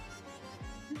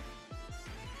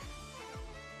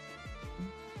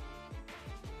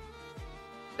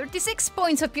 $36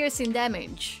 points of piercing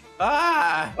damage.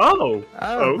 Ah! Oh,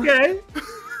 okay.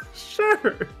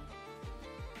 Sure.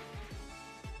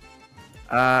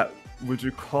 Would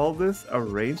you call this a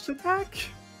ranged attack?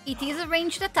 It is a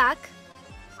ranged attack.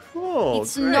 Cool.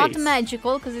 It's not great.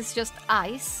 magical because it's just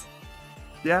ice.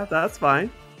 Yeah, that's fine.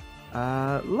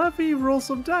 Let me roll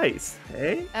some dice,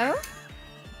 hey? Oh?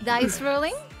 Dice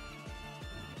rolling?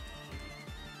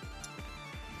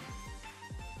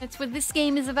 That's what this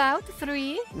game is about.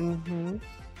 3. Mm-hmm.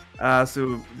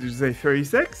 So did you say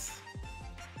 36?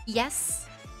 Yes.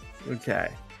 Okay.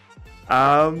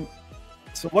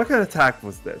 So what kind of attack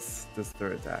was this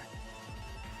third attack?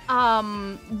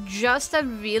 Just a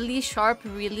really sharp,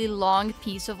 really long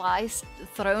piece of ice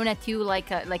thrown at you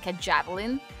like a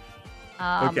javelin.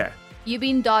 Okay. You've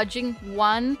been dodging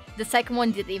one. The second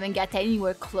one didn't even get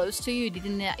anywhere close to you. You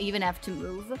didn't even have to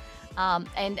move.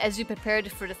 And as you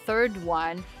prepared for the third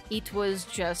one, it was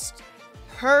just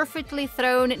perfectly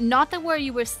thrown, not at where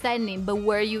you were standing, but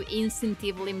where you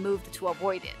instinctively moved to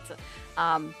avoid it.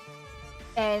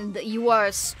 And you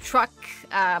are struck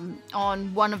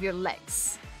on one of your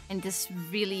legs, and this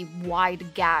really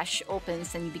wide gash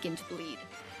opens and you begin to bleed.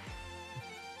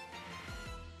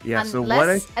 Yeah, so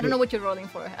Unless, what I don't know what you're rolling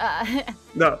for.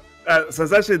 No, so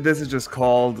essentially this is just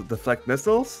called deflect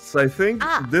missiles. So I think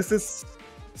this is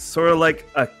sort of like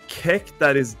a kick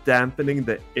that is dampening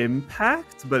the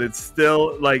impact, but it's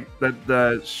still like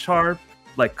the sharp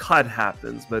like cut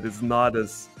happens, but it's not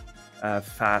as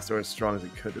fast or as strong as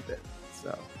it could have been.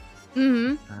 So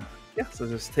yeah, so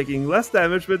just taking less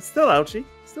damage, but still ouchy,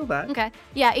 still bad. Okay.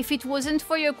 Yeah, if it wasn't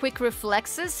for your quick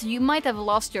reflexes, you might have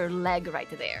lost your leg right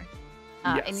there.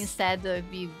 Yes. And instead,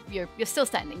 you're still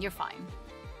standing. You're fine.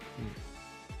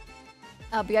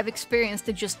 But you have experienced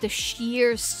just the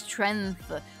sheer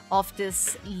strength of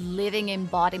this living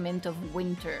embodiment of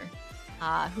winter,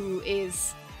 who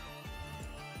is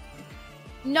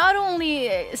not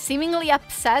only seemingly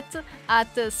upset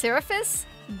at Seraphis,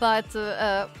 but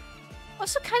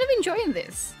also kind of enjoying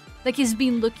this. Like he's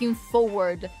been looking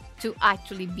forward to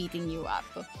actually beating you up.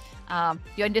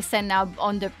 You understand now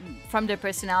from their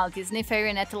personalities.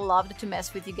 Nefarious had loved to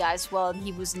mess with you guys while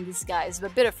he was in disguise,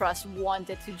 but Bitterfrost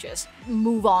wanted to just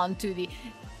move on to the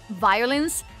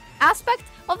violence aspect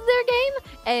of their game,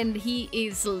 and he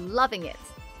is loving it.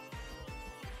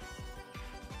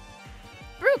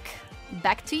 Brooke,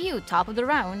 back to you, top of the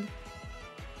round.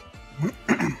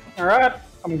 Alright,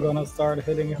 I'm gonna start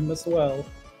hitting him as well.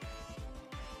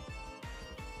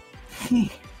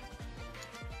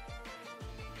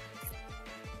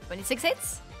 26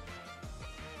 hits.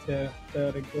 Yeah,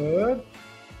 very good.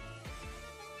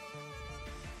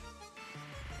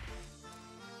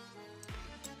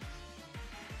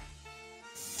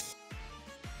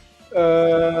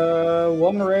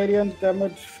 One radiant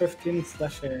damage, 15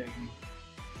 slashing.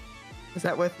 Is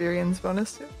that with Virian's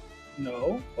bonus too?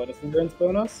 No, what is the Radiant's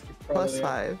bonus? Plus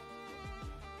 5.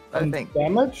 I And think.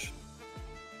 damage?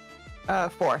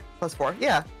 4. Plus 4.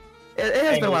 Yeah. It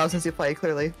has been a while since you played,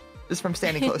 clearly. Just from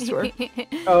standing close to her.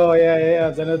 Oh, yeah.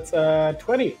 Then it's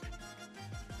 20.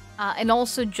 And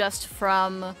also just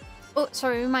from... Oh,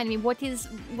 sorry, remind me, what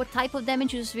type of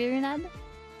damage is Virion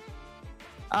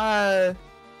add?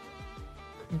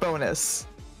 Bonus.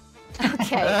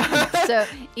 Okay, so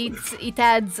it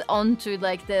adds on to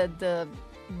like the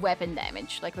weapon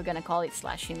damage, like we're gonna call it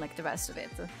slashing, like the rest of it,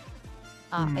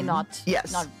 and not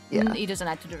Yes, not yeah. it doesn't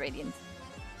add to the radiant.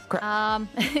 Correct.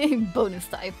 Bonus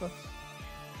type.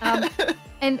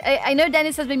 And I know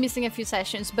Dennis has been missing a few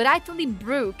sessions, but actually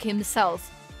Brooke himself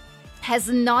has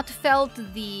not felt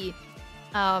the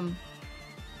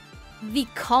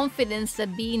confidence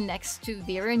that being next to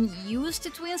Viren used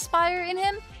to inspire in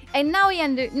him. And now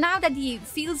now that he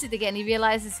feels it again, he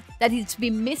realizes that it's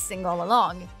been missing all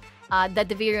along. That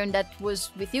the Virion that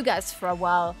was with you guys for a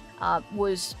while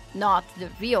was not the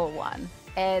real one.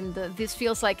 And this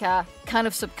feels like a kind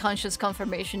of subconscious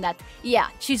confirmation that, yeah,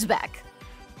 she's back.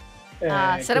 So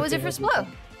that was your first blow.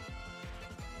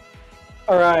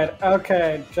 Alright,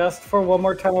 okay. Just for one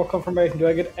more time of confirmation, do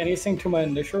I get anything to my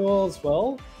initial roll as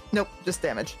well? Nope, just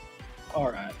damage.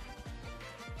 Alright.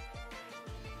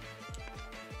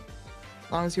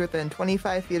 As long as you're within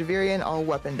 25 feet of Virion, all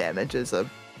weapon damage gets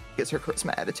her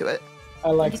charisma added to it. I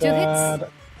like 22 hits. that.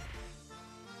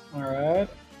 Alright.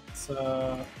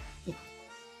 So...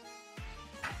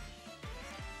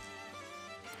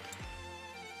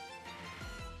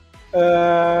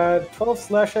 12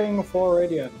 slashing, 4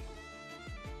 radiant.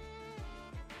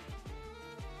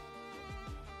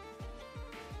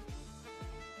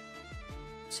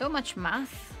 So much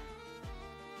math.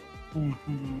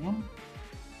 Mm-hmm.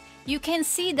 You can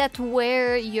see that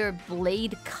where your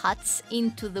blade cuts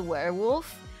into the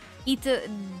werewolf,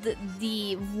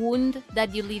 the wound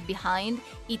that you leave behind,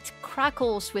 it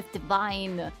crackles with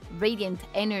divine radiant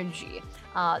energy.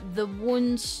 The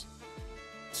wounds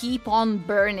keep on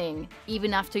burning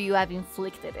even after you have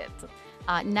inflicted it.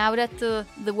 Now that the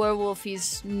werewolf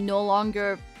is no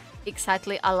longer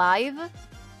exactly alive,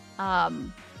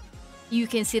 you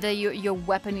can see that your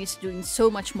weapon is doing so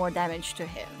much more damage to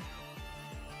him.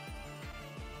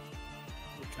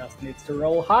 He just needs to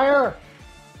roll higher.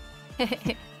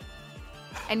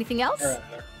 Anything else?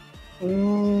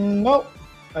 Nope,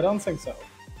 I don't think so.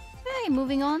 Okay,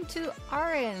 moving on to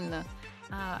Aren,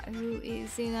 who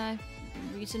is in a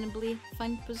reasonably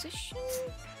fine position.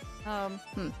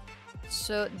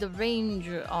 So the range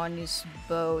on his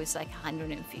bow is like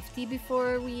 150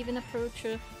 before we even approach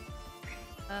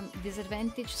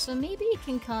disadvantage. So maybe he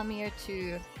can come here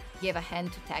to give a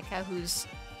hand to Tekka, who's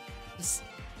just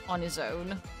on his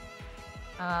own.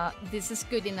 This is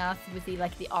good enough with the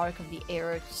arc of the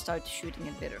arrow to start shooting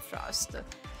at Bitter Frost.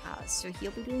 So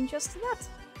he'll be doing just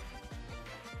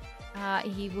that.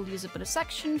 He will use a bonus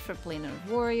action for Planar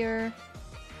Warrior.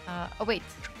 Oh wait.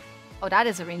 Oh, that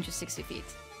is a range of 60 feet.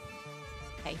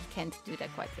 Okay, he can't do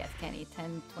that quite yet, can he?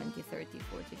 10, 20, 30,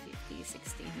 40, 50,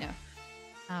 60. No.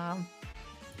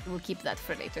 We'll keep that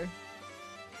for later.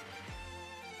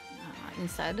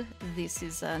 Instead, this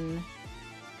is an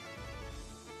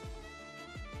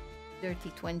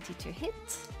dirty 20 to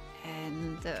hit.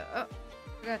 And, oh,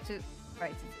 forgot to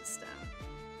write this down.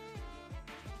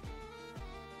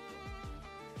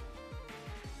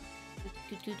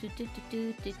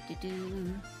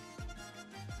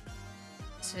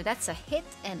 So that's a hit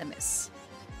and a miss.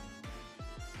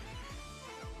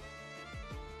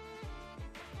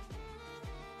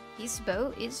 His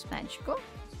bow is magical.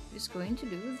 He's going to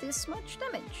do this much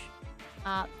damage.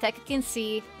 Tekka can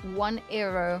see one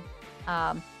arrow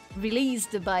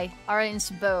released by Aren's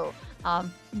bow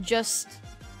just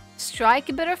strike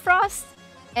Bitter Frost,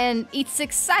 and it's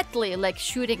exactly like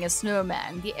shooting a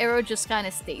snowman. The arrow just kind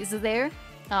of stays there,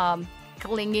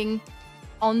 clinging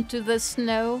onto the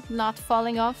snow, not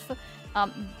falling off.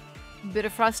 Bitter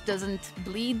Frost doesn't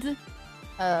bleed,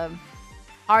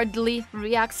 hardly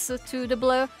reacts to the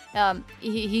blow.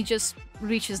 He just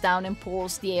reaches down and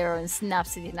pulls the arrow and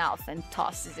snaps it in half and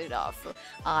tosses it off,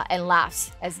 and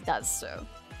laughs as he does so.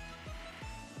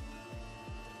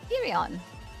 Tyrion.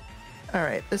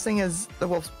 Alright, this thing is the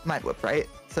wolf's mind whip, right?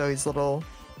 So he's a little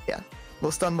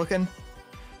stunned looking.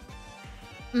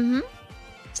 Mm-hmm.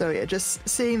 So yeah, just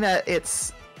seeing that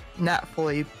it's not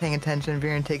fully paying attention,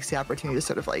 Viren takes the opportunity to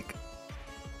sort of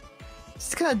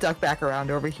just kind of duck back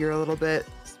around over here a little bit,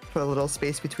 put a little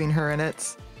space between her and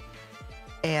it.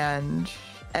 And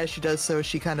as she does so,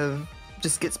 she kind of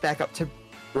just gets back up to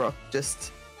Brooke,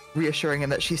 just reassuring him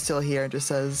that she's still here, and just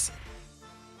says,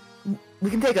 "We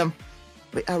can take him.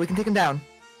 We can take him down.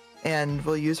 And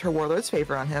we'll use her Warlord's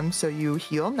Favor on him, so you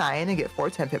heal 9 and get 4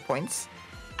 temp hit points.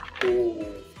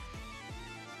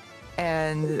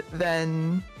 And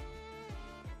then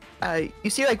you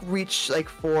see reach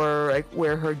for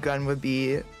where her gun would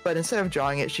be, but instead of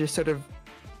drawing it, she just sort of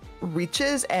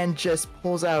reaches and just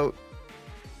pulls out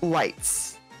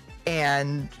lights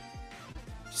and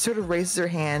sort of raises her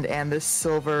hand, and this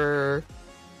silver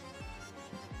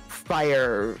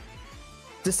fire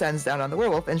descends down on the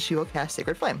werewolf, and she will cast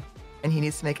Sacred Flame, and he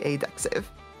needs to make a dex save.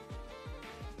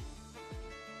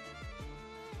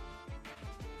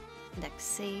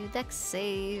 Dex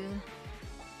save.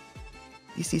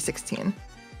 DC 16.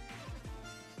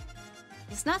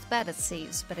 He's not bad at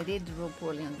saves, but I did roll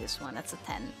poorly on this one. That's a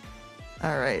 10.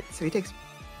 Alright, so he takes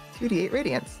 2d8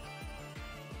 radiance.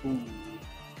 Ooh.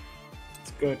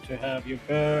 It's good to have you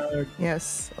back.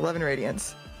 Yes, 11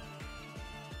 radiance.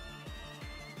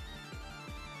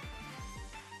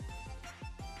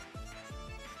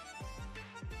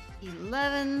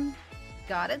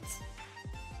 Got it.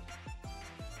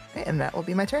 Okay, and that will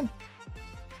be my turn.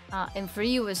 And for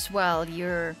you as well,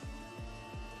 you're...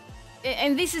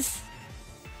 And this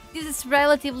is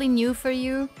relatively new for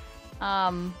you.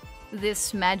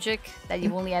 This magic that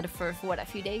you've only had for what, a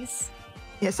few days?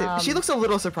 Yes, she looks a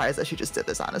little surprised that she just did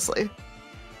this, honestly.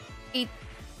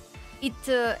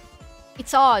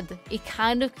 It's odd. It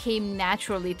kind of came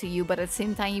naturally to you, but at the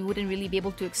same time, you wouldn't really be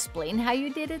able to explain how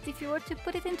you did it if you were to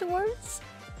put it into words.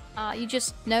 You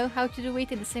just know how to do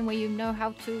it in the same way you know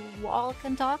how to walk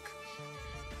and talk.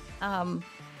 And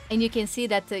you can see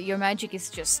that your magic is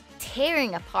just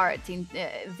tearing apart in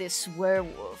this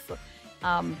werewolf.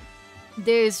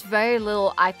 There's very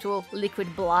little actual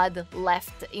liquid blood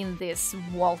left in this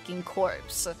walking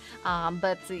corpse.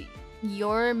 But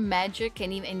your magic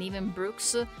and even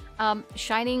Brooke's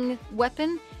shining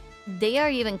weapon, they are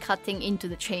even cutting into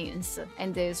the chains,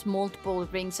 and there's multiple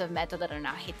rings of metal that are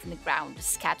now hitting the ground,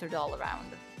 scattered all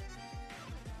around.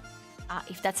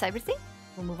 If that's everything,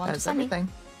 We'll move on to That's Sunny. everything.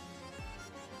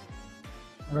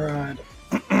 Alright.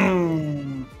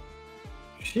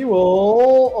 She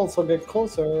will also get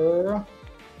closer.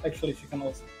 Actually, she can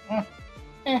also...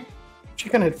 She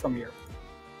can hit from here.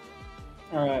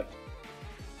 Alright.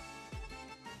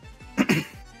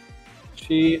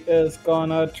 She is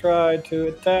gonna try to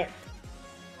attack.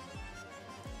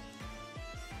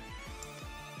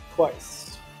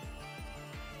 Twice.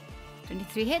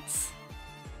 23 hits.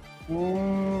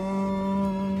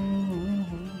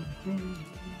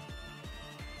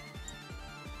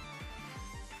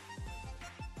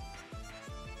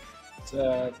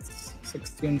 That's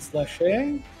 16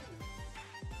 slashing.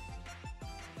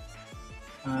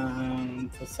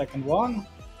 And the second one.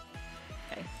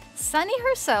 Okay. Sunny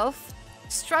herself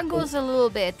struggles a little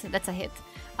bit. That's a hit.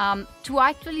 To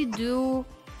actually do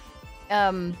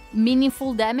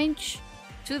meaningful damage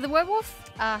to the werewolf.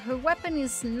 Her weapon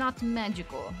is not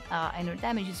magical, and her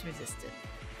damage is resisted.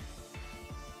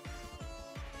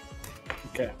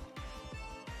 Okay.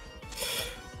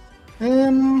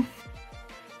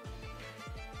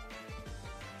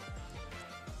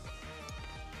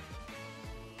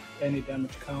 Any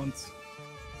damage counts.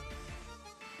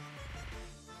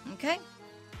 Okay,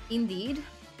 indeed.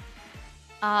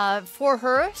 For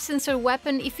her, since her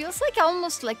weapon, it feels like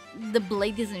almost like the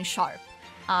blade isn't sharp.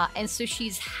 And so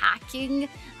she's hacking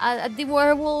at the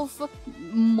werewolf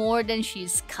more than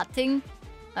she's cutting.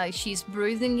 She's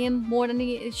bruising him more than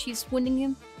she's wounding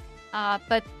him.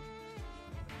 But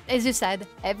as you said,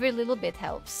 every little bit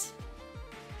helps.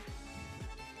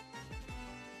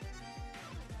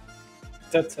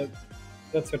 That's it.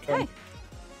 That's her turn. Okay.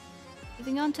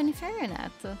 Moving on to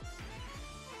Nefarious.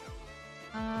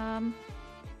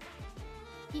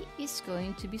 He is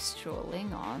going to be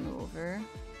strolling on over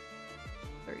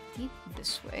 30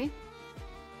 this way.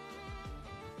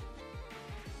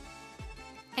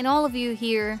 And all of you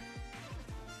hear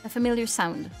a familiar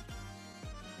sound.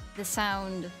 The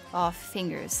sound of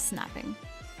fingers snapping.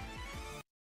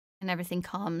 And everything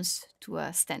comes to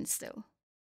a standstill.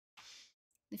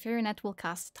 The Fairynet will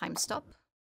cast Time Stop.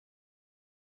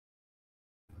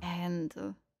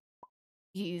 And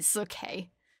he's okay.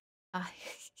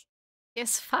 He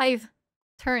has 5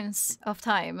 turns of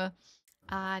time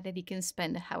that he can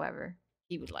spend however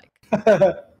he would like.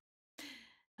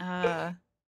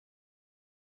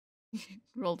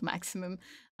 Rolled maximum.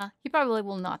 He probably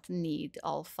will not need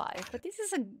all 5, but this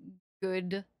is a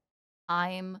good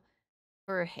time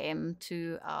for him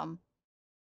to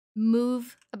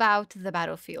move about the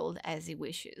battlefield as he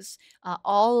wishes.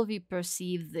 All of you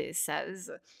perceive this as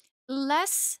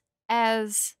less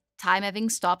as time having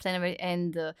stopped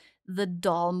and the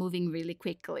doll moving really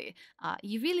quickly.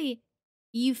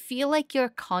 You feel like you're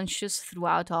conscious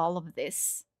throughout all of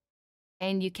this,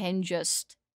 and you can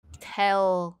just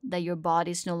tell that your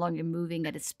body is no longer moving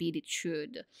at the speed it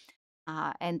should.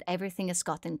 And everything has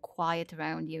gotten quiet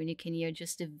around you, and you can hear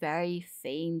just the very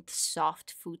faint,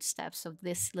 soft footsteps of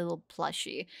this little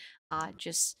plushie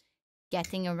just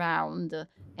getting around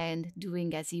and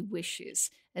doing as he wishes,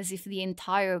 as if the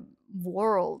entire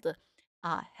world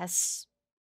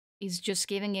is just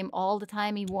giving him all the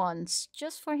time he wants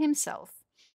just for himself.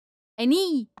 And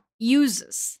he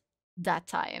uses that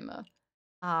time.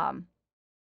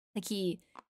 Like he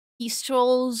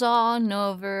strolls on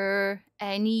over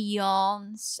and he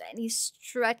yawns and he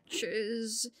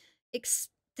stretches,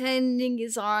 extending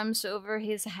his arms over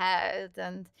his head,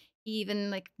 and he even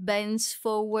like bends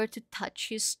forward to touch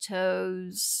his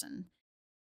toes and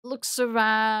looks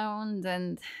around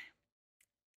and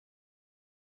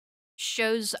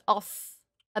shows off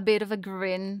a bit of a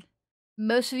grin.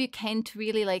 Most of you can't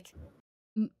really like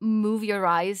move your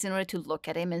eyes in order to look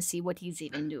at him and see what he's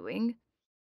even doing.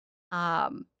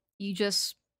 You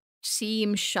just see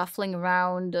him shuffling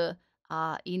around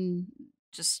in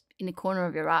the corner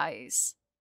of your eyes.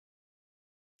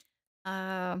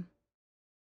 I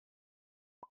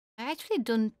actually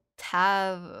don't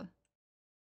have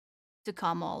to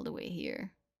come all the way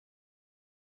here.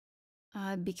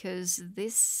 Because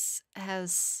this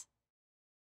has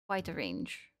quite a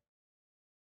range.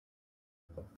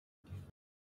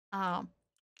 Comes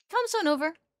on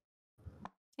over.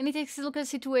 And he takes a look at the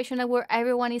situation where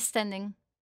everyone is standing.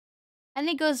 And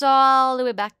he goes all the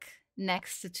way back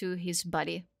next to his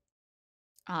buddy.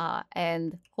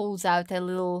 And holds out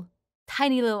a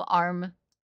tiny little arm.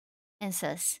 And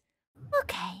says,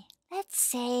 Okay, let's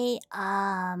say,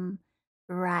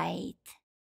 right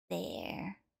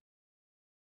there.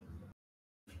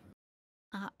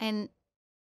 And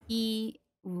he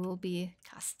will be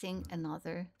casting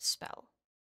another spell.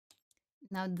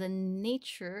 Now, the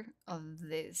nature of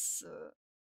this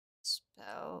spell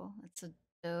So that's a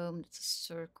dome, that's a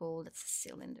circle, that's a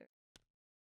cylinder.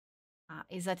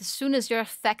 Is that as soon as you're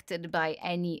affected by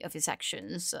any of his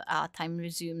actions, time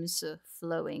resumes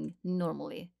flowing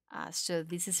normally. So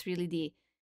this is really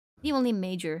the only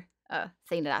major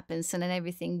thing that happens, and then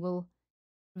everything will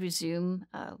resume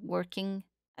working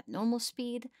at normal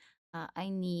speed. I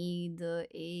need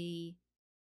a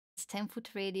 10-foot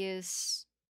radius.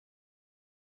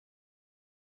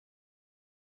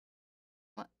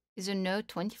 What? Is there no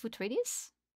 20-foot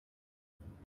radius?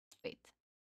 Wait,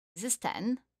 is this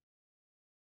 10?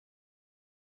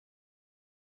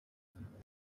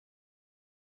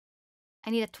 I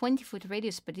need a 20-foot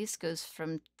radius, but this goes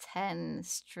from 10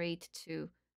 straight to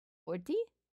 40?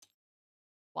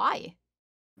 Why?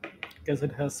 Guess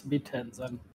it has to be 10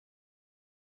 then.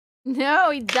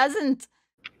 No, it doesn't.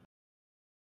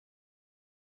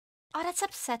 Oh, that's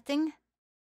upsetting.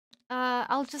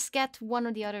 I'll just get one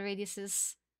of the other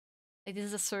radiuses. Like, this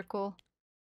is a circle.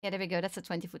 Yeah, there we go. That's a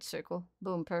 20-foot circle.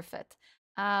 Boom, perfect.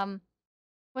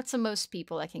 What's the most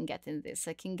people I can get in this?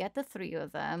 I can get the 3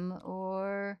 of them,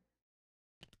 or...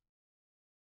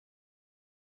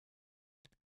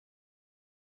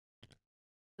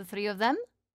 the 3 of them?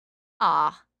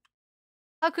 Ah.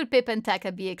 How could Pip and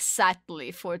Tekka be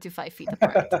exactly 4 to 5 feet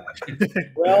apart?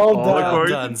 Well All done.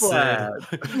 according done, to plan.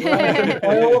 Like an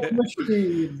oiled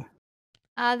machine.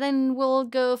 Then we'll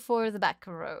go for the back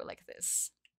row like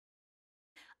this.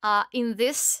 In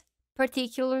this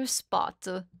particular spot,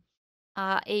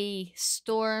 a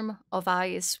storm of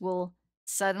ice will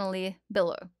suddenly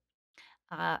billow.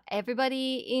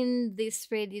 Everybody in this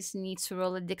radius needs to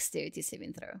roll a dexterity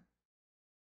saving throw.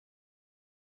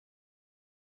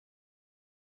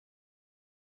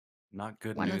 Not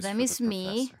good One news of them for is the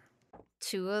me. professor.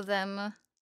 2 of them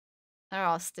are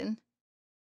Austin.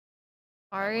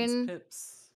 That one's Arin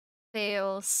Pips.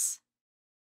 fails.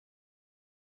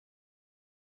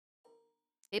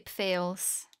 Pip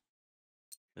fails.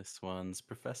 This one's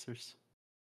professors.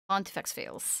 Pontifex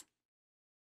fails.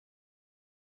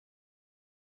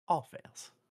 All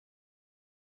fails.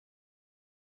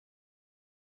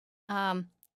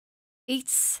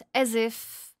 It's as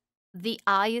if the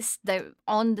ice that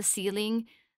on the ceiling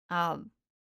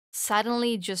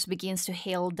suddenly just begins to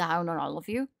hail down on all of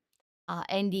you,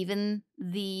 and even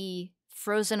the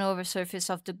frozen over surface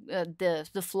of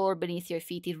the floor beneath your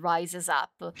feet, it rises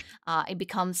up. It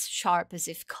becomes sharp as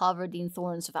if covered in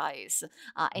thorns of ice,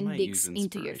 I and might digs use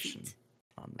into your inspiration feet.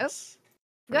 on Oh, this.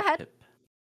 go for ahead. Pip.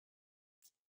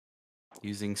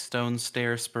 Using stone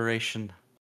stair inspiration.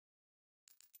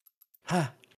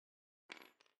 Ha!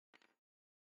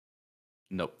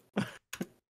 Nope.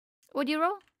 What do you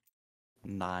roll?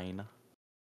 9.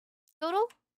 Total?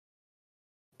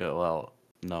 Yeah, well,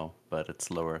 no, but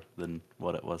it's lower than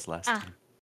what it was last Ah. time.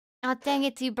 Oh, dang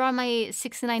it, you brought my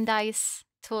 69 dice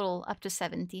total up to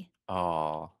 70.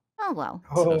 Oh, Oh, well.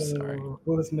 So sorry.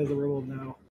 Who's miserable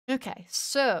now? Okay,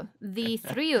 so the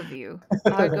 3 of you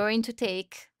are going to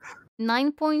take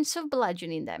 9 points of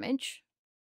bludgeoning damage.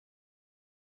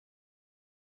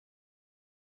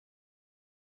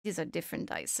 These are different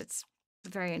dice. It's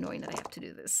very annoying that I have to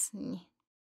do this.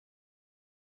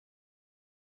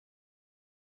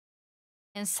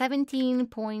 And 17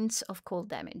 points of cold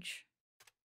damage.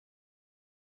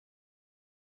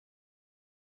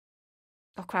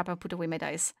 Oh crap, I put away my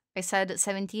dice. I said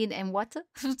 17 and what?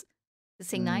 The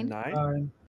saying 9?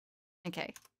 9?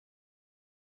 Okay.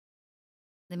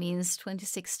 That means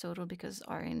 26 total because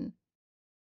Arin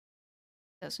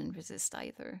doesn't resist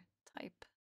either type.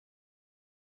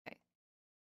 Okay.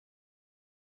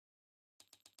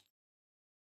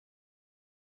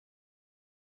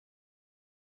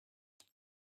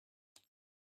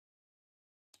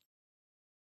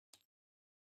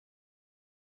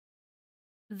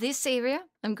 This area,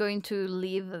 I'm going to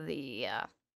leave the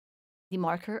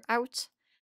marker out.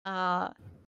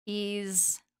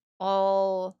 Is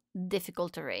all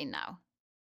difficult terrain now,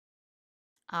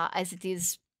 as it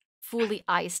is fully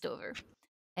iced over.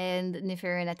 And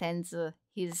Nefarious attends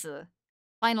his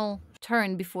final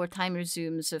turn before time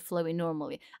resumes flowing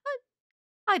normally.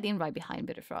 Hiding right behind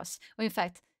Bitterfrost. Well, in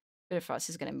fact, Bitterfrost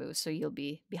is going to move, so you'll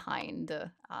be behind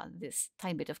this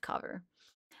tiny bit of cover.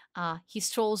 He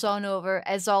strolls on over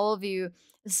as all of you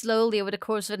slowly over the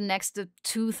course of the next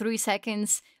 2-3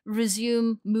 seconds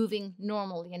resume moving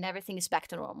normally and everything is back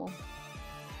to normal.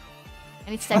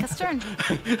 And it's Tekka's turn.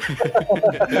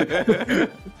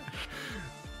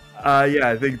 Yeah,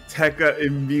 I think Tekka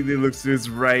immediately looks to his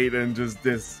right and just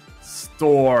this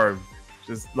storm.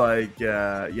 Just like,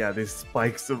 these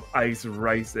spikes of ice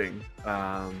rising.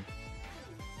 I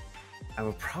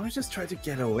will probably just try to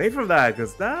get away from that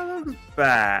because that looks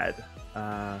bad.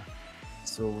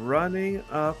 So running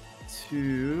up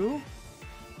to...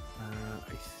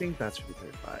 I think that should be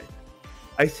 35.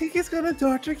 I think he's gonna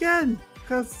dodge again,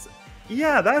 because,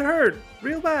 yeah, that hurt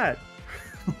real bad.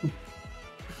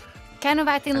 Kind of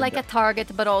acting like a target,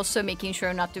 but also making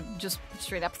sure not to just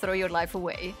straight up throw your life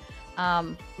away.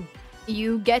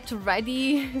 You get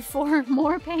ready for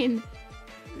more pain.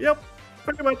 Yep,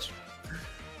 pretty much.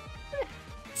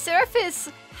 Surface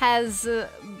has,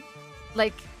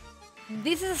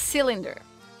 this is a cylinder.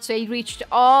 So it reached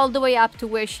all the way up to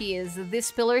where she is.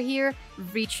 This pillar here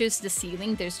reaches the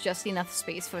ceiling. There's just enough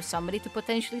space for somebody to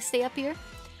potentially stay up here.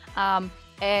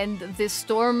 And this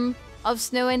storm of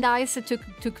snow and ice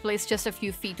took place just a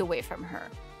few feet away from her.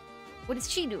 What is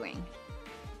she doing?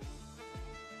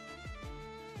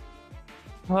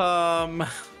 I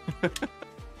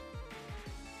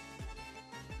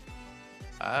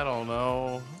don't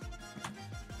know.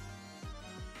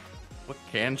 What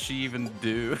can she even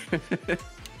do?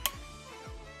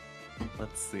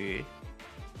 Let's see.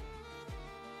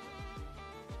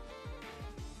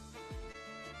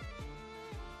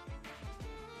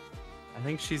 I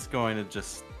think she's going to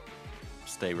just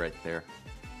stay right there.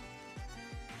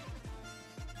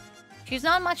 She's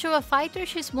not much of a fighter,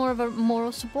 she's more of a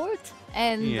moral support.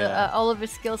 And all of her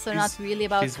skills are not really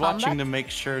about She's combat. watching to make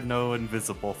sure no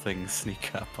invisible things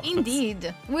sneak up on us.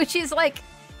 Indeed. Which is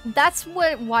that's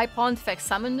why Pontifex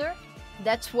summoned her.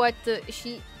 That's what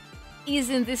she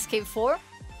is in this cave for.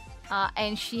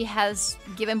 And she has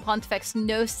given Pontifex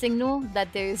no signal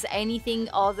that there is anything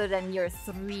other than your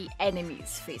 3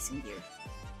 enemies facing you.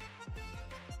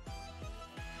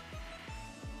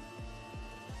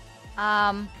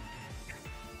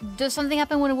 Does something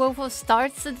happen when a werewolf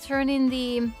starts to turn in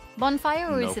the bonfire,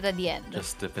 or is it at the end?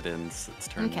 Just if it ends, it's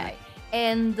turned. Okay.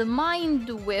 And the Mind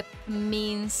Whip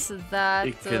means that...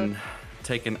 It can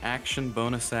take an action,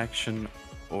 bonus action,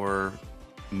 or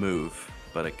move,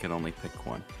 but it can only pick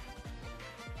one.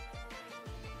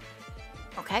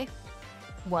 Okay.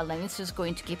 Well, then it's just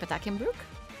going to keep attacking Brooke.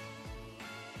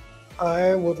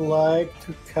 I would like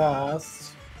to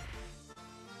cast...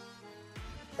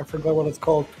 I forgot what it's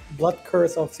called. Blood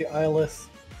Curse of the Eyeless.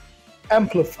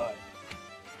 Amplify.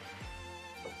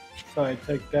 So I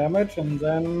take damage, and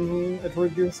then it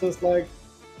reduces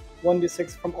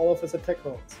 1d6 from all of his attack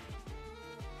rolls.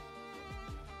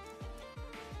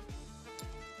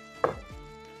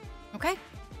 Okay.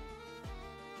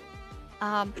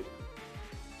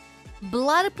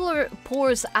 Blood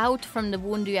pours out from the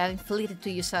wound you have inflicted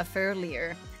to yourself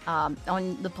earlier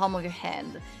on the palm of your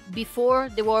hand, before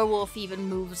the werewolf even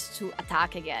moves to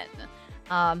attack again.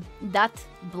 That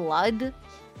blood,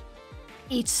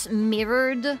 it's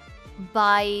mirrored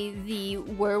by the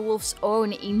werewolf's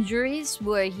own injuries,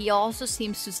 where he also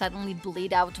seems to suddenly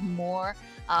bleed out more,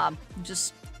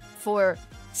 just for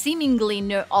seemingly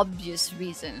no obvious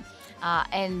reason.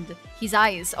 And his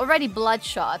eyes, already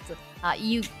bloodshot,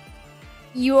 you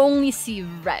only see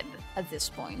red at this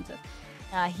point.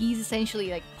 He's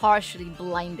essentially partially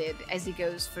blinded as he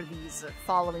goes for these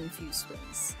following few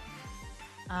swings.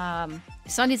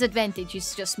 It's not his advantage,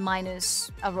 it's just minus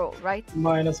a roll, right?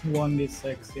 Minus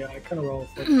 1d6, yeah, I can roll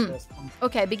for the first one.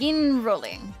 Okay, begin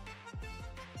rolling.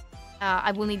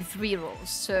 I will need 3 rolls.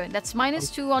 So that's minus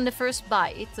 2 on the first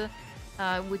bite,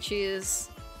 which is...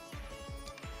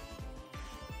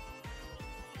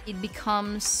 It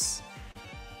becomes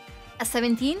a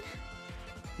 17?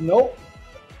 Nope.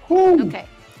 Woo! Okay.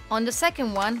 On the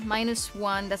second one, minus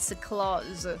 1, that's the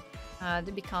claws.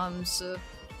 That becomes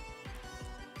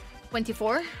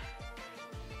 24.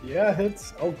 Yeah,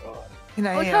 hits. Oh god. Can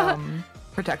I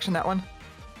protection that one?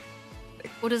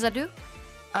 What does that do?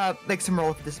 Make some roll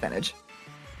with disadvantage.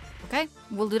 Okay,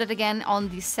 we'll do that again on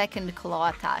the second claw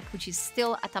attack, which is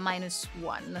still at a minus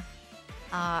 1.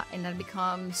 And that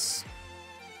becomes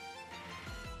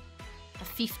a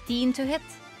 15 to hit.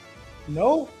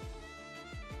 No.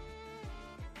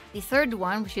 The third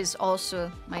one, which is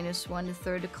also minus 1, the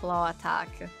third claw attack,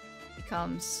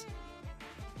 becomes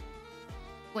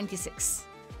 26.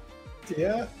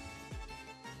 Yeah.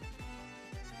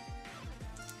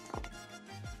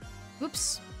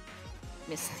 Oops.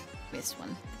 Missed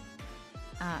one.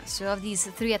 So of these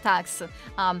 3 attacks,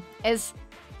 as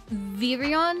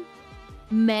Virion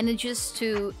manages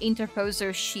to interpose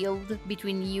her shield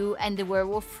between you and the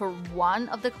werewolf for one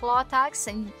of the claw attacks,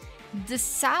 and the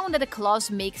sound that the claws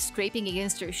make scraping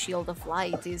against her shield of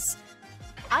light is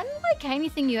unlike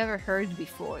anything you ever heard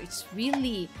before. It's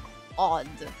really odd.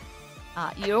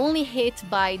 You're only hit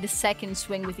by the second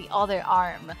swing with the other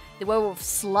arm. The werewolf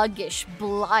sluggish,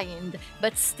 blind,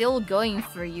 but still going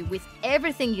for you with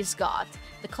everything he's got.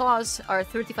 The claws are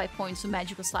 35 points of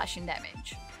magical slashing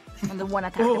damage on the one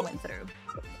attack that went through.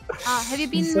 Have you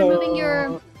been removing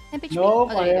your temp HP? No,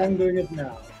 there I you go. am doing it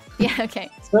now. Yeah, okay.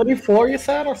 34 you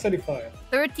said, or 35?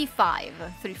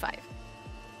 35.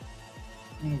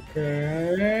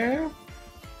 Okay.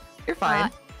 You're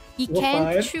fine. He You're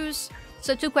can't fine. choose.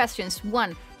 So 2 questions.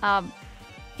 One,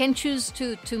 can choose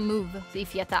to move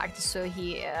if he attacked, so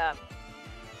he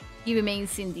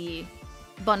remains in the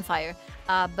bonfire.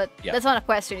 But Yeah. that's not a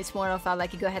question. It's more of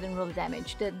like you go ahead and roll the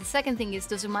damage. The second thing is,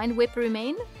 does your mind whip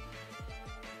remain?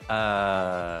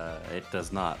 It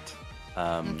does not.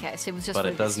 Okay, so it was just. But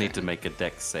for it does this need to turn. make a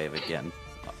dex save again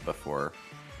before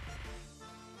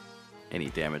any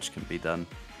damage can be done.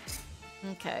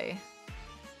 Okay.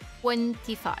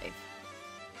 25.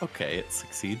 Okay, it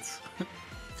succeeds.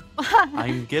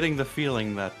 I'm getting the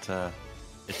feeling that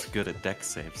it's good at dex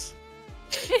saves.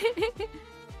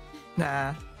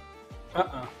 Nah.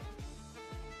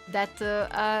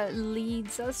 That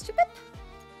leads us to Pip.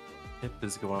 Pip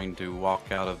is going to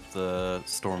walk out of the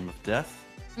storm of death.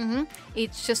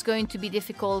 It's just going to be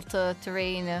difficult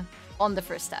terrain on the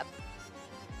first step.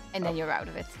 And then you're out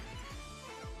of it.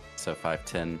 So 5,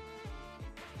 10,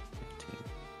 15,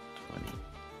 20,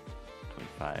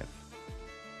 25,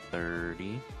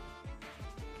 30.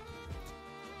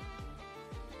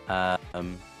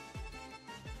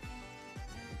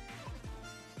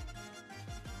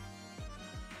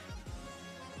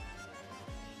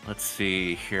 Let's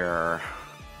see here.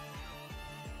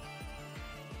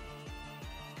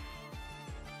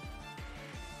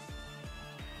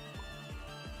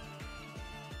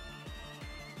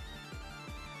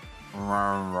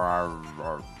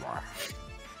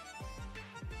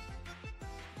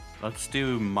 Let's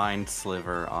do Mind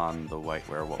Sliver on the White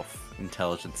Werewolf.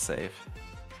 Intelligence save.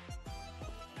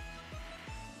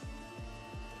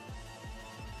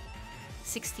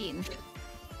 $16.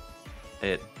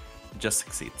 It just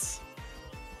succeeds.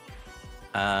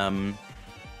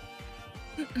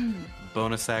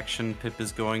 Bonus action, Pip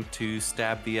is going to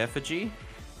stab the effigy.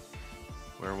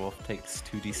 Werewolf takes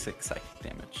 2d6 psychic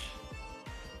damage.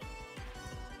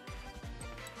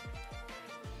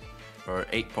 For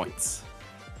 8 points.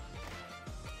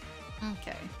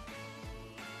 Okay.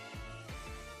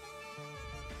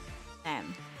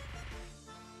 Damn.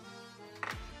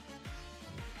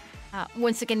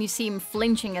 Once again, you see him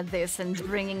flinching at this and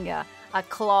bringing a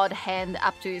clawed hand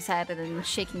up to his head and then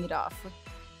shaking it off.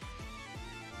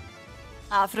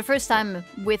 For the first time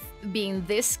with being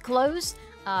this close,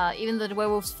 even though the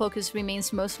werewolf's focus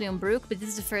remains mostly on Brooke, but this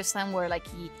is the first time where like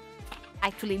he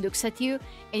actually looks at you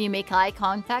and you make eye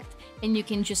contact and you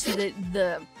can just see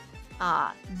the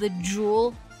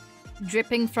drool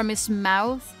dripping from his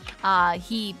mouth.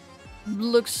 He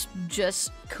looks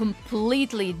just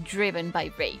completely driven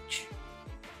by rage.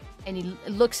 And he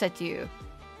looks at you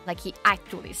like he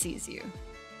actually sees you.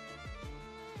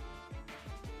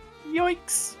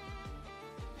 Yoinks!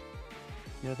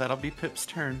 Yeah, that'll be Pip's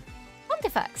turn.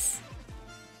 Pontifex.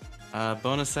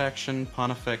 Bonus action,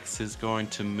 Pontifex is going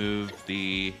to move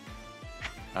the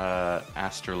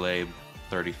astrolabe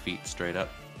 30 feet straight up.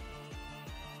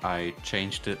 I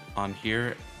changed it on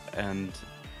here and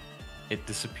it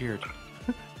disappeared.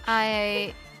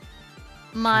 My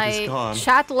It's gone.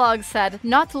 chat log said,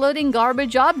 not loading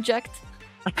garbage object.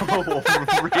 Oh,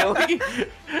 really?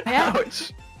 Yeah.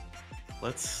 Ouch.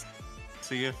 Let's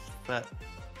see if that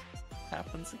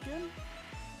happens again.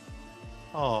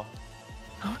 Oh,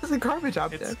 How is a garbage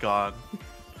object? it's gone.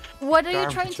 What are you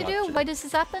Garbage trying to do? object. Why does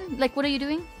this happen? Like, what are you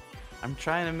doing? I'm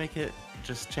trying to make it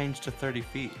just change to 30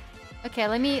 feet. Okay,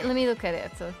 let me look at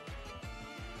it.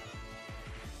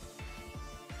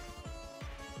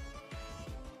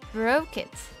 Broke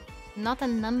it. Not a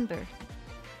number.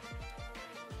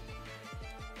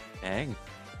 Dang.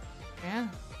 Yeah.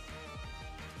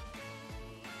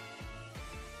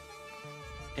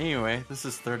 Anyway, this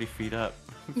is 30 feet up.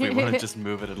 If we want to just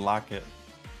move it and lock it.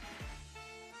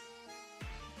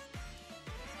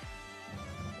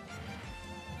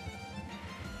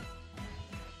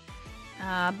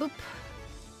 Boop.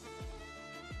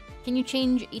 Can you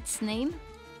change its name?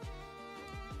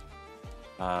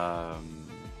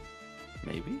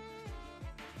 Maybe?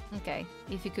 Okay.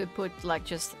 If you could put like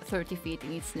just 30 feet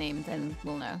in its name, then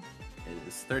we'll know. It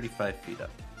is 35 feet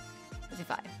up.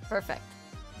 35. Perfect.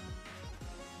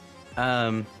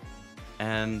 And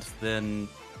then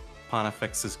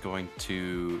Pontifex is going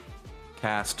to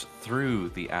cast through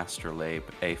the astrolabe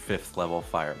a 5th level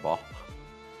fireball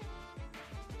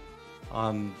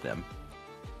on them.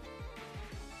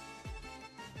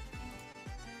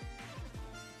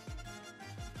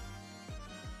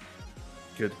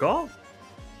 Good call.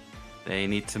 They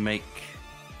need to make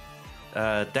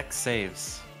dex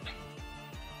saves.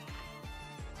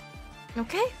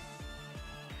 Okay.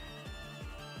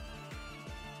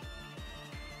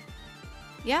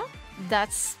 Yeah,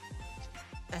 that's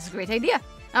a great idea.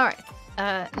 All right,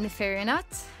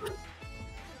 Nefarious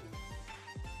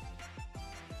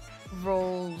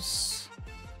rolls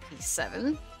a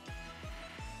 7,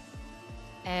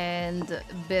 and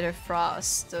Bitter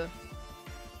Frost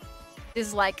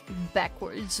is like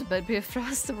backwards, but Bitter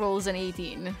Frost rolls an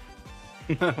 18.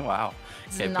 Wow.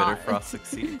 It's Okay, not- Bitter Frost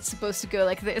succeeds. It's supposed to go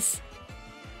like this.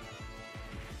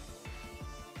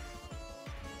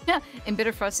 Yeah, and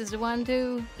Bitter Frost is the one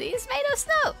who is made of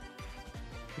snow.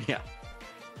 Yeah.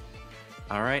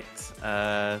 All right.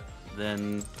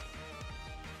 Then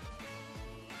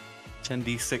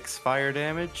 10d6 fire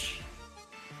damage.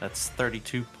 That's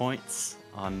 32 points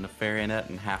on Nefarious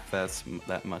and half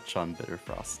that much on Bitter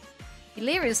Frost.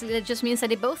 Hilariously, that just means that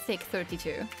they both take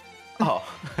 32. Oh.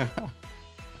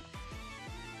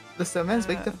 The snowman's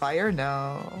weak to fire?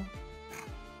 No.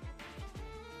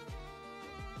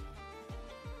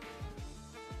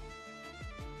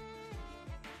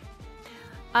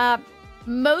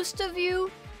 Most of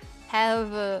you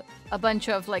have a bunch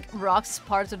of like rocks,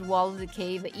 parts of the wall of the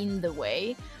cave in the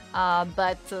way,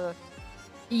 but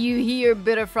you hear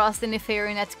Bitter Frost and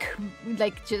Nefarious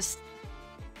like just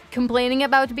complaining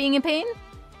about being in pain,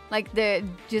 like the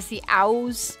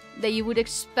owls that you would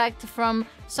expect from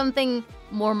something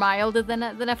more mild than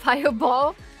a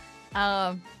fireball.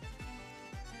 But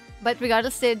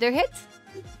regardless, they're hit.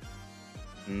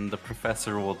 And the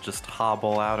professor will just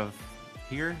hobble out of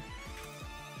here.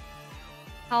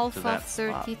 Half To of that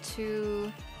spot.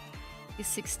 32 is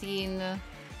 16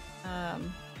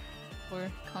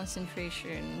 for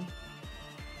concentration.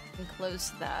 And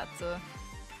close that.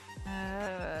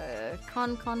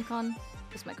 Con.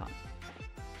 Where's my con?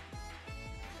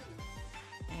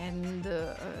 And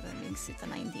that makes it a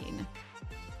 19.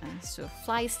 So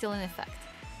fly is still in effect.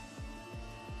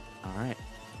 All right.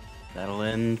 That'll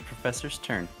end Professor's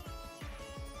turn.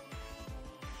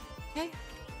 Okay.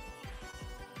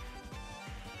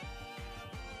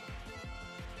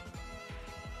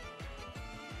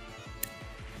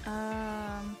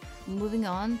 Moving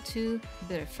on to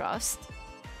Bitterfrost.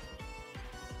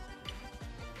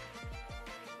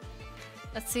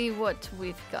 Let's see what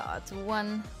we've got.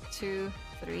 1, 2,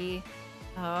 3.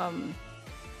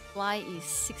 Fly is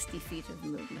 60 feet of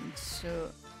movement,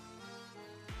 so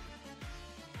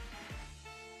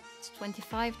it's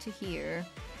 25 to here.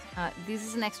 This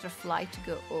is an extra fly to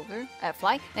go over.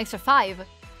 An extra 5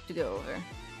 to go over.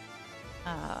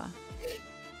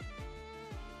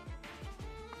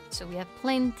 So we have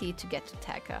plenty to get to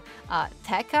Tekka.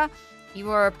 Tekka,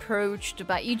 you are approached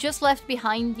by... You just left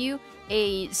behind you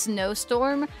a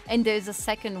snowstorm, and there's a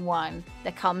second one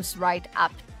that comes right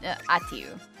up at you.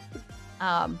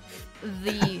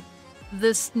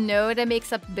 The snow that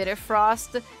makes up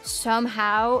Bitterfrost,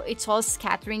 somehow it's all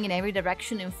scattering in every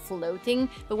direction and floating,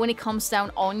 but when it comes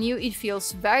down on you, it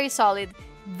feels very solid,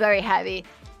 very heavy,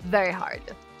 very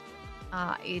hard.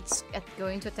 It's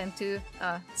going to attempt to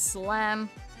slam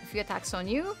a few attacks on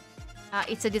you.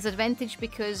 It's a disadvantage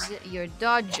because you're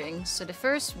dodging, so the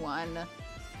first one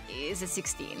is a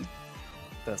 16.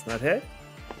 Does not hit.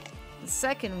 The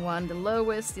second one, the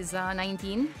lowest, is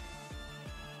 19.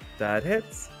 That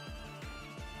hits.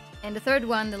 And the third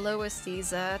one, the lowest,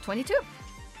 is 22.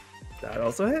 That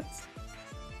also hits.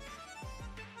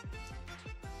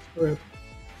 Rip.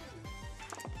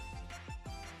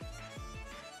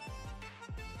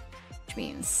 Which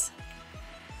means...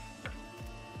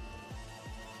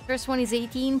 First one is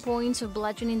 18 points of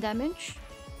bludgeoning damage.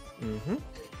 Mm-hmm.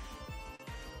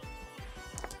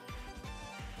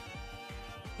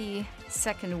 The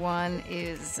second one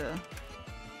is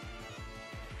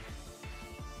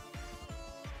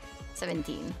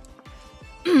 17.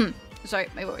 Sorry,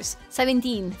 my voice.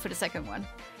 17 for the second one.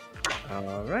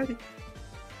 Alrighty.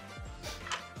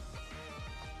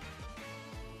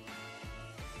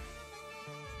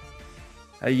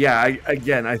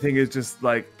 I think it's just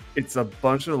like it's a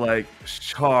bunch of like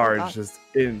shards just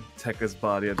in Tekka's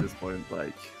body at this point,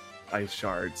 like ice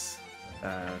shards,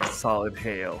 solid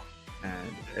hail,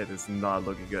 and it is not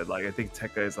looking good. Like I think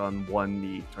Tekka is on one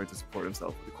knee trying to support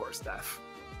himself with the core staff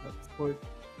at this point.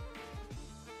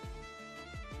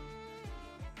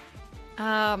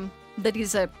 That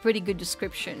is a pretty good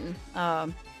description.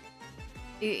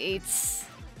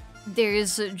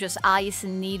 There's just ice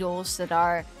and needles that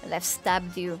have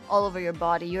stabbed you all over your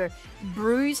body. You're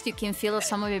bruised. You can feel that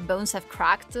some of your bones have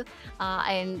cracked,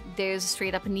 and there's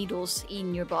straight up needles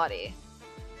in your body.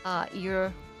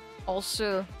 You're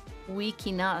also weak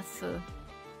enough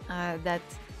that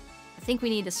I think we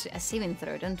need a saving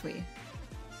throw, don't we?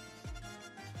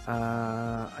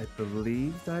 I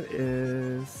believe that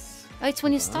is. Oh, it's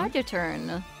when you start your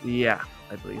turn. Yeah,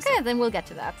 I believe Okay, so. then we'll get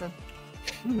to that.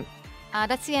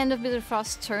 That's the end of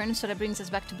Bitterfrost's turn, so that brings us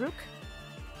back to Brooke.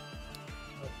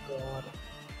 Oh god.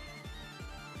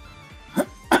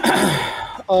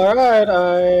 Alright,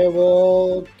 I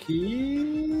will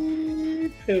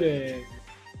keep hitting.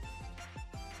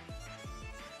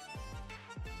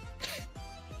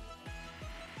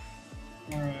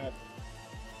 Alright.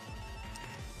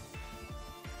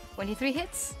 23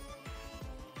 hits.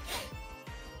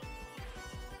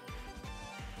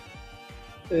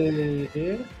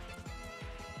 Here.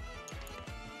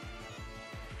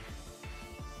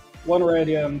 1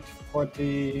 radiant,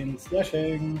 14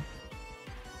 slashing.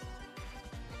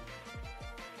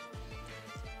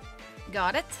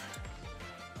 Got it.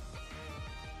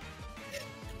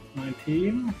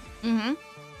 19. Mm-hmm.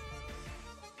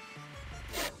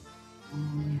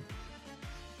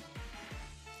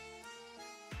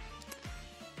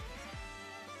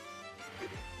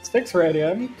 6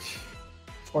 radiant,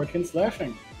 14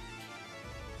 slashing.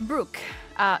 Brooke,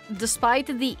 despite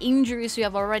the injuries you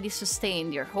have already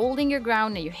sustained, you're holding your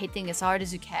ground and you're hitting as hard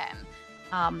as you can.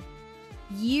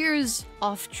 Years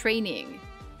of training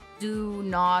do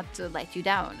not let you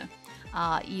down.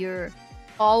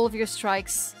 All of your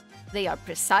strikes, they are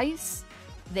precise,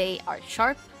 they are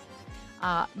sharp.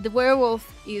 The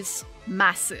werewolf is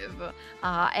massive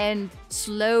and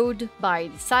slowed by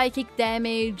the psychic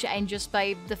damage and just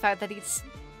by the fact that it's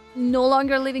no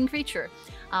longer a living creature.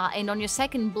 And on your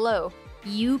second blow,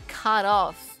 you cut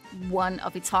off one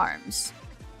of its arms.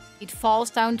 It falls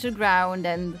down to the ground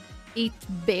and it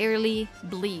barely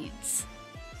bleeds.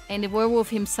 And the werewolf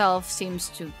himself seems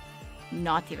to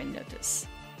not even notice.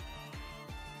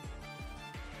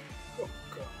 Oh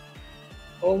god.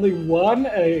 Only one?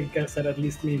 I guess that at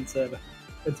least means that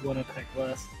it's one attack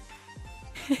less.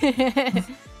 Hey.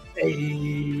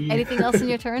 Anything else in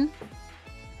your turn?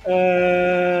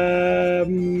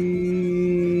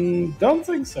 Don't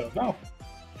think so, no.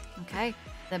 Okay,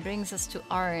 that brings us to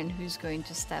Aaron, who's going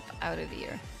to step out of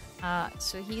here.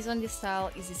 So he's on this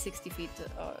tile. Is he 60 feet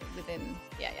within?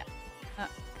 Yeah.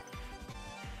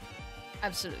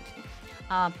 Absolutely.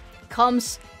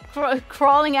 Comes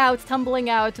crawling out, tumbling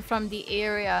out from the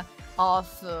area of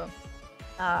the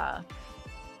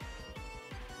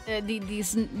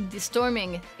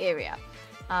storming area,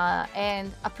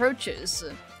 and approaches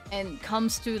and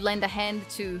comes to lend a hand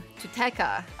to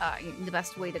Tekka in the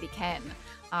best way that he can.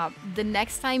 The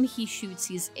next time he shoots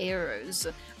his arrows,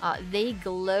 they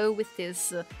glow with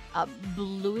this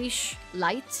bluish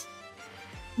light.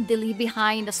 They leave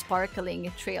behind a sparkling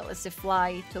trail as they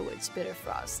fly towards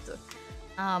Bitterfrost.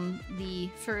 The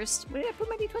first... Where did I put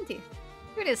my d20? Here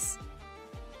it is.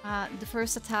 The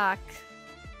first attack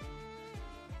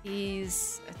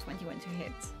is a 21 to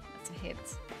hit. That's a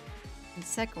hit. And the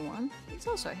second one is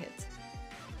also a hit.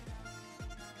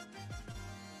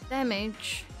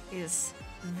 Damage is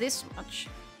this much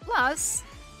plus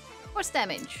force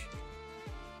damage.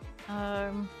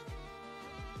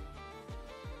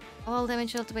 All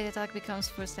damage dealt by the attack becomes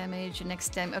force damage.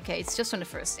 Next time, okay, it's just on the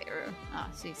first arrow.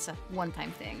 So it's a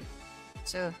one-time thing.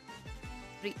 So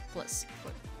 3 plus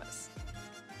 4 plus.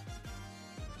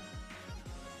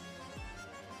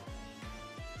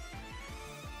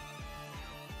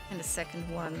 And the second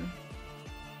one.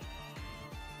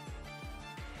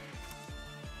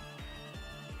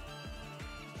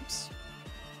 Oops.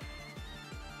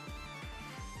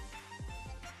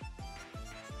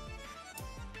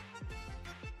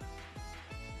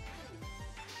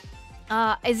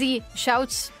 As he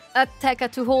shouts at Tekka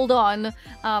to hold on,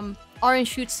 Aaron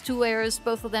shoots 2 arrows,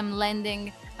 both of them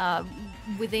landing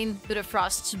within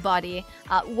Bitterfrost's body.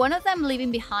 One of them leaving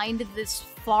behind this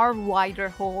far wider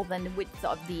hole than the width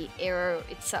of the arrow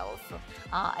itself.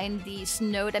 And the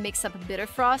snow that makes up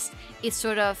Bitterfrost is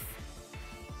sort of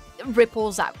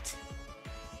ripples out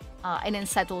and then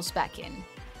settles back in.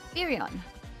 Virion.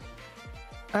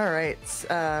 All right.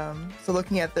 So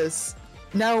looking at this,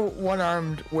 now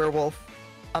one-armed werewolf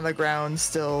on the ground,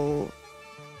 still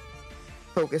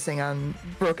focusing on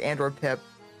Brooke and or Pip.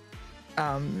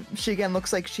 She again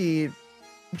looks like she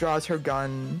draws her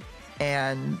gun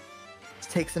and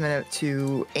takes a minute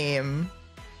to aim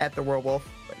at the werewolf,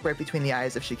 right between the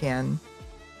eyes if she can.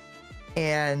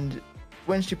 And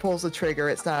when she pulls the trigger,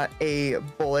 it's not a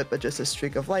bullet, but just a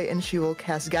streak of light, and she will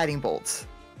cast Guiding Bolts.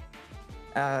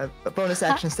 A bonus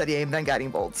action, steady aim, then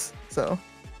Guiding Bolts. So.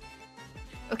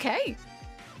 Okay.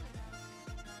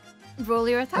 Roll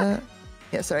your attack.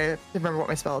 Yeah, sorry, I have to remember what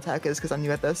my spell attack is because I'm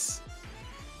new at this.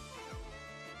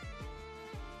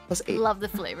 +8. Love the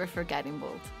flavor for guiding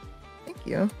bolt. Thank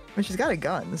you. I mean, she's got a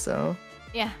gun, so.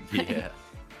 Yeah. Yeah.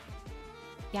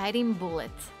 Guiding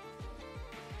bullet.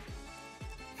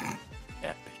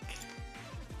 Epic.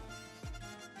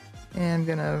 And I'm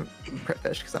gonna crit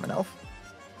fish because I'm an elf.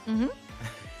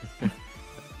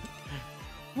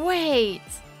 Wait.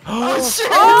 Oh shit!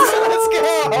 Let's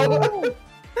go!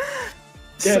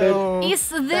 Get it. So, Is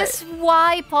this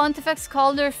why Pontifex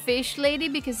called her Fish Lady?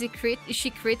 Because she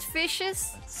crit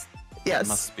fishes? That yes.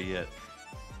 must be it.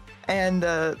 And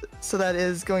so that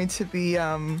is going to be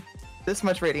this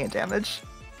much radiant damage.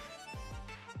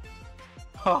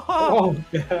 Oh,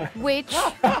 yeah. Which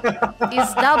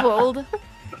is doubled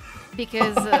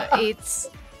because it's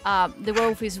the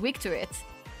wolf is weak to it.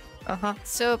 Uh-huh.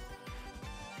 So,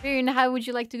 Viren, how would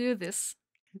you like to do this?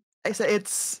 I said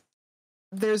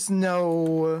there's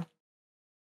no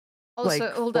Also,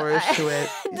 like hold on. flourish to it.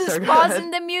 This Sorry, go pause ahead.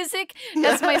 in the music,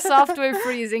 that's my software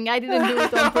freezing. I didn't do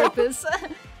it on purpose.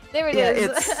 There it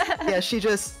is. Yeah, she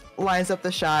just lines up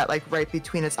the shot like right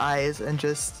between its eyes and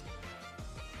just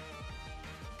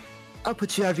I'll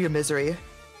put you out of your misery.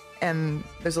 And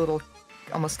there's a little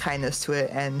almost kindness to it,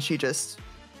 and she just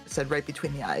said right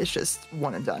between the eyes, just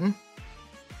one and done.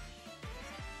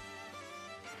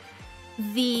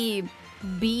 The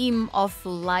beam of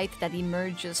light that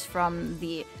emerges from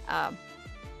the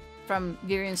from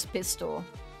Viren's pistol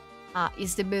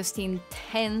is the most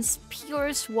intense,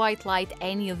 purest white light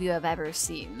any of you have ever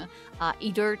seen.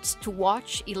 It hurts to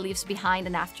watch. It leaves behind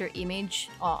an after image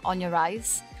on your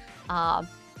eyes.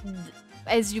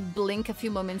 As you blink a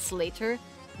few moments later,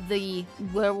 the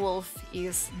werewolf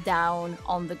is down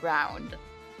on the ground.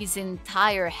 His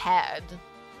entire head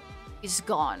is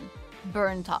gone,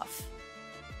 burnt off.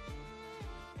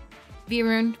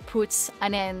 Viren puts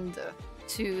an end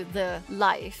to the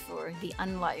life or the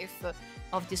unlife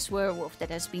of this werewolf that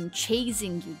has been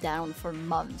chasing you down for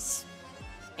months.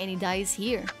 And he dies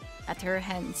here, at her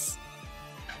hands,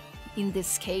 in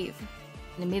this cave,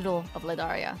 in the middle of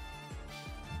Ledaria,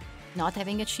 not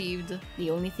having achieved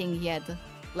the only thing he had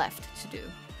left to do.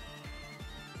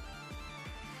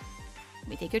 Let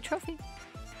me take your trophy.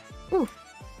 Ooh,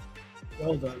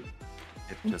 Well done.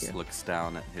 It Thank just you. looks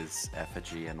down at his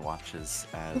effigy and watches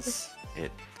as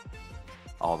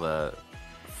all the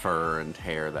fur and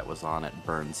hair that was on it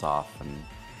burns off and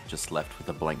just left with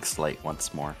a blank slate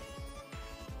once more.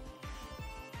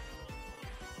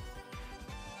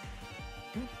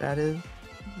 that is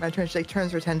my turn. She like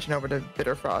turns her attention over to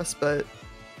Bitterfrost, but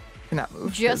cannot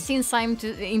move. Just in time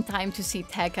to see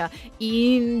Tekka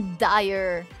in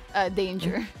dire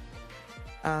danger.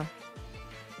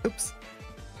 Oops.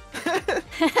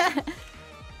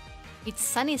 It's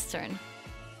Sunny's turn.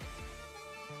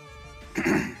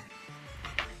 Can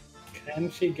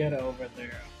she get over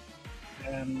there?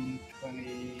 10,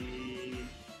 20,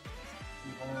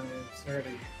 30.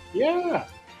 Yeah!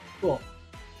 Cool.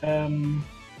 10,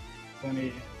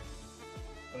 20,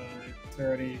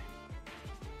 30.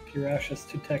 She rushes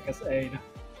to Tekka's aid.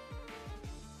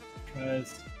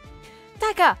 Tries.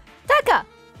 Tekka! Tekka!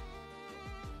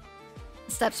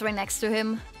 Steps right next to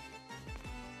him.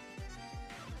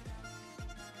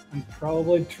 And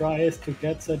probably tries to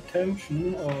get the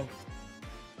attention of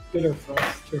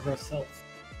Bitterfrost to herself.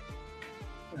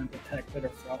 And attack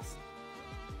Bitterfrost.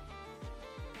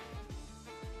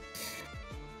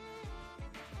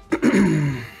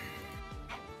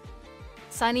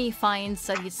 Sunny finds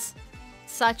that it's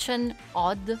such an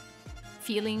odd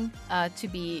feeling to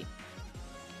be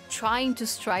trying to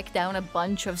strike down a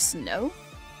bunch of snow.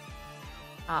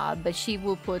 But she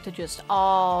will put just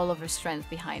all of her strength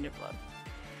behind her blow.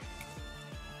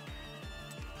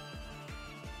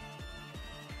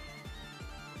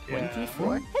 Yeah.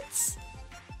 24 hits.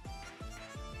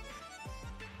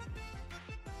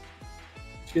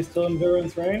 She's still in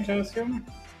Viren's range, I assume?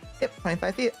 Yep,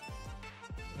 25 feet.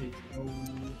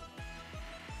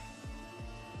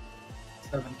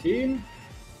 17.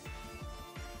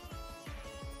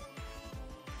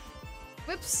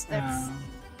 Whoops, that's Um,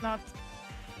 not...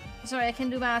 Sorry, I can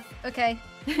do math. Okay.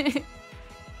 Then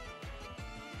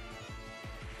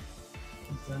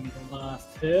the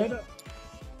last hit.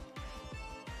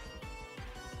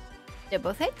 They're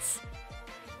both hits.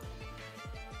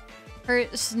 Her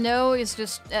snow is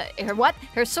just... her what?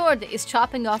 Her sword is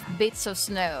chopping off bits of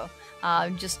snow.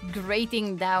 Just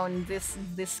grating down this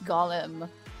golem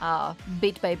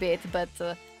bit by bit. But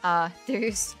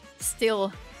there's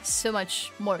still so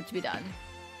much more to be done.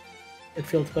 It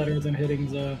feels better than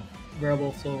hitting the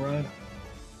werewolf soul ride.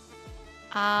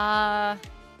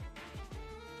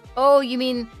 Oh, you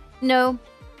mean No.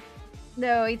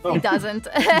 No, it doesn't.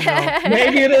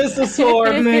 Maybe it is a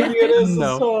sword. Maybe it is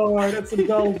No. a sword. It's a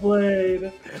dull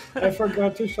blade. I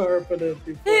forgot to sharpen it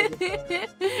before the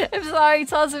time. I'm sorry,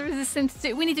 it's also resistant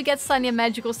to... We need to get Sunny a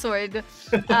magical sword.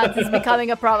 This is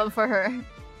becoming a problem for her.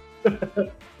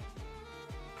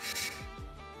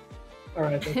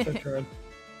 Alright, that's her turn.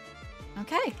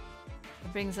 Okay.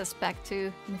 That brings us back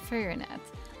to Nefarious.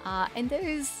 And there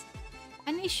is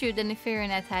an issue that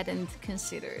Nefarious hadn't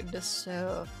considered.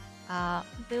 So the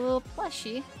little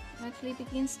plushie actually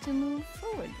begins to move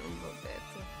forward a little bit.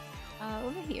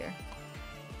 Over here.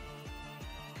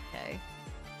 Okay.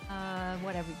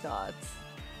 What have we got?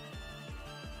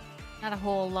 Not a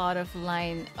whole lot of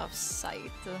line of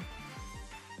sight.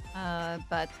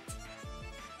 But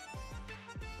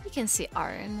you can see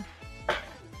Aaron.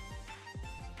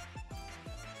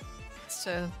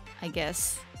 So I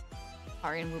guess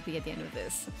Aaron will be at the end of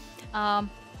this.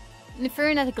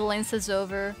 Nefarious glances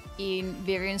over in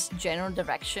Virian's general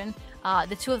direction.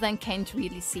 The two of them can't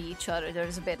really see each other.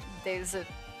 There's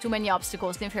too many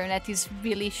obstacles. Nefarious is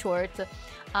really short.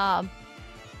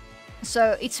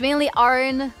 So it's mainly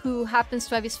Aaron who happens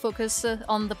to have his focus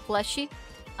on the plushie.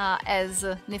 As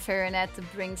Nefarious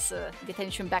brings the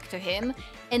attention back to him,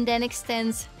 and then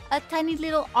extends a tiny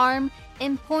little arm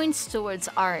and points towards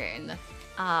Aaron,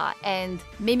 and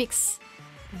mimics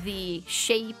the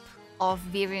shape of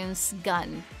Virian's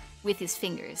gun with his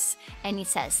fingers, and he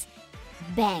says,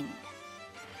 "Bang!"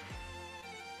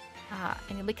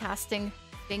 And he'll be casting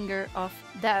Finger of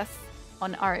Death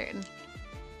on Aaron.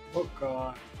 Oh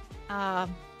god.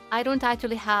 I don't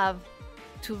actually have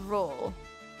to roll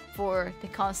for the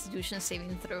Constitution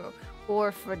saving throw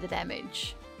or for the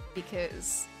damage,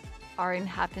 because Aaron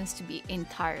happens to be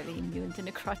entirely immune to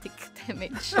necrotic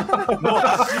damage.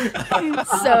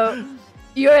 So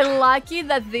you're lucky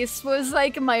that this was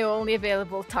like my only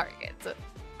available target.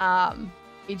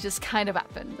 It just kind of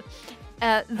happened.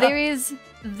 There is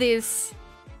this,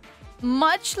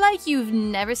 much like you've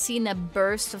never seen a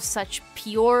burst of such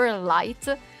pure light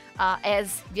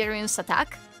as Virian's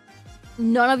attack.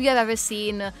 None of you have ever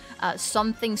seen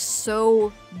something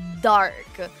so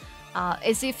dark,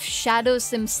 as if shadows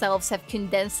themselves have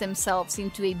condensed themselves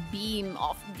into a beam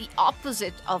of the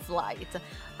opposite of light.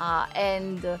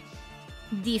 And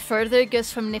the further it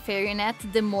goes from Nefarious,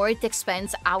 the more it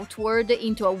expands outward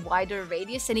into a wider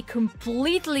radius, and it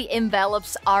completely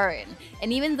envelops Aaron.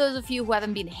 And even those of you who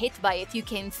haven't been hit by it, you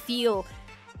can feel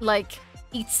like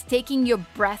it's taking your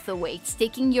breath away. It's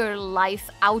taking your life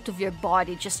out of your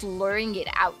body, just luring it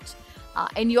out.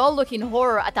 And you all look in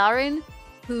horror at Aaron,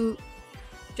 who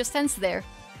just stands there.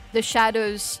 The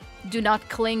shadows do not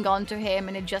cling onto him,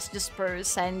 and it just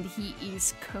disperses, and he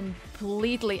is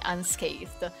completely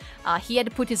unscathed. He had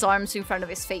to put his arms in front of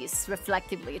his face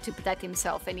reflectively to protect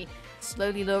himself, and he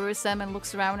slowly lowers them and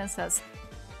looks around and says,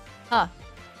 "Huh."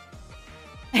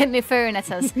 And Nefarious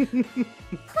says,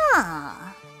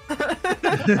 Huh.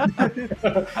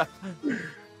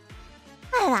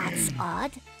 Well, that's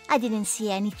odd. I didn't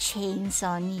see any chains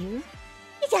on you.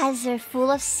 You guys are full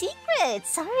of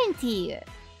secrets, aren't you?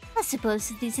 I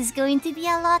suppose this is going to be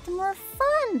a lot more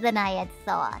fun than I had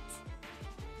thought.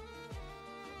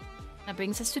 That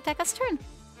brings us to Tekka's turn.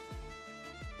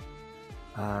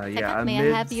 Yeah, Tekka, may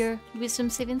I have your wisdom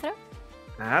saving throw?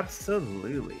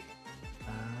 Absolutely.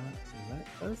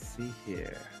 Let us see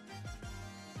here.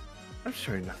 I'm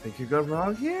sure nothing could go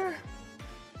wrong here.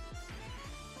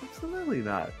 Absolutely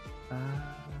not.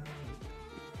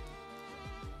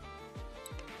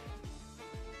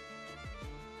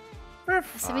 We're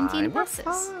fine. 17 We're passes.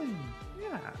 fine.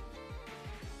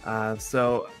 Yeah.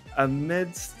 So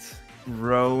amidst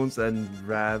groans and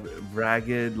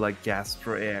ragged like gasps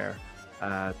for air,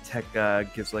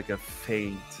 Tekka gives like a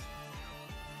faint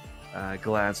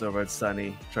glance over at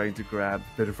Sunny, trying to grab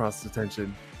Bitterfrost's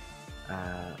attention.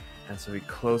 And so he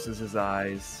closes his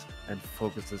eyes and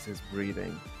focuses his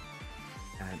breathing.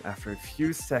 And after a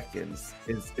few seconds,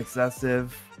 it's as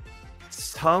if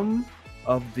some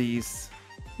of these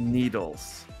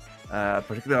needles,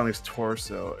 particularly on his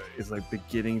torso, is like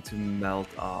beginning to melt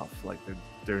off. Like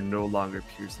they're no longer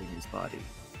piercing his body.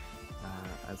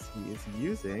 As he is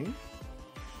using,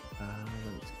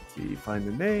 let me find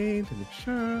the name to make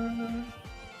sure.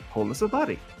 Wholeness of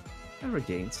body, and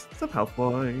regains some health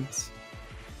points.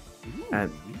 Ooh.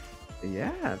 And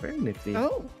yeah, very nifty.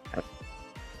 Oh.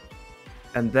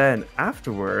 And then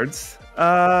afterwards,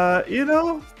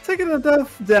 taking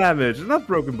enough damage, enough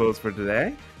broken bones for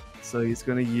today. So he's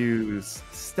gonna use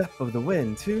Step of the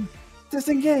Wind to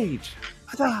disengage.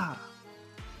 Hada!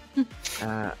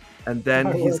 And then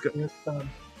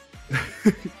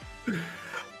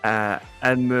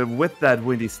And with that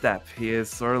windy step, he is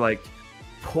sort of like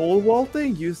pole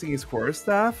vaulting using his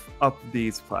quarterstaff up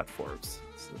these platforms.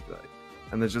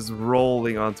 And they're just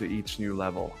rolling onto each new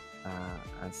level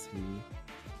as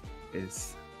he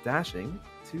is dashing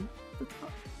to the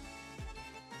top.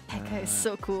 That guy is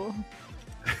so cool.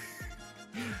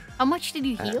 How much did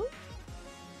you heal?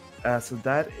 So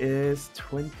that is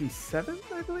 27,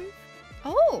 I believe.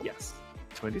 Oh. Yes,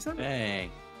 27.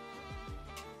 Dang.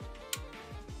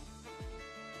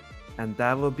 And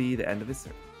that will be the end of his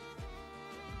turn.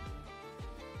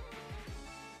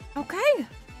 Okay.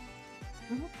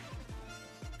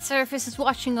 Surface is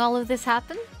watching all of this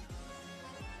happen.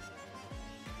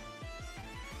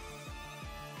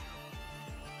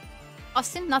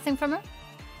 Austin, nothing from her?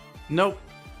 Nope.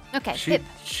 Okay, She Pip.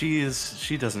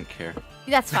 she doesn't care.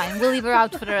 That's fine. We'll leave her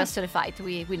out for the rest of the fight.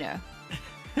 We know.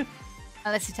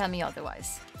 Unless you tell me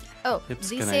otherwise. Oh, Pip's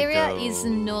this gonna area go- is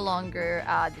no longer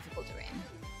difficult terrain.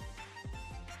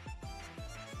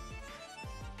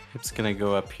 Pip's gonna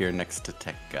go up here next to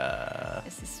Tekka,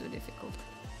 This is so difficult.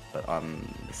 but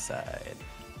on the side.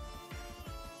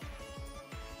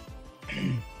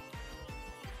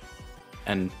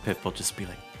 And Pip will just be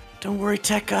like, "Don't worry,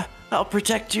 Tekka, I'll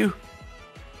protect you."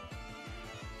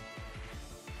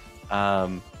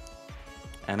 And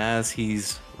as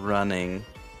he's running,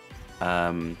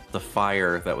 the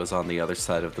fire that was on the other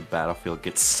side of the battlefield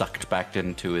gets sucked back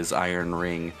into his iron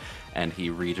ring, and he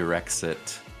redirects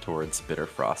it towards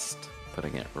Bitterfrost,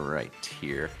 putting it right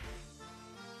here.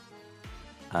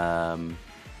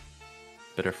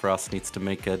 Bitterfrost needs to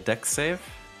make a dex save.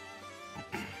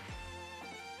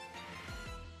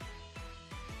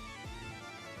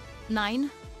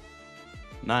 9.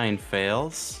 9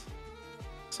 fails.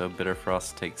 So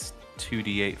Bitterfrost takes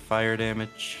 2d8 fire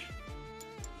damage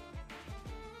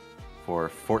for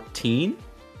 14.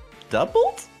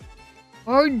 Doubled?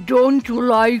 I don't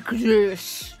like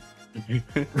this.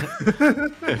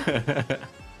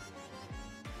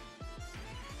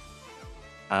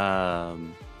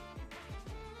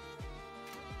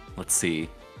 Let's see.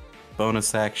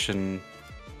 Bonus action.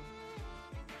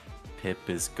 Pip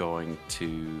is going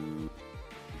to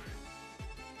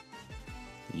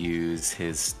use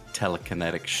his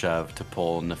telekinetic shove to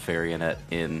pull Nefarious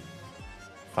in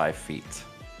 5 feet.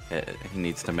 He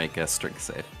needs to make a strength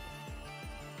save.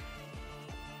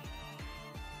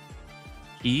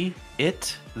 He,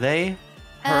 it, they,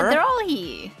 her? They're all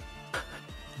he.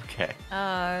 Okay.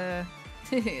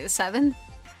 7.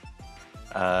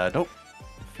 Nope.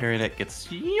 Nefarious gets...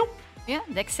 Yoop. Yeah,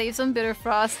 dex saves on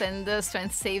Bitterfrost and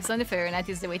strength saves on the Fahrenheit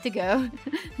is the way to go.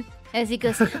 As he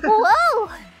goes, whoa!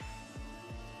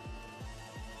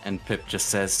 And Pip just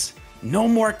says, "No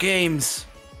more games."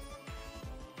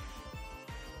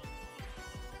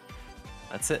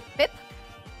 That's it. Pip,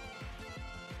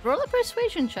 roll a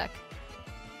persuasion check.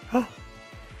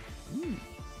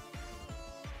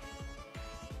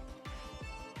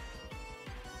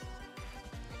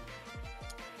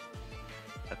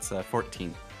 That's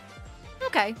 14.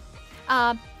 Okay.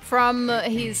 From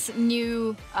his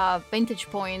new vantage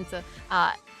point,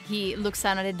 he looks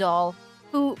down at a doll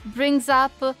who brings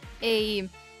up a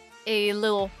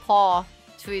little paw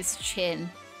to his chin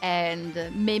and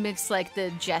mimics like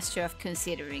the gesture of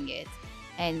considering it.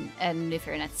 And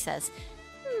Nefarious says,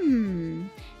 Well,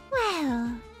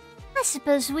 I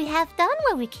suppose we have done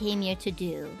what we came here to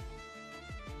do.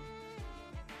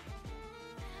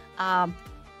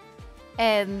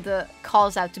 And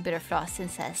calls out to Bitterfrost and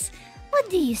says, What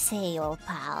do you say, old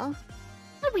pal?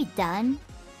 Are we done?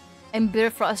 and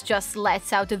Bitterfrost just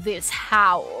lets out this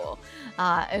howl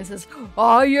and says,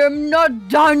 "I am not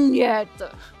done yet."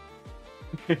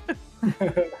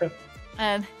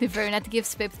 And the Vernet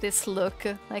gives Pip this look,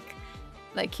 like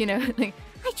you know, like,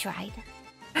 I tried.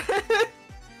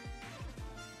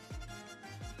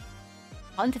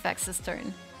 Pontifex's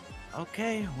turn.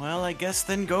 Okay, well, I guess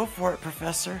then go for it,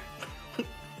 Professor.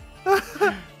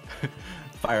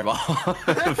 Fireball.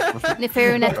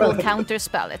 Nefarious will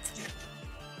counterspell it.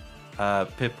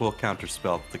 Pip will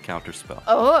counterspell the counterspell.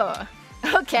 Oh,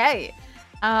 okay.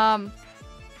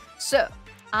 So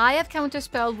I have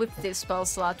counterspelled with this spell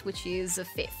slot, which is a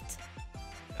 5th.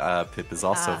 Pip is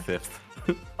also 5th.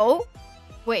 Oh,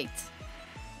 wait.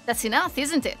 That's enough,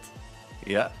 isn't it?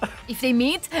 Yeah. If they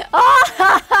meet?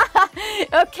 Oh!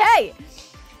 Okay!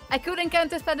 I couldn't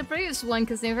counterspell the previous one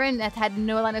because Nefarious had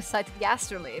no line of sight to the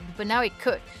astrolabe, but now it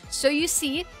could. So you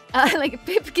see, like,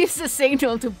 Pip gives a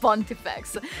signal to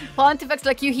Pontifex. Pontifex,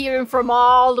 like, you hear him from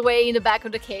all the way in the back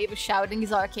of the cave shouting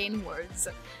his arcane words.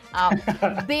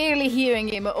 Barely hearing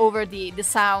him over the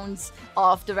sounds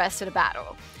of the rest of the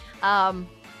battle.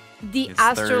 the His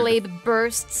astrolabe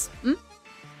bursts.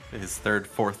 His third,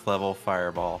 fourth level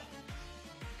fireball.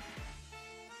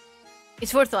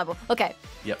 It's 4th level. Okay.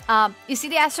 Yep. You see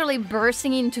the astrolabe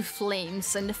bursting into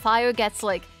flames, and the fire gets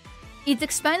like, it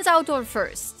expands outward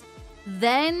first,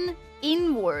 then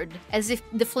inward, as if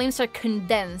the flames are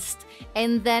condensed,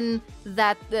 and then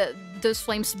those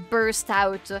flames burst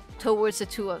out towards the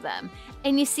two of them.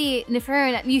 And you see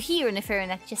Nefarious, you hear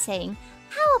Nefarious just saying,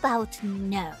 How about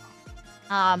no?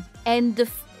 and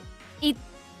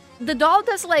the doll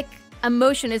does like a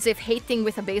motion as if hitting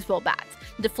with a baseball bat.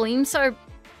 The flames are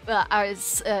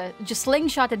just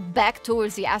slingshotted back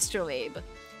towards the astrolabe.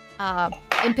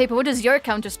 And Paper, what does your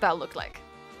counterspell look like?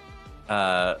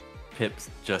 Pip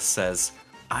just says,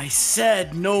 "I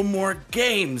said no more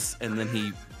games," and then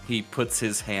he puts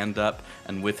his hand up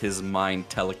and with his mind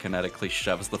telekinetically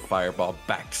shoves the fireball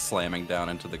back, slamming down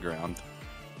into the ground.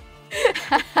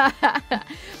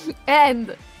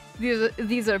 And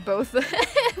these are both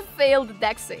failed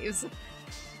deck saves.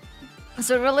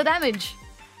 So roll a damage.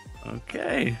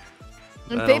 Okay.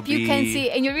 And That'll Pip, you can see,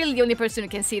 and you're really the only person who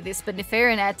can see this, but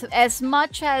Nefarious, as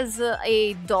much as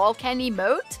a doll can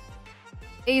emote,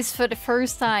 is for the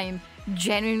first time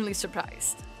genuinely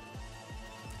surprised.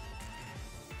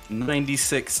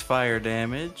 96 fire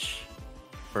damage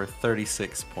for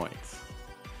 36 points.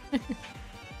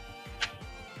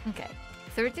 Okay,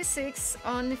 36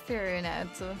 on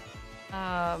Nefarious.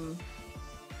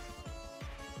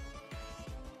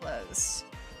 Plus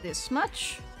this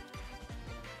much.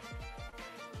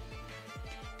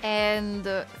 And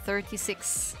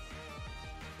 36.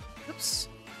 Oops.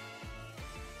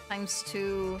 Times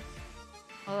 2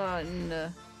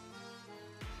 on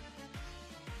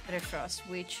Bitterfrost,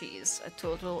 which is a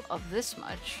total of this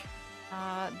much.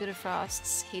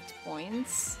 Bitterfrost's hit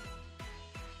points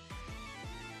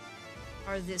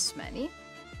are this many.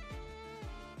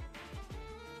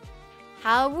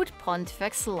 How would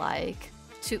Pontifex like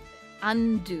to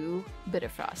undo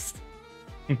Bitterfrost?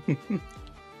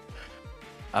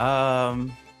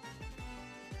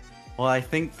 Well, I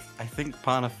think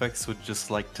Pontifex would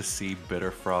just like to see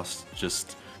Bitterfrost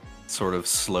just sort of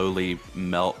slowly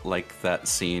melt like that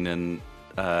scene in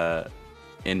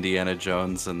Indiana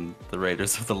Jones and the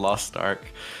Raiders of the Lost Ark.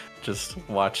 Just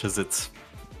watch as its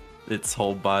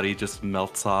whole body just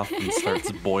melts off and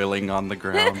starts boiling on the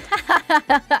ground.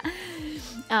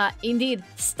 Indeed,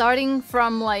 starting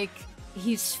from like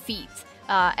his feet,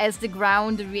 as the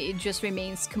ground just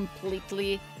remains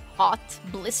completely hot,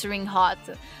 blistering hot.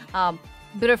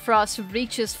 Bitterfrost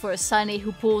reaches for Sunny,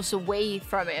 who pulls away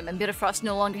from him, and Bitterfrost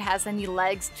no longer has any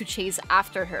legs to chase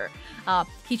after her.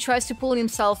 He tries to pull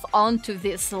himself onto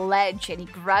this ledge, and he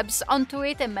grabs onto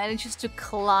it and manages to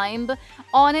climb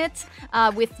on it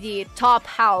with the top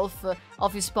half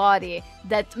of his body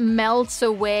that melts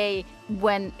away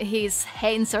when his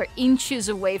hands are inches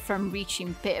away from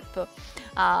reaching Pip.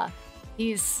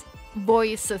 His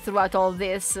voice throughout all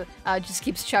this just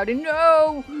keeps shouting,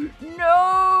 "No!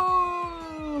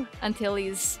 No!" until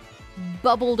he's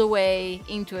bubbled away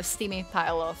into a steaming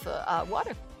pile of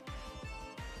water.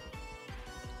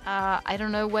 I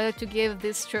don't know whether to give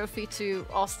this trophy to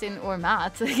Austin or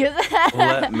Matt. We'll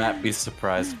let Matt be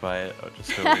surprised by it. I'll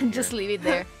just go over Just here. leave it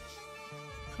there.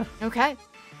 Okay.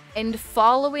 And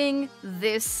following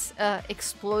this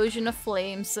explosion of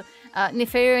flames,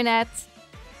 Nefarious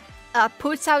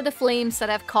puts out the flames that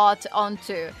have caught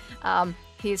onto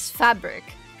his fabric,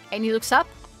 and he looks up,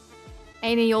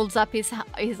 and he holds up his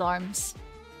arms.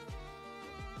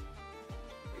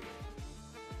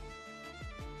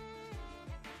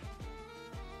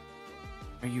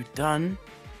 Are you done?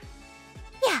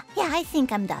 Yeah, I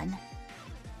think I'm done.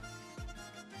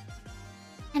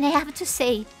 And I have to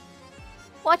say,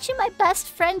 watching my best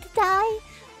friend die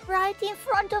right in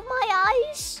front of my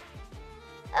eyes,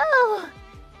 oh,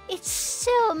 it's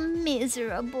so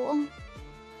miserable.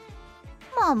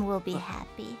 Mom will be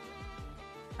happy.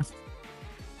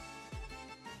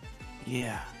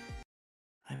 Yeah.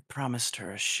 I promised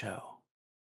her a show.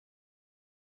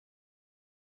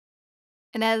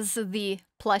 And as the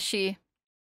plushie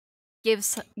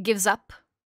gives up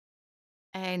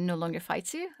and no longer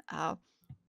fights you,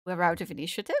 we're out of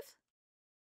initiative,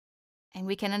 and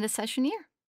we can end the session here.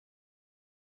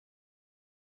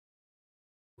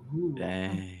 Ooh.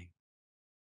 Dang.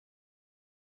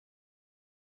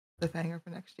 Cliffhanger for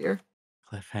next year.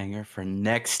 Cliffhanger for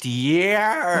next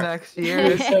year. Next Who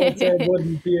year. said there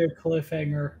wouldn't be a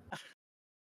cliffhanger?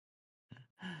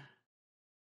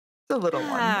 It's a little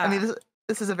one. I mean,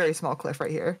 this is a very small cliff right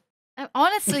here.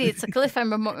 Honestly, it's a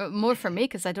cliffhanger more for me,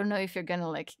 because I don't know if you're gonna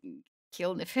like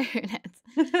kill Nefarious.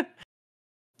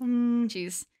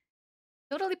 Jeez.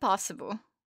 Totally possible.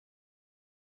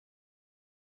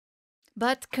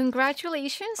 But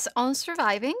congratulations on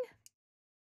surviving.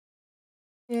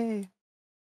 Yay.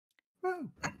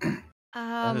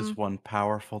 That is one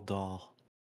powerful doll.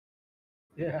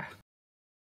 Yeah.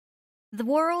 The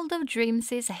world of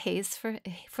dreams is his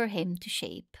for him to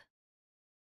shape.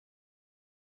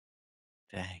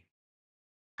 Dang.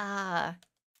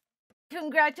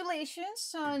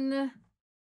 Congratulations on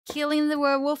killing the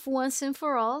werewolf once and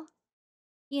for all.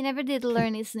 You never did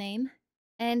learn his name,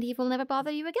 and he will never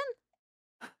bother you again.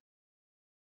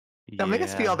 Don't make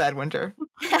us feel bad, Winter.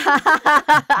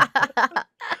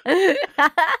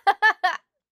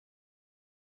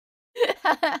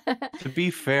 To be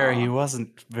fair, he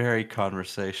wasn't very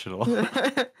conversational.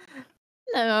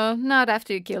 No, not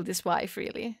after you killed his wife,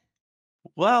 really.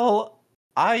 Well,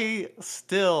 I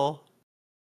still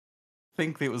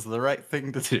think it was the right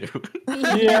thing to do.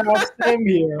 Yeah, same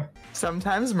here.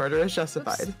 Sometimes murder is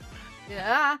justified.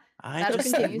 Yeah. I That just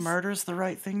think continues. murder's the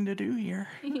right thing to do here.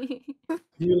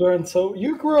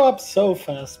 You grew up so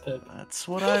fast, Pip. That's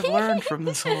what I've learned from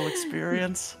this whole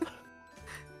experience.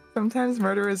 Sometimes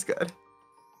murder is good.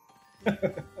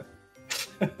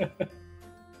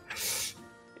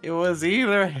 It was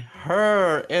either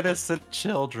her innocent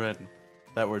children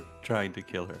that were trying to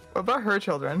kill her. What about her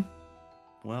children?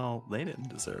 Well, they didn't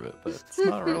deserve it, but it's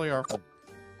not really our fault.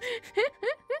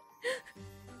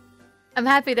 I'm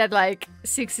happy that like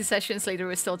 60 sessions later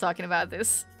we're still talking about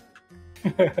this.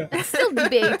 I still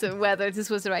debate whether this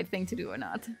was the right thing to do or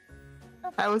not.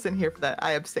 I wasn't here for that.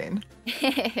 I abstained.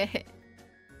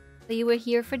 So you were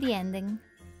here for the ending.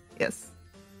 Yes.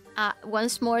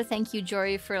 Once more, thank you,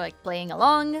 Jory, for like playing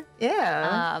along.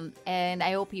 Yeah. And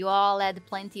I hope you all had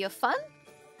plenty of fun.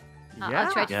 Yeah.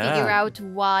 I'll try to figure out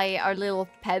why our little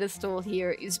pedestal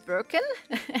here is broken.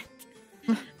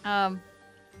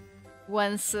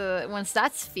 Once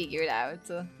that's figured out,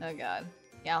 oh god,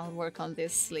 yeah, I'll work on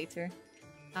this later.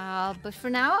 But for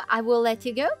now, I will let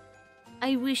you go.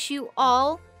 I wish you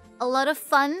all a lot of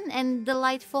fun and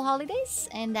delightful holidays,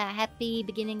 and a happy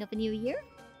beginning of a new year.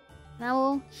 And I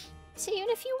will see you in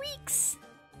a few weeks.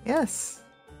 Yes.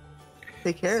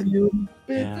 Take care. Yeah.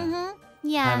 Mm-hmm.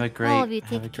 Yeah. Have a great, all of you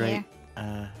take care.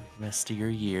 rest of your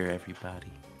year,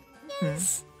 everybody.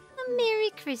 Yes. A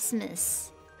Merry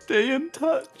Christmas. Stay in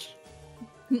touch.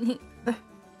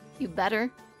 You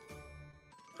better.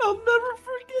 I'll never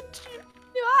forget you.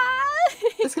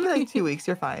 It's gonna be like 2 weeks.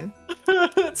 You're fine.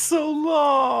 That's so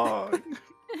long.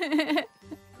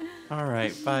 All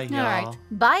right, bye, y'all. All right.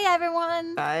 Bye,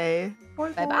 everyone. Bye.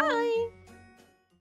 Bye-bye.